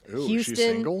taking it. Ooh, Houston, is she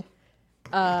single?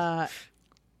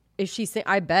 Is she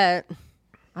I bet.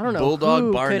 I don't know.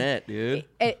 Bulldog Barnett, dude.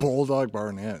 Bulldog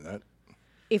Barnett.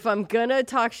 If I'm gonna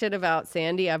talk shit about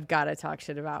Sandy, I've got to talk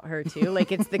shit about her too.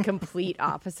 Like, it's the complete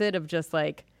opposite of just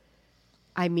like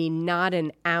I mean, not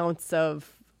an ounce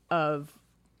of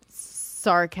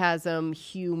sarcasm,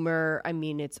 humor. I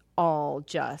mean, it's all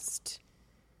just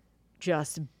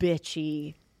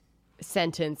bitchy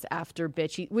sentence after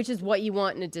bitchy, which is what you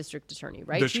want in a district attorney,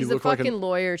 right? Does She's she a look like fucking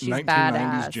lawyer. She's 1990s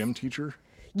badass. gym teacher?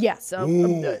 Yes,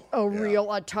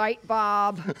 a tight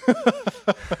bob,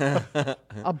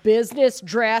 a business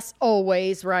dress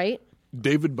always, right?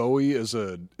 David Bowie is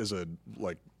a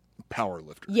like power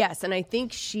lifter. Yes, and I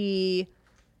think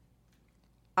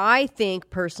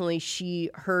personally she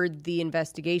heard the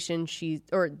investigation,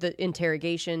 the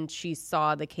interrogation, she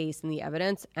saw the case and the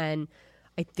evidence, and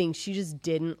I think she just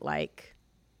didn't like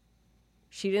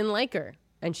her,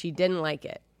 and she didn't like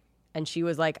it. And she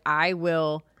was like, I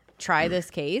will try this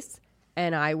case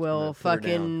and I will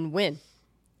fucking win.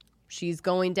 She's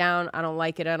going down. I don't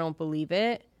like it. I don't believe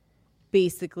it.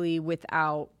 Basically,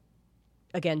 without,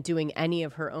 again, doing any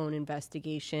of her own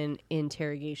investigation,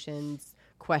 interrogations,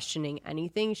 questioning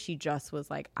anything. She just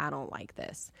was like, I don't like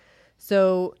this.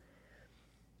 So,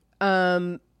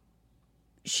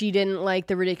 she didn't like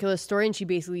the ridiculous story, and she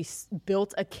basically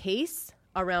built a case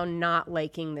around not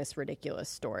liking this ridiculous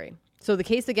story. So the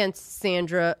case against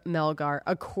Sandra Melgar,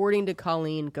 according to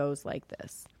Colleen, goes like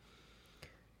this.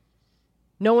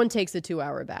 No one takes a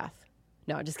 2-hour bath.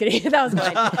 No, just kidding. That was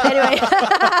mine. Anyway,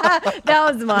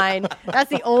 that was mine.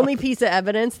 That's the only piece of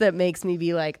evidence that makes me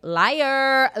be like,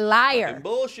 liar, liar. Fucking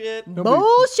bullshit.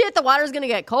 Bullshit. The water's going to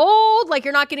get cold. Like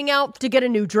you're not getting out to get a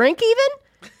new drink even.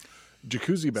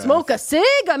 Jacuzzi bath. Smoke a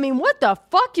cig? I mean, what the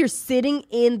fuck? You're sitting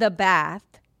in the bath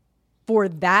for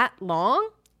that long?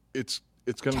 It's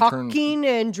going to turn... Talking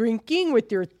and drinking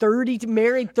with your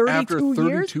married 32 After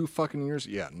years? 32 fucking years?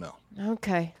 Yeah, no.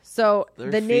 Okay. So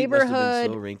Their the feet must have been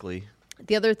neighborhood... so wrinkly.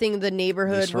 The other thing, the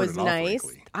neighborhood was nice.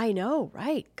 Wrinkly. I know,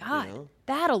 right? God,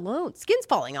 that alone. Skin's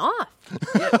falling off.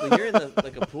 Yeah, when you're in a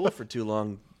pool for too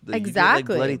long, Exactly. you get like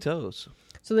bloody toes.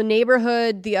 So the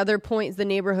neighborhood, the other point, the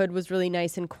neighborhood was really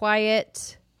nice and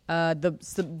quiet.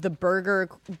 The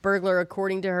burglar,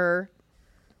 according to her,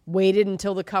 waited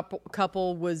until the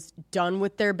couple was done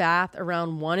with their bath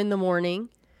around 1 a.m.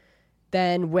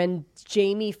 Then when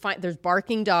Jamie there's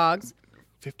barking dogs.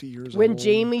 50 years When old.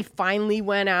 Jamie finally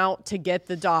went out to get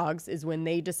the dogs is when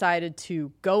they decided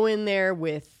to go in there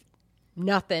with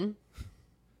nothing,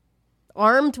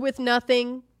 armed with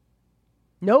nothing,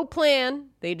 no plan.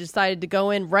 They decided to go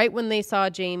in right when they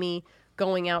saw Jamie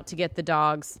going out to get the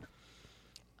dogs.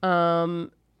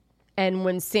 And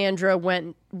when Sandra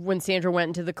went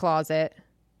into the closet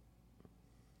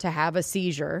to have a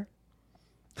seizure,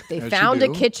 they found a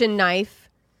kitchen knife.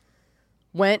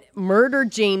 Murdered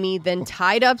Jamie, then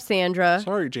tied up Sandra.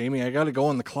 Sorry, Jamie, I got to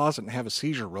go in the closet and have a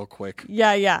seizure real quick.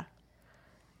 Yeah.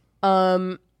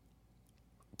 Tied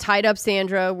up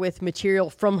Sandra with material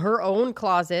from her own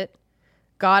closet.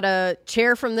 Got a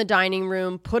chair from the dining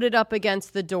room, put it up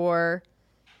against the door,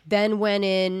 then went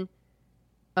in,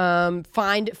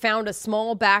 found a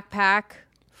small backpack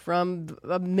from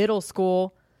a middle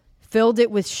school, filled it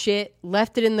with shit,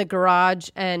 left it in the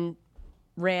garage, and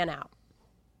ran out.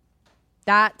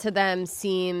 That to them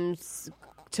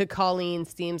to Colleen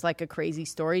seems like a crazy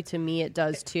story. To me, it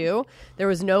does too. There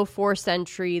was no forced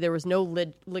entry. There was no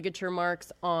ligature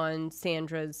marks on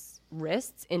Sandra's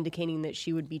wrists, indicating that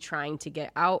she would be trying to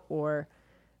get out or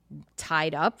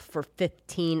tied up for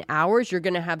 15 hours. You're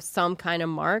going to have some kind of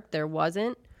mark. There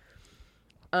wasn't.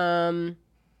 There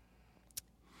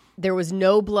was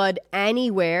no blood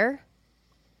anywhere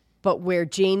but where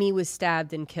Jamie was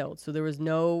stabbed and killed. So there was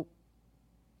no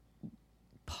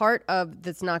part of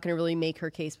that's not going to really make her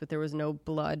case, but there was no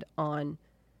blood on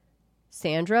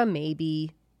Sandra.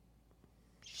 Maybe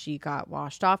she got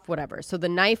washed off, whatever. So the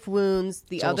knife wounds,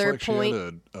 the other point. She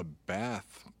had a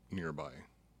bath nearby.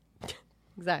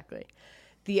 Exactly.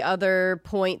 The other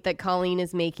point that Colleen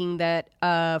is making that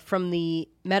from the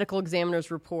medical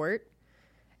examiner's report,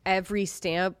 every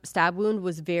stab wound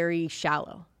was very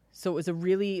shallow. So it was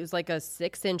like a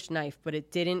 6-inch knife, but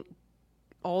it didn't.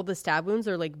 All the stab wounds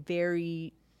are like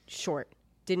very short,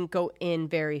 didn't go in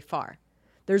very far.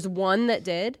 There's one that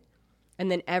did, and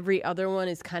then every other one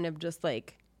is kind of just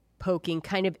like poking,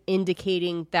 kind of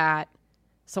indicating that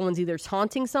someone's either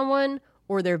taunting someone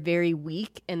or they're very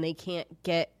weak and they can't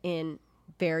get in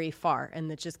very far,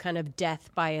 and it's just kind of death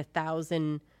by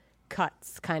 1,000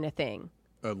 cuts kind of thing.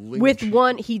 With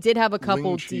one, he did have a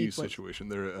couple deep situation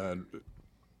there.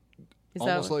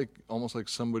 Almost like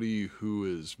somebody who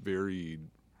is very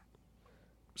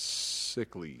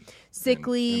sickly,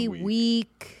 and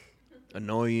weak,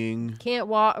 annoying, can't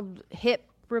walk, hip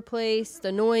replaced,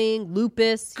 annoying,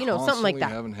 lupus, something like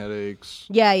that. Having headaches.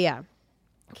 Yeah.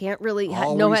 Can't really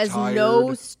Always has no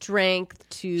tired. strength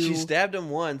to. She stabbed him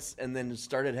once and then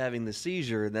started having the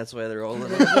seizure, and that's why they're all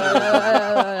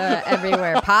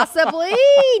everywhere. Possibly,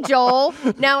 Joel.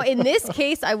 Now, in this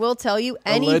case, I will tell you,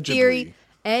 Allegedly.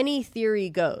 any theory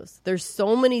goes. There's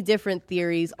so many different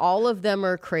theories. All of them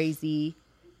are crazy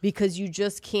because you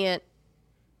just can't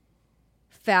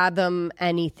fathom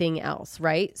anything else,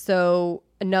 right? So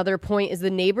another point is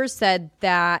the neighbors said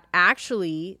that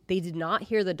actually they did not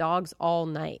hear the dogs all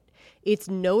night. It's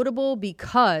notable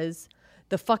because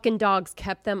the fucking dogs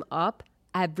kept them up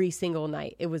every single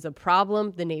night. It was a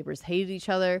problem. The neighbors hated each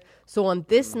other. So on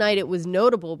this night, it was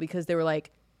notable because they were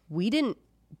like,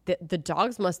 the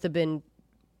dogs must have been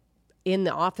in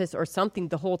the office or something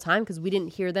the whole time because we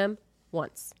didn't hear them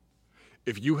once.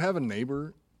 If you have a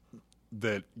neighbor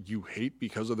that you hate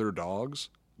because of their dogs,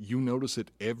 you notice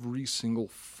it every single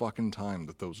fucking time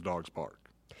that those dogs bark.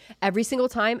 Every single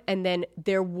time. And then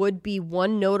there would be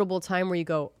one notable time where you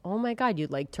go, oh my God,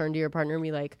 you'd like turn to your partner and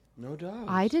be like, no dogs.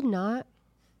 I did not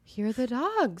hear the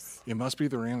dogs. It must be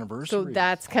their anniversary. So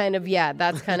that's kind of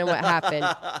what happened.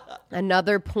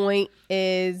 Another point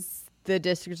is the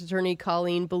district attorney,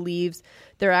 Colleen, believes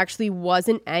there actually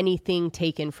wasn't anything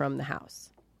taken from the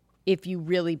house, if you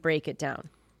really break it down.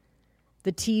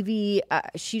 The TV,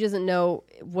 she doesn't know,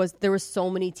 there were so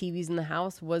many TVs in the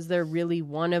house. Was there really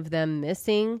one of them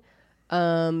missing?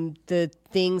 The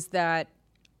things that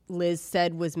Liz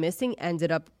said was missing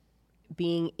ended up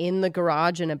being in the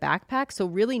garage in a backpack. So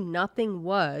really nothing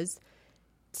was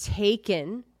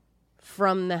taken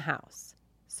from the house.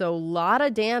 So a lot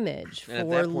of damage And at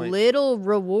for that point- little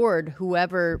reward,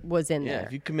 whoever was in Yeah, there.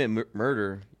 if you commit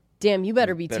murder, Damn, you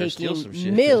better be steal some taking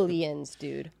shit. millions,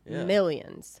 dude. Yeah.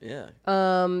 Millions. Yeah.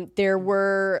 There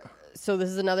were, so this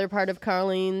is another part of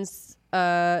Carlene's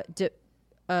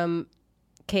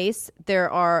case. There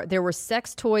were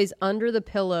sex toys under the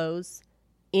pillows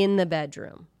in the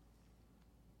bedroom.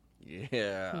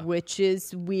 Yeah. Which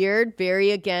is weird,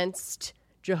 very against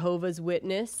Jehovah's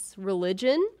Witness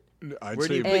religion. Where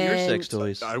do you put your sex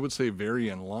toys? I would say very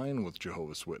in line with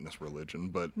Jehovah's Witness religion,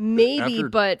 but Maybe,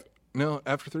 but no,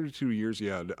 after 32 years,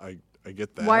 yeah, I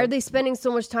get that. why are they spending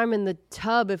so much time in the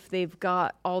tub if they've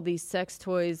got all these sex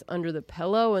toys under the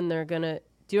pillow and they're gonna?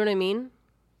 Do you know what I mean?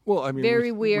 Well, I mean,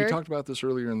 very weird. We talked about this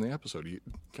earlier in the episode. You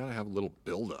gotta have a little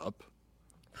build up.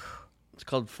 It's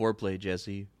called foreplay,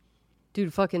 Jesse.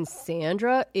 Dude, fucking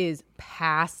Sandra is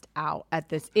passed out at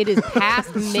this. It is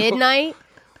past midnight.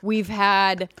 We've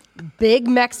had big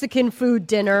Mexican food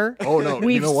dinner. Oh, no.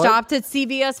 We've You know what? stopped at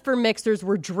CVS for mixers.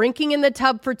 We're drinking in the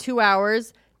tub for 2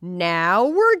 hours. Now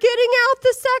we're getting out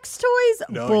the sex toys?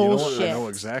 No, Bullshit. You know what? I know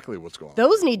exactly what's going on.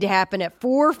 Those need to happen at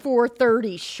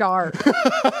 4:30 sharp.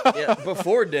 Yeah,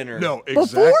 before dinner. No,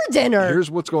 Before dinner.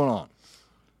 Here's what's going on.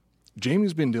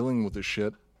 Jamie's been dealing with this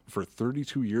shit for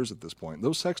 32 years at this point.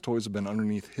 Those sex toys have been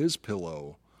underneath his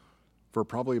pillow for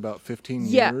probably about 15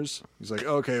 Yeah. years. He's like,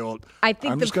 okay, well, I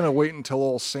think I'm just going to wait until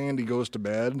old Sandy goes to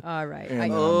bed. All right. and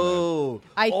then I'm Oh,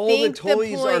 I all think the the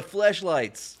toys point- are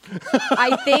fleshlights.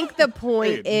 I think the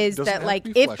point Hey, is doesn't that, have to like,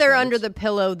 be if they're fleshlights. under the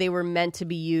pillow, they were meant to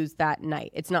be used that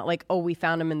night. It's not like, oh, we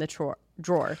found them in the drawer.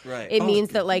 Right. It Oh.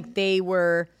 means that, like, they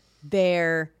were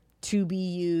there to be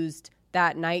used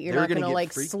that night. You're They were not going gonna to, get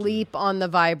like, freaky. sleep on the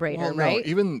vibrator, Well, no, right?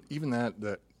 even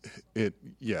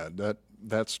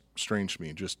that's strange to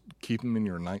me. Just keep them in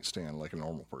your nightstand like a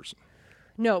normal person.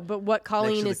 No, but what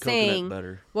Colleen to is the coconut saying,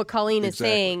 butter. what Colleen is Exactly.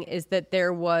 saying is that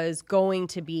there was going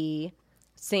to be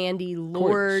Sandy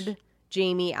lured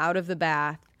Jamie out of the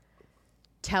bath,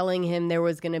 telling him there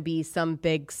was going to be some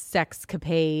big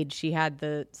sexcapade. She had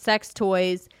the sex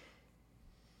toys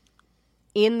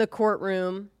in the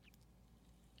courtroom.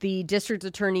 The district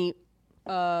attorney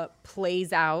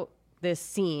plays out this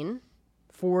scene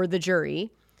for the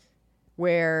jury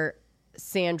where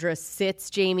Sandra sits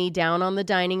Jamie down on the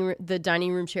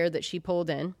dining room chair that she pulled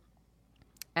in,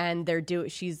 and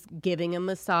she's giving a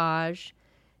massage,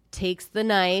 takes the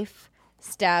knife,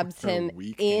 stabs Her him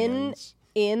weak in hands.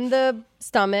 the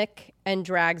stomach, and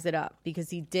drags it up because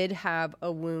he did have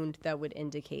a wound that would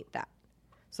indicate that.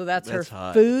 So that's That's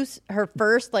hot. her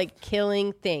first like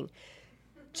killing thing.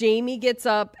 Jamie gets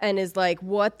up and is like,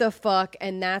 what the fuck?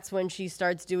 And that's when she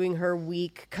starts doing her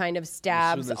weak kind of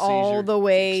stabs the all seizure. the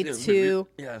way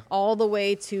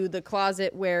Yeah. to the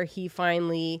closet where he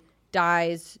finally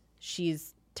dies.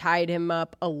 She's tied him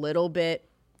up a little bit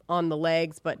on the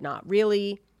legs, but not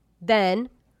really. Then,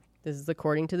 this is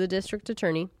according to the district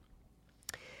attorney,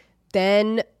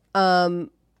 then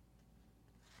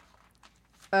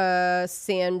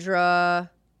Sandra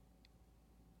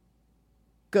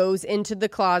goes into the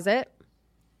closet,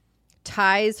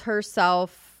 ties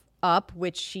herself up,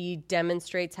 which she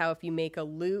demonstrates how if you make a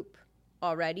loop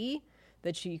already,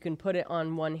 that you can put it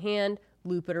on one hand,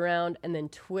 loop it around, and then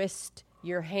twist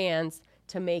your hands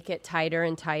to make it tighter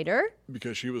and tighter.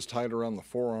 Because she was tied around the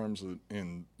forearms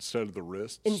instead of the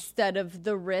wrists? Instead of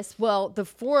the wrist. Well, the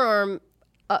forearm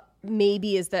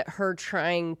maybe is that her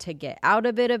trying to get out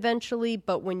of it eventually,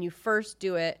 but when you first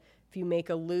do it, if you make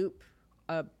a loop,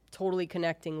 a totally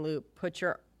connecting loop, put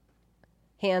your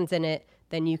hands in it,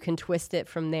 then you can twist it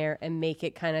from there and make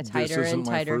it kind of tighter and tighter. This isn't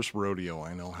my first rodeo.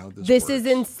 I know how this This works. is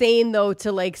insane, though,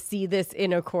 to like see this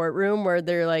in a courtroom where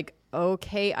they're like,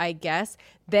 okay, I guess.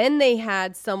 Then they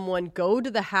had someone go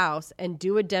to the house and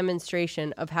do a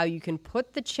demonstration of how you can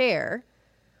put the chair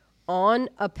on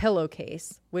a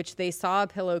pillowcase, which they saw a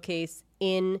pillowcase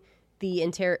in the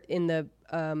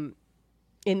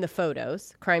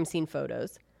photos, crime scene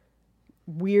photos,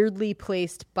 weirdly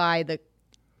placed by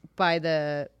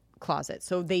the closet.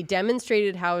 So they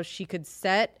demonstrated how she could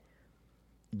set.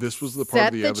 This was the part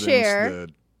of the evidence chair.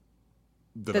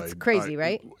 That's crazy,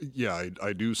 right? Yeah,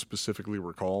 I do specifically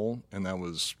recall, and that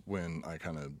was when I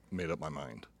kind of made up my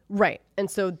mind. Right. And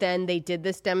so then they did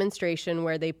this demonstration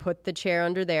where they put the chair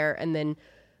under there, and then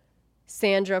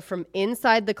Sandra from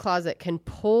inside the closet can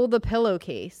pull the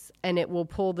pillowcase, and it will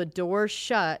pull the door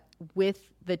shut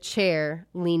with the chair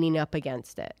leaning up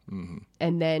against it. Mm-hmm.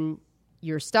 And then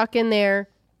you're stuck in there,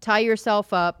 tie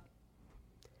yourself up,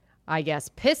 I guess,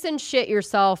 piss and shit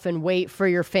yourself and wait for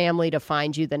your family to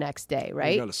find you the next day,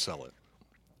 right? You got to sell it.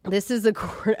 This is,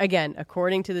 again,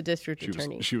 according to the district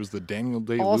attorney. She was the Daniel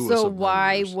Day-Lewis Also, of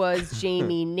why murderers. was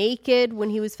Jamie naked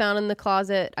when he was found in the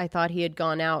closet? I thought he had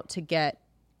gone out to get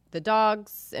the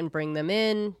dogs and bring them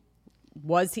in.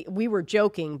 Was he? We were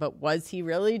joking, but was he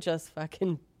really just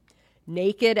fucking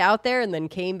naked out there and then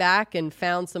came back and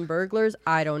found some burglars?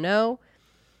 I don't know.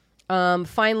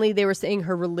 Finally, they were saying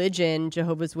her religion,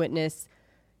 Jehovah's Witness,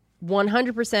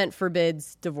 100%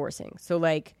 forbids divorcing. So,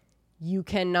 like, you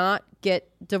cannot get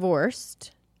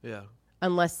divorced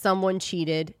unless someone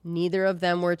cheated. Neither of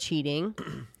them were cheating,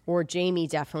 or Jamie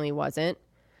definitely wasn't.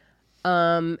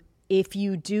 If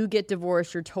you do get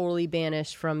divorced, you're totally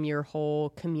banished from your whole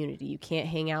community. You can't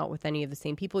hang out with any of the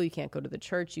same people. You can't go to the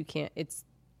church. You can't. It's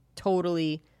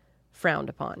totally frowned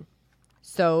upon.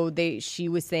 So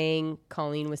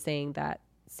Colleen was saying that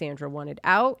Sandra wanted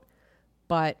out,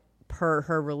 but per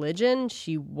her religion,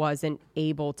 she wasn't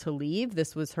able to leave.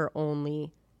 This was her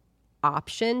only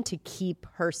option to keep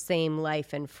her same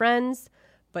life and friends,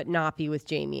 but not be with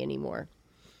Jamie anymore.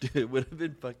 Dude, it would have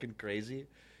been fucking crazy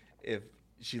if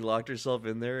she locked herself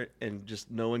in there and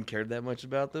just no one cared that much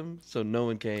about them, so no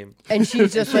one came. And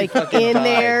she's just like in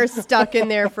there, stuck in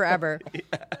there forever. Yeah.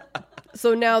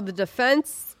 So now the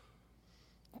defense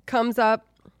comes up.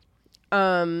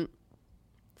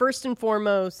 First and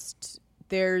foremost,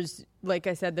 there's, like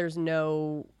I said, there's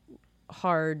no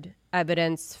hard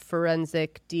evidence,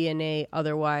 forensic, DNA,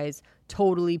 otherwise,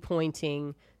 totally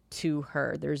pointing to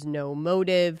her. There's no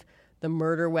motive. The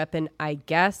murder weapon, I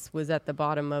guess, was at the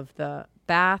bottom of the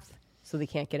bath, so they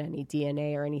can't get any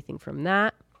DNA or anything from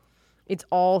that. It's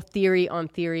all theory on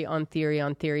theory on theory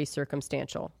on theory,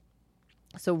 circumstantial.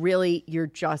 So really, you're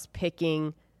just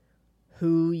picking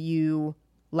who you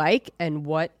like and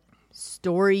what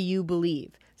story you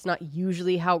believe. It's not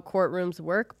usually how courtrooms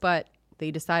work, but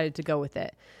they decided to go with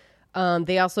it.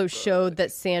 They also showed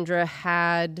that Sandra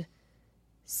had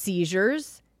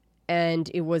seizures, and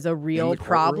it was a real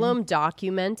problem,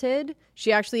 documented.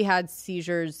 She actually had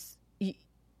seizures,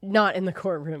 not in the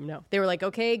courtroom, no. They were like,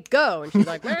 okay, go. And she's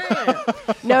like,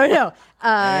 no.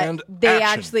 They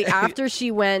actually, after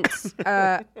she went,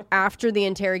 after the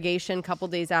interrogation, a couple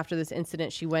days after this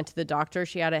incident, she went to the doctor.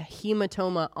 She had a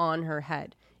hematoma on her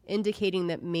head, indicating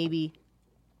that maybe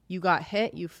you got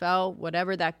hit, you fell,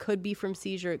 whatever. That could be from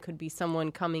seizure. It could be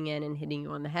someone coming in and hitting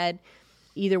you on the head.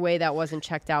 Either way, that wasn't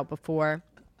checked out before.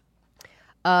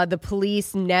 The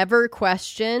police never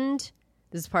questioned,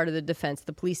 this is part of the defense,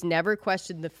 the police never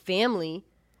questioned the family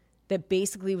that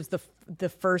basically was the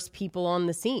first people on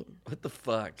the scene. What the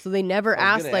fuck? So they never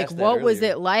asked, like, what was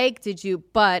it like?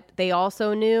 But they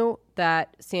also knew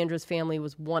that Sandra's family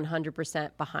was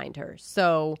 100% behind her.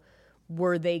 So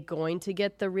were they going to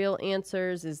get the real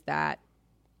answers? Is that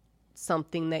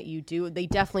something that you do? They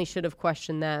definitely should have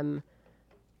questioned them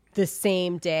the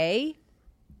same day.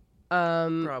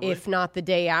 If not the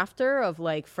day after, of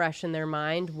like fresh in their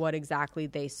mind what exactly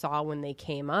they saw when they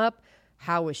came up.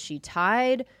 How was she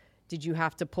tied? Did you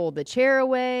have to pull the chair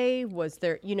away? Was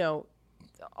there,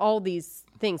 all these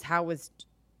things? How was,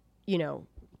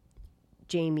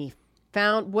 Jamie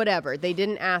found? Whatever. They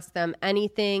didn't ask them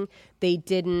anything. They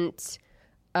didn't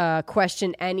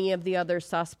question any of the other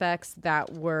suspects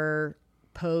that were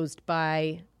posed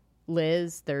by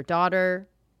Liz, their daughter.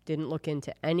 Didn't look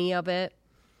into any of it.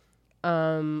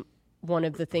 One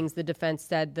of the things the defense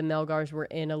said, the Melgars were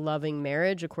in a loving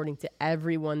marriage, according to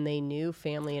everyone they knew,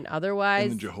 family and otherwise. In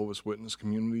the Jehovah's Witness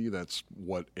community, that's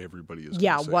what everybody is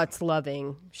Yeah, say. what's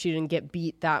loving? She didn't get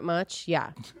beat that much.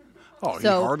 Yeah. Oh, he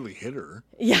hardly hit her.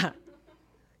 Yeah.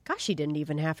 Gosh, he didn't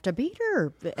even have to beat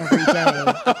her every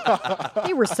day.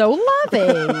 They were so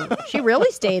loving. She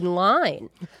really stayed in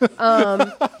line.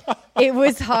 It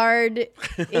was hard.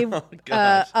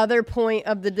 Other point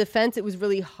of the defense, it was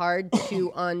really hard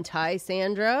to untie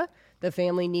Sandra. The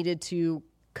family needed to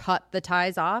cut the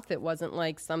ties off. It wasn't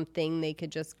like something they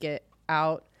could just get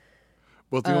out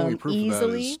Well, the only proof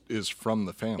easily. of that is from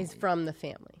the family. Is from the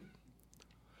family.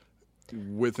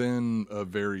 Within a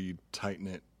very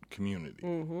tight-knit community.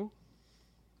 Mm-hmm.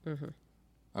 Mm-hmm.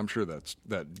 I'm sure that.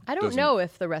 I don't know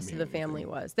if the rest of the family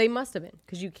was. They must have been,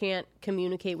 because you can't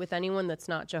communicate with anyone that's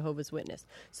not Jehovah's Witness.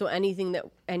 So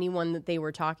anyone that they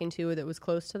were talking to that was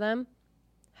close to them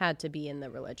had to be in the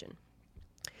religion.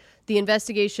 The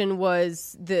investigation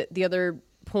was the other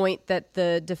point that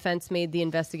the defense made. The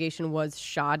investigation was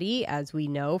shoddy, as we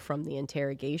know from the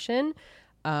interrogation.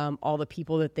 All the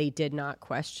people that they did not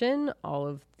question, all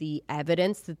of the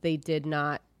evidence that they did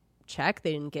not check.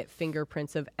 They didn't get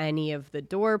fingerprints of any of the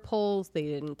door pulls. They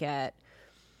didn't get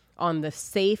on the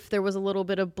safe. There was a little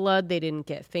bit of blood. They didn't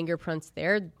get fingerprints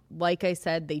there. Like I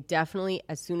said, they definitely,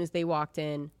 as soon as they walked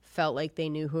in, felt like they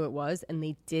knew who it was, and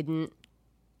they didn't.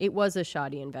 It was a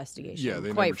shoddy investigation. Yeah,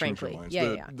 they quite never changed frankly. their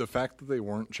minds. Yeah. The fact that they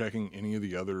weren't checking any of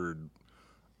the other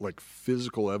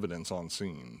physical evidence on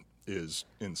scene is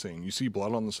insane. You see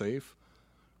blood on the safe,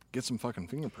 get some fucking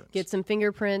fingerprints. Get some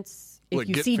fingerprints. If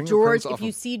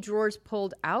you see drawers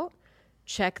pulled out,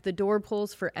 check the door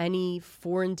pulls for any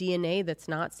foreign DNA that's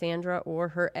not Sandra or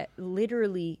her.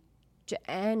 Literally,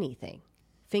 anything,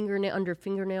 under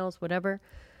fingernails, whatever.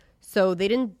 So they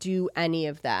didn't do any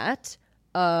of that.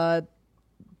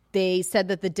 They said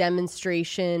that the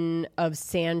demonstration of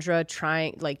Sandra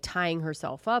tying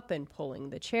herself up and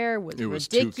pulling the chair was ridiculous.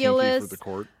 Too kinky for the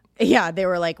court. Yeah, they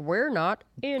were like, we're not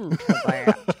into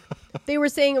that. They were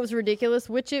saying it was ridiculous,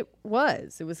 which it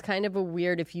was. It was kind of a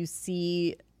weird, if you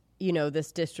see,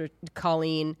 this district,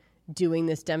 Colleen, doing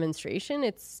this demonstration,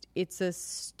 it's a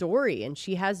story, and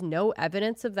she has no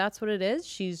evidence of that's what it is.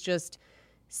 She's just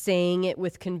saying it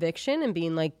with conviction and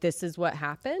being like, this is what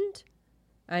happened.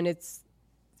 And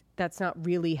that's not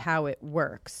really how it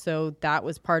works. So that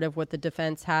was part of what the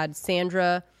defense had.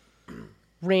 Sandra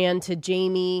ran to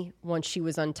Jamie once she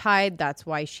was untied. That's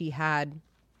why she had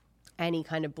any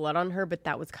kind of blood on her, but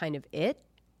that was kind of it.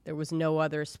 There was no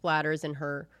other splatters in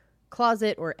her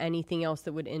closet or anything else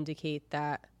that would indicate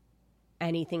that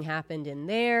anything happened in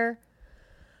there.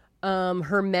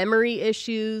 Her memory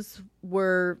issues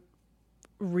were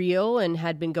real and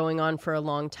had been going on for a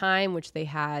long time, which they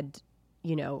had,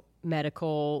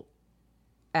 medical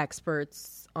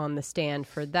experts on the stand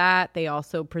for that. They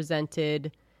also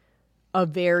presented a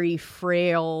very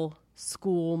frail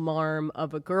school marm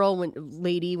of a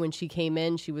lady. When she came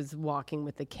in, she was walking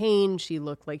with a cane. She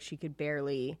looked like she could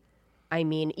barely,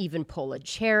 even pull a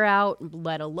chair out,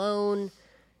 let alone,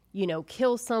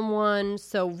 kill someone.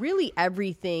 So really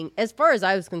everything, as far as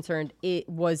I was concerned, it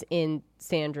was in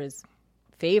Sandra's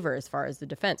favor as far as the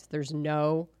defense. There's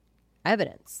no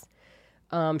evidence.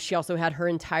 She also had her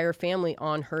entire family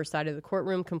on her side of the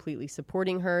courtroom completely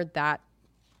supporting her. That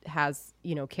has,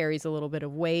 carries a little bit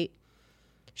of weight.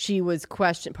 She was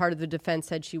questioned. Part of the defense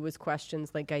said she was questioned,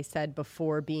 like I said,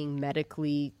 before being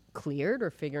medically cleared or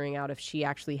figuring out if she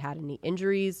actually had any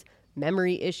injuries,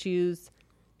 memory issues.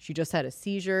 She just had a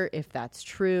seizure. If that's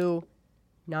true,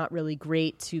 not really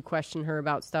great to question her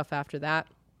about stuff after that.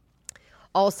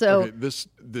 Also, this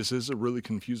is a really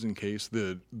confusing case.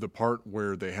 The part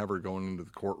where they have her going into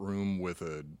the courtroom with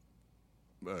a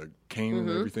cane and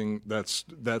everything, that's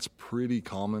pretty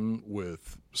common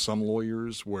with some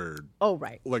lawyers where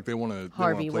they want to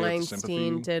Harvey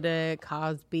Weinstein did it,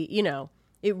 Cosby,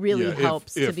 it really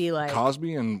helps to be like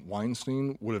Cosby and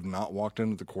Weinstein would have not walked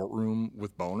into the courtroom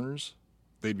with boners,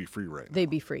 they'd be free right now. They'd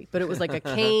be free. But it was like a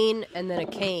cane and then a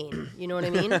cane. You know what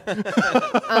I mean?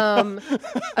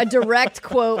 A direct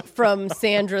quote from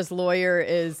Sandra's lawyer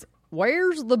is,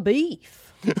 "Where's the beef?"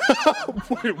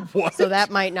 Wait, what? So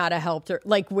that might not have helped her.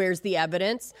 Like, where's the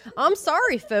evidence? I'm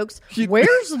sorry, folks.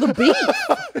 Where's the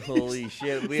beef? Holy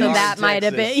shit. So that might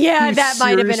have been, that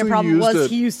might have been a problem. Was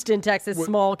Houston, Texas,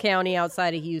 small county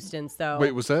outside of Houston. So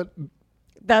wait, was that?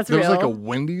 That's real. There was like a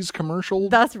Wendy's commercial?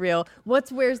 That's real.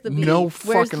 Where's the beef? No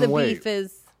Where's fucking the way. beef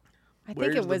is I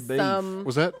think it was some.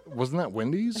 Wasn't that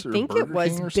Wendy's? I think it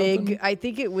was big. I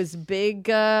think it was big.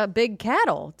 Big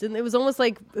cattle. It was almost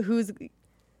like who's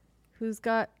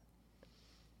got.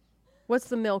 What's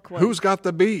the milk one? Who's got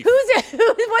the beef?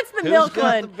 What's the milk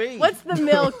one? What's the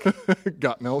milk?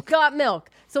 Got milk. Got milk.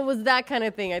 So it was that kind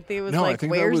of thing. I think it was like, I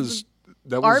think where's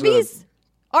that was Arby's?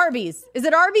 Arby's. Is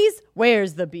it Arby's?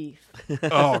 Where's the beef?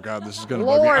 Oh God, this is gonna.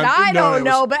 Lord, I don't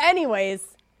know. But anyways,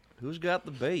 who's got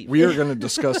the beef? We are going to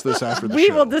discuss this after the show. We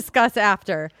will discuss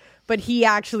after. But he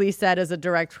actually said as a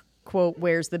direct quote,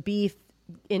 "Where's the beef?"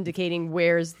 indicating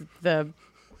where's the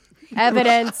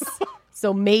evidence.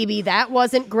 So maybe that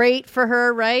wasn't great for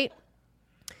her, right?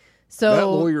 So that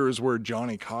lawyer is where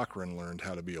Johnny Cochran learned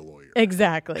how to be a lawyer.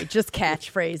 Exactly. Just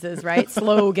catchphrases, right?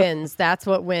 Slogans. That's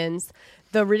what wins.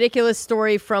 The ridiculous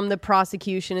story from the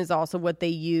prosecution is also what they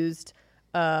used,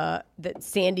 that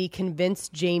Sandy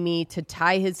convinced Jamie to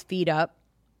tie his feet up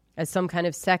as some kind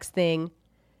of sex thing,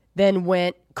 then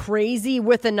went crazy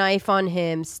with a knife on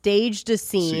him, staged a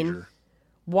scene,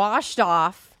 washed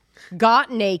off, got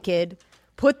naked,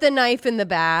 put the knife in the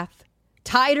bath,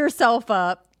 tied herself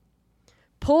up,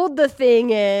 pulled the thing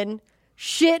in,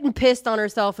 shit and pissed on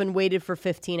herself, and waited for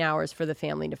 15 hours for the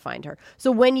family to find her.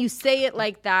 So when you say it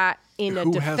like that in a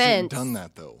defense... Who hasn't done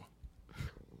that, though?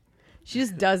 She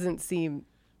just doesn't seem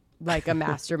like a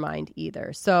mastermind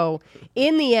either. So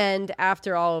in the end,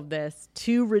 after all of this,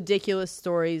 2 ridiculous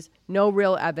stories, no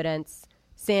real evidence,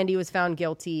 Sandy was found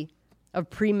guilty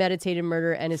of premeditated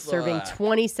murder and is serving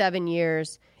 27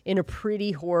 years in a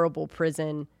pretty horrible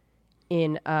prison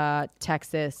in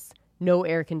Texas. No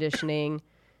air conditioning,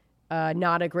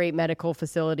 not a great medical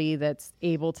facility that's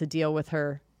able to deal with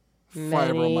her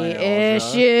many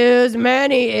issues.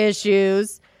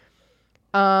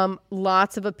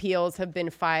 Lots of appeals have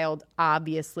been filed.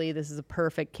 Obviously, this is a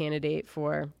perfect candidate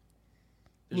for,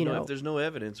 if there's no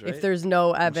evidence, right? If there's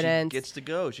no evidence. She gets to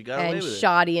go. She got away with it. And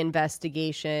shoddy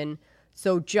investigation.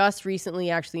 So just recently,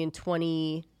 actually in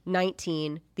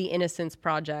 2019, the Innocence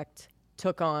Project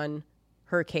took on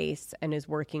her case and is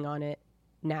working on it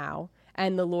now.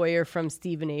 And the lawyer from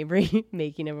Stephen Avery,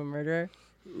 Making of a Murderer.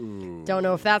 Ooh. Don't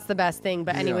know if that's the best thing,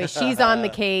 but anyway, she's on the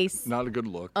case. Not a good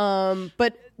look.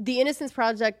 But the Innocence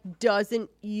Project doesn't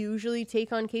usually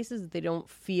take on cases that they don't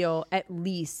feel, at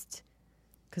least,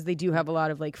 because they do have a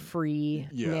lot of like free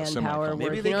manpower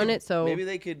working on it. So maybe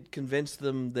they could convince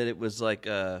them that it was like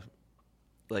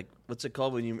what's it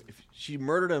called when she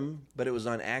murdered him, but it was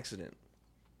on accident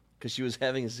because she was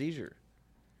having a seizure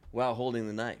while holding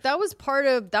the knife. That was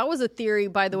a theory,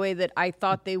 by the way, that I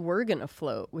thought they were going to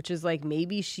float, which is like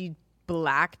maybe she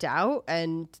blacked out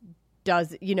and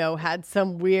had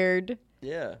some weird...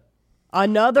 Yeah.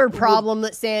 Another problem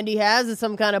that Sandy has is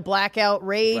some kind of blackout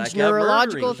rage,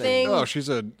 neurological thing. Oh, she's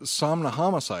a somna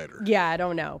homicider. Yeah, I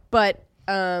don't know. But,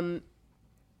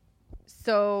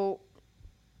 so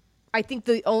I think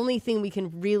the only thing we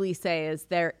can really say is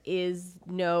there is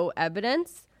no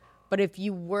evidence. But if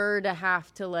you were to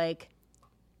have to, like,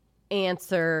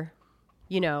 answer,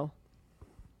 let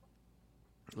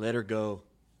her go.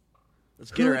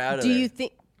 Let's get her out of there. Do you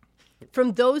think,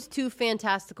 from those 2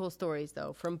 fantastical stories,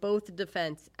 though, from both the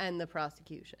defense and the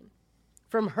prosecution,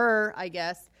 from her, I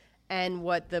guess, and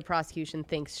what the prosecution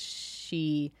thinks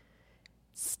she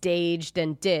staged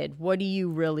and did, what do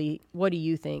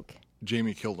you think?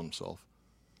 Jamie killed himself.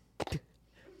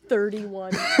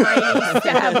 31 tiny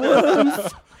stab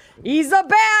wounds. He's a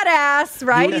badass,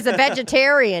 right? He's a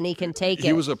vegetarian. He can take it.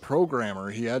 He was a programmer.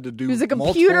 He had to do He was a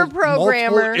computer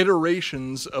programmer. Multiple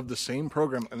iterations of the same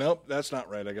program. Nope, that's not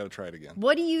right. I got to try it again.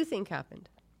 What do you think happened?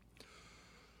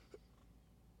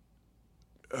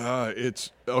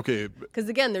 It's okay. Because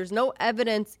again, there's no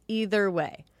evidence either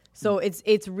way. So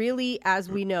it's really, as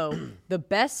we know, the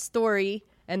best story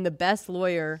and the best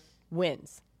lawyer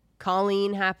wins.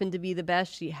 Colleen happened to be the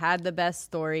best. She had the best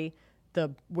story.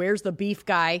 The where's the beef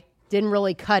guy didn't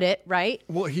really cut it, right?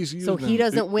 Well, he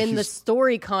doesn't win the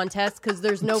story contest because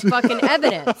there's no fucking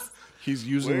evidence. He's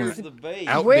using where's the bait?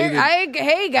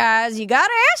 Hey guys, you got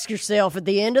to ask yourself at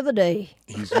the end of the day.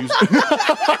 He's using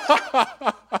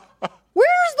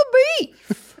where's the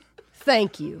beef?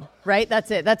 Thank you. Right?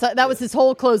 That's it. That was his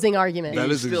whole closing argument. That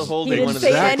is still holding he didn't one of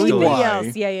say exactly anything why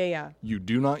else. Yeah. You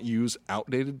do not use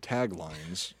outdated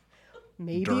taglines.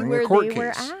 Maybe during where a court they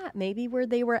were case. at. Maybe where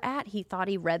they were at. He thought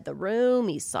he read the room.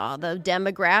 He saw the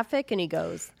demographic, and he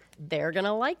goes, "They're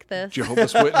gonna like this."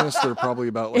 Jehovah's Witness. They're probably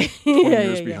about 20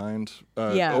 years behind.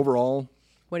 Overall,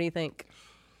 what do you think?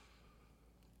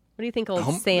 What do you think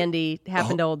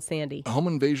happened to old Sandy? Home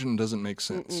invasion doesn't make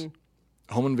sense.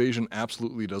 Home invasion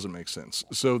absolutely doesn't make sense.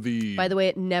 So By the way,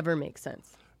 it never makes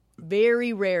sense.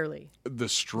 Very rarely. The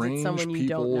strange someone you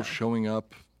don't know. people showing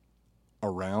up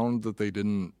around that they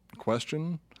didn't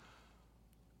question,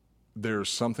 there's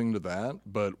something to that.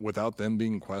 But without them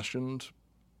being questioned,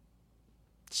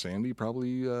 Sandy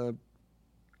probably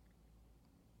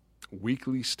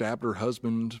weakly stabbed her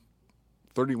husband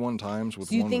 31 times with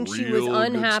Do you one think she real was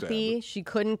good unhappy? stab. She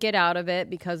couldn't get out of it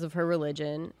because of her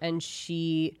religion, and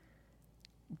she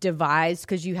devised,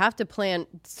 because you have to plan,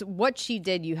 so what she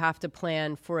did, you have to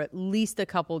plan for at least a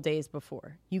couple days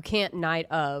before. You can't night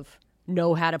of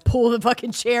know how to pull the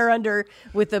fucking chair under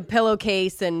with a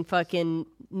pillowcase and fucking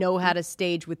know how to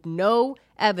stage with no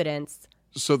evidence.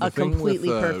 So the a thing completely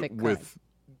perfect crime. with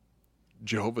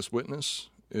Jehovah's Witness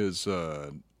is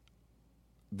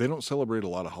they don't celebrate a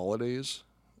lot of holidays.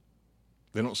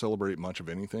 They don't celebrate much of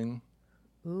anything.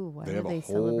 Ooh, why They are have they a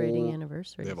celebrating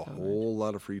anniversaries? They have a so whole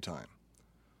lot of free time.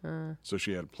 much? So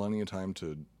she had plenty of time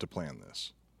to plan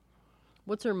this.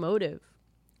 What's her motive?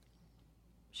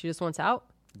 She just wants out?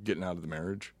 Getting out of the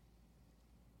marriage.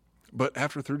 But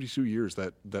after 32 years,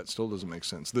 that still doesn't make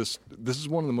sense. This is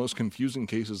one of the most confusing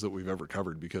cases that we've ever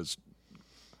covered because...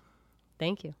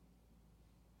 Thank you.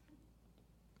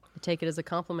 I take it as a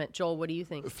compliment. Joel, what do you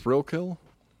think? Thrill kill?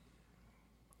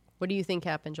 What do you think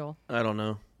happened, Joel? I don't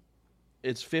know.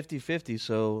 It's 50-50,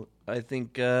 so I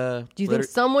think... do you think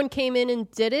someone came in and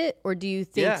did it, or do you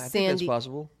think Sandy... I think that's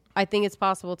possible. I think it's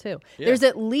possible, too. Yeah. There's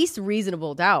at least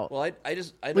reasonable doubt. Well, I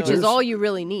know which is all you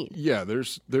really need. Yeah,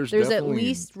 there's at definitely...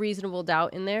 least reasonable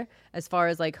doubt in there as far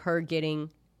as like her getting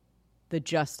the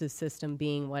justice system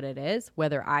being what it is,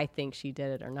 whether I think she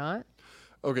did it or not.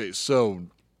 Okay, so...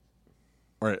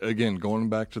 All right, again, going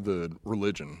back to the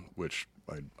religion, which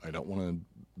I don't want to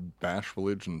bash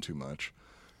religion too much.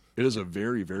 It is a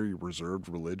very, very reserved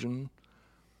religion.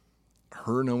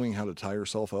 Her knowing how to tie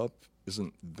herself up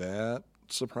isn't that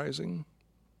surprising.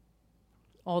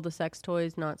 All the sex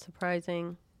toys, not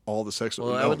surprising. All the sex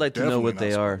toys. Well, I would like to know what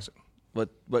they are.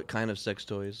 What kind of sex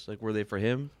toys? Like, were they for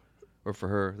him or for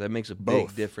her? That makes a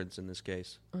big difference in this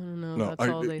case. I don't know. No,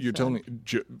 That's all they you're said. telling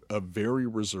me a very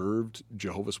reserved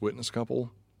Jehovah's Witness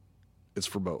couple, it's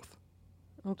for both.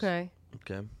 Okay.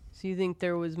 Okay. So you think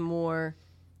there was more...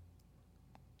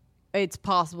 It's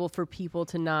possible for people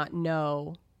to not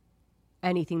know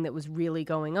anything that was really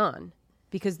going on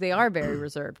because they are very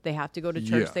reserved. They have to go to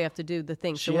church. Yeah. They have to do the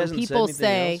thing. She So when hasn't said people anything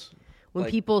say... else? When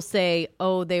Like- people say,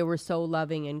 "Oh, they were so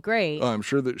loving and great," I'm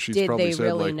sure that she's did probably they said,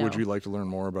 really like, would know? you like to learn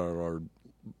more about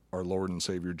our Lord and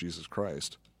Savior Jesus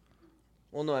Christ?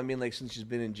 Well, no, I mean, like, since she's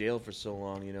been in jail for so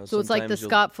long, you know. So it's like the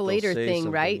sometimes Scott they'll Falater say thing,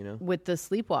 something, right? you know? With the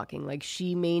sleepwalking. Like,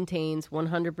 she maintains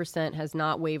 100% has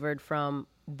not wavered from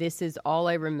this is all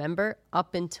I remember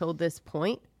up until this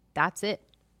point. That's it.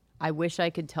 I wish I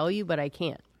could tell you, but I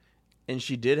can't. And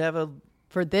she did have a...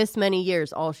 For this many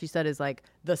years, all she said is like,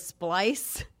 the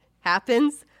splice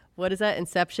happens. What is that?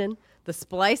 Inception? The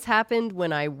splice happened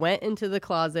when I went into the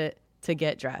closet to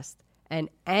get dressed. And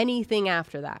anything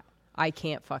after that, I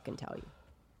can't fucking tell you.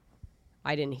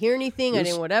 I didn't hear anything. I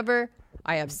didn't whatever.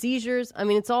 I have seizures. I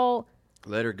mean, it's all...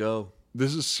 Let her go.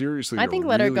 This is seriously I think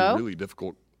let her go. really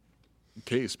difficult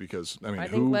case because, I mean, I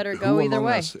think let her go who either among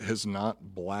way. us has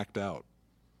not blacked out?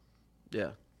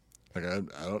 Yeah. Like, I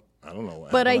don't know.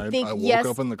 But I think, I woke yes-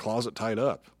 up in the closet tied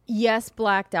up. Yes,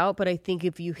 blacked out, but I think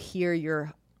if you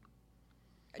hear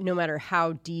no matter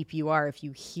how deep you are, if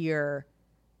you hear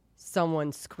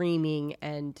someone screaming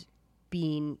and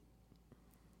being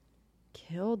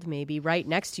killed maybe right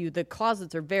next to you, the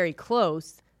closets are very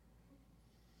close.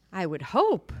 I would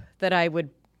hope that I would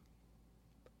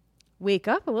wake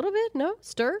up a little bit. No?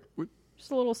 Stir?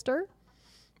 Just a little stir?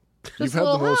 Just a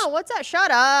little, what's that?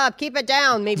 Shut up. Keep it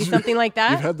down. Maybe something like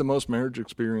that. You've had the most marriage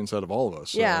experience out of all of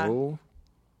us. So Yeah.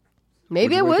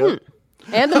 Maybe I would you wake wouldn't.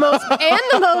 And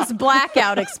the most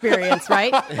blackout experience,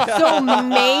 right? So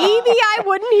maybe I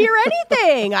wouldn't hear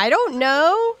anything. I don't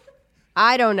know.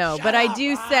 But I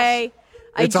do say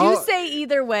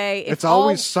either way. It's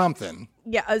always something.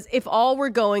 Yeah, if all we're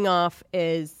going off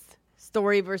is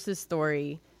story versus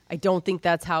story, I don't think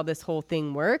that's how this whole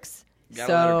thing works.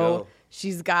 Gotta let her go.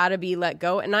 She's got to be let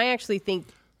go. And I actually think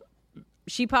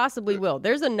she possibly will.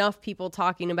 There's enough people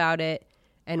talking about it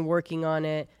and working on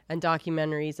it and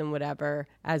documentaries and whatever.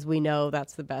 As we know,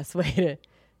 that's the best way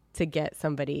to get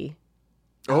somebody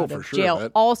out of jail.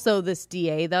 That also, this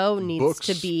DA, though, needs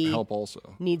to help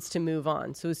also. needs to move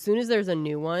on. So as soon as there's a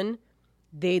new one,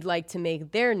 they'd like to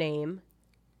make their name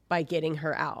by getting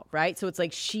her out, right? So it's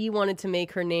like she wanted to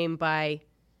make her name by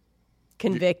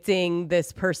convicting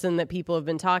this person that people have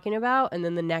been talking about, and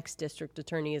then the next district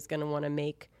attorney is going to want to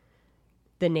make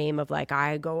the name of like,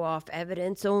 I go off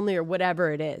evidence only or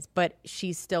whatever it is, but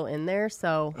she's still in there.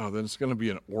 So then it's going to be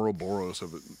an Ouroboros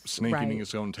of a snake eating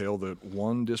its own tail. That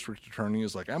one district attorney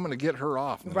is like, I'm going to get her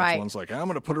off. And the next one's like, I'm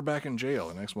going to put her back in jail.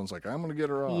 The next one's like, I'm going to get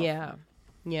her off. Yeah.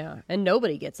 And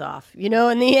nobody gets off, in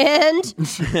the end.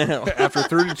 After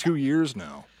 32 years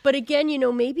now. But again,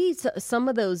 maybe some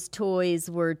of those toys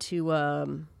were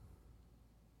to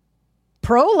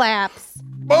prolapse.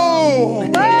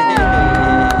 Boom!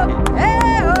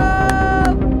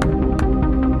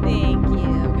 Thank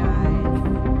you, guys.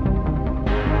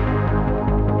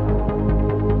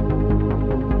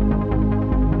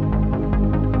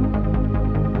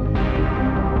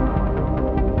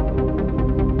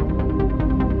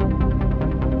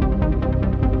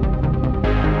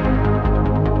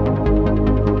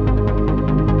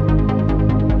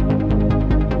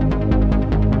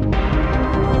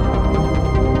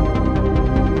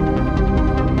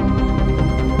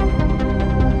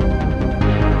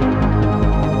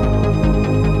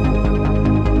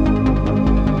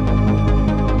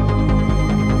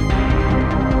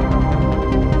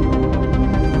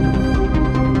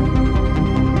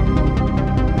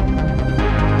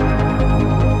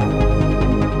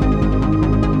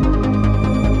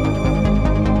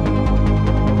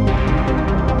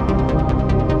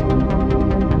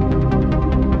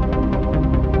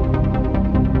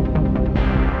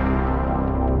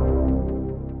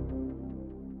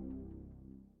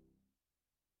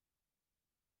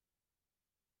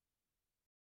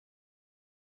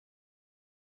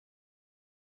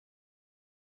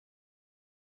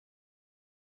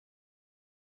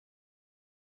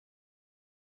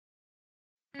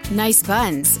 Nice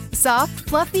buns, soft,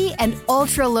 fluffy, and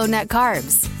ultra-low net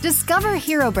carbs. Discover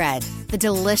Hero Bread, the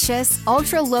delicious,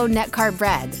 ultra-low net carb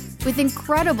bread with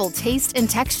incredible taste and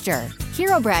texture.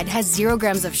 Hero Bread has 0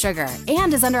 grams of sugar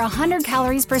and is under 100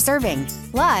 calories per serving.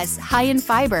 Plus, high in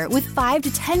fiber with 5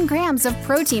 to 10 grams of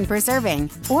protein per serving.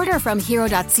 Order from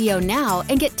hero.co now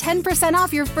and get 10%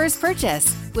 off your first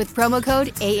purchase with promo code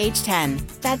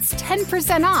AH10. That's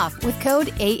 10% off with code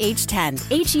AH10.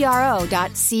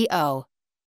 HERO.co.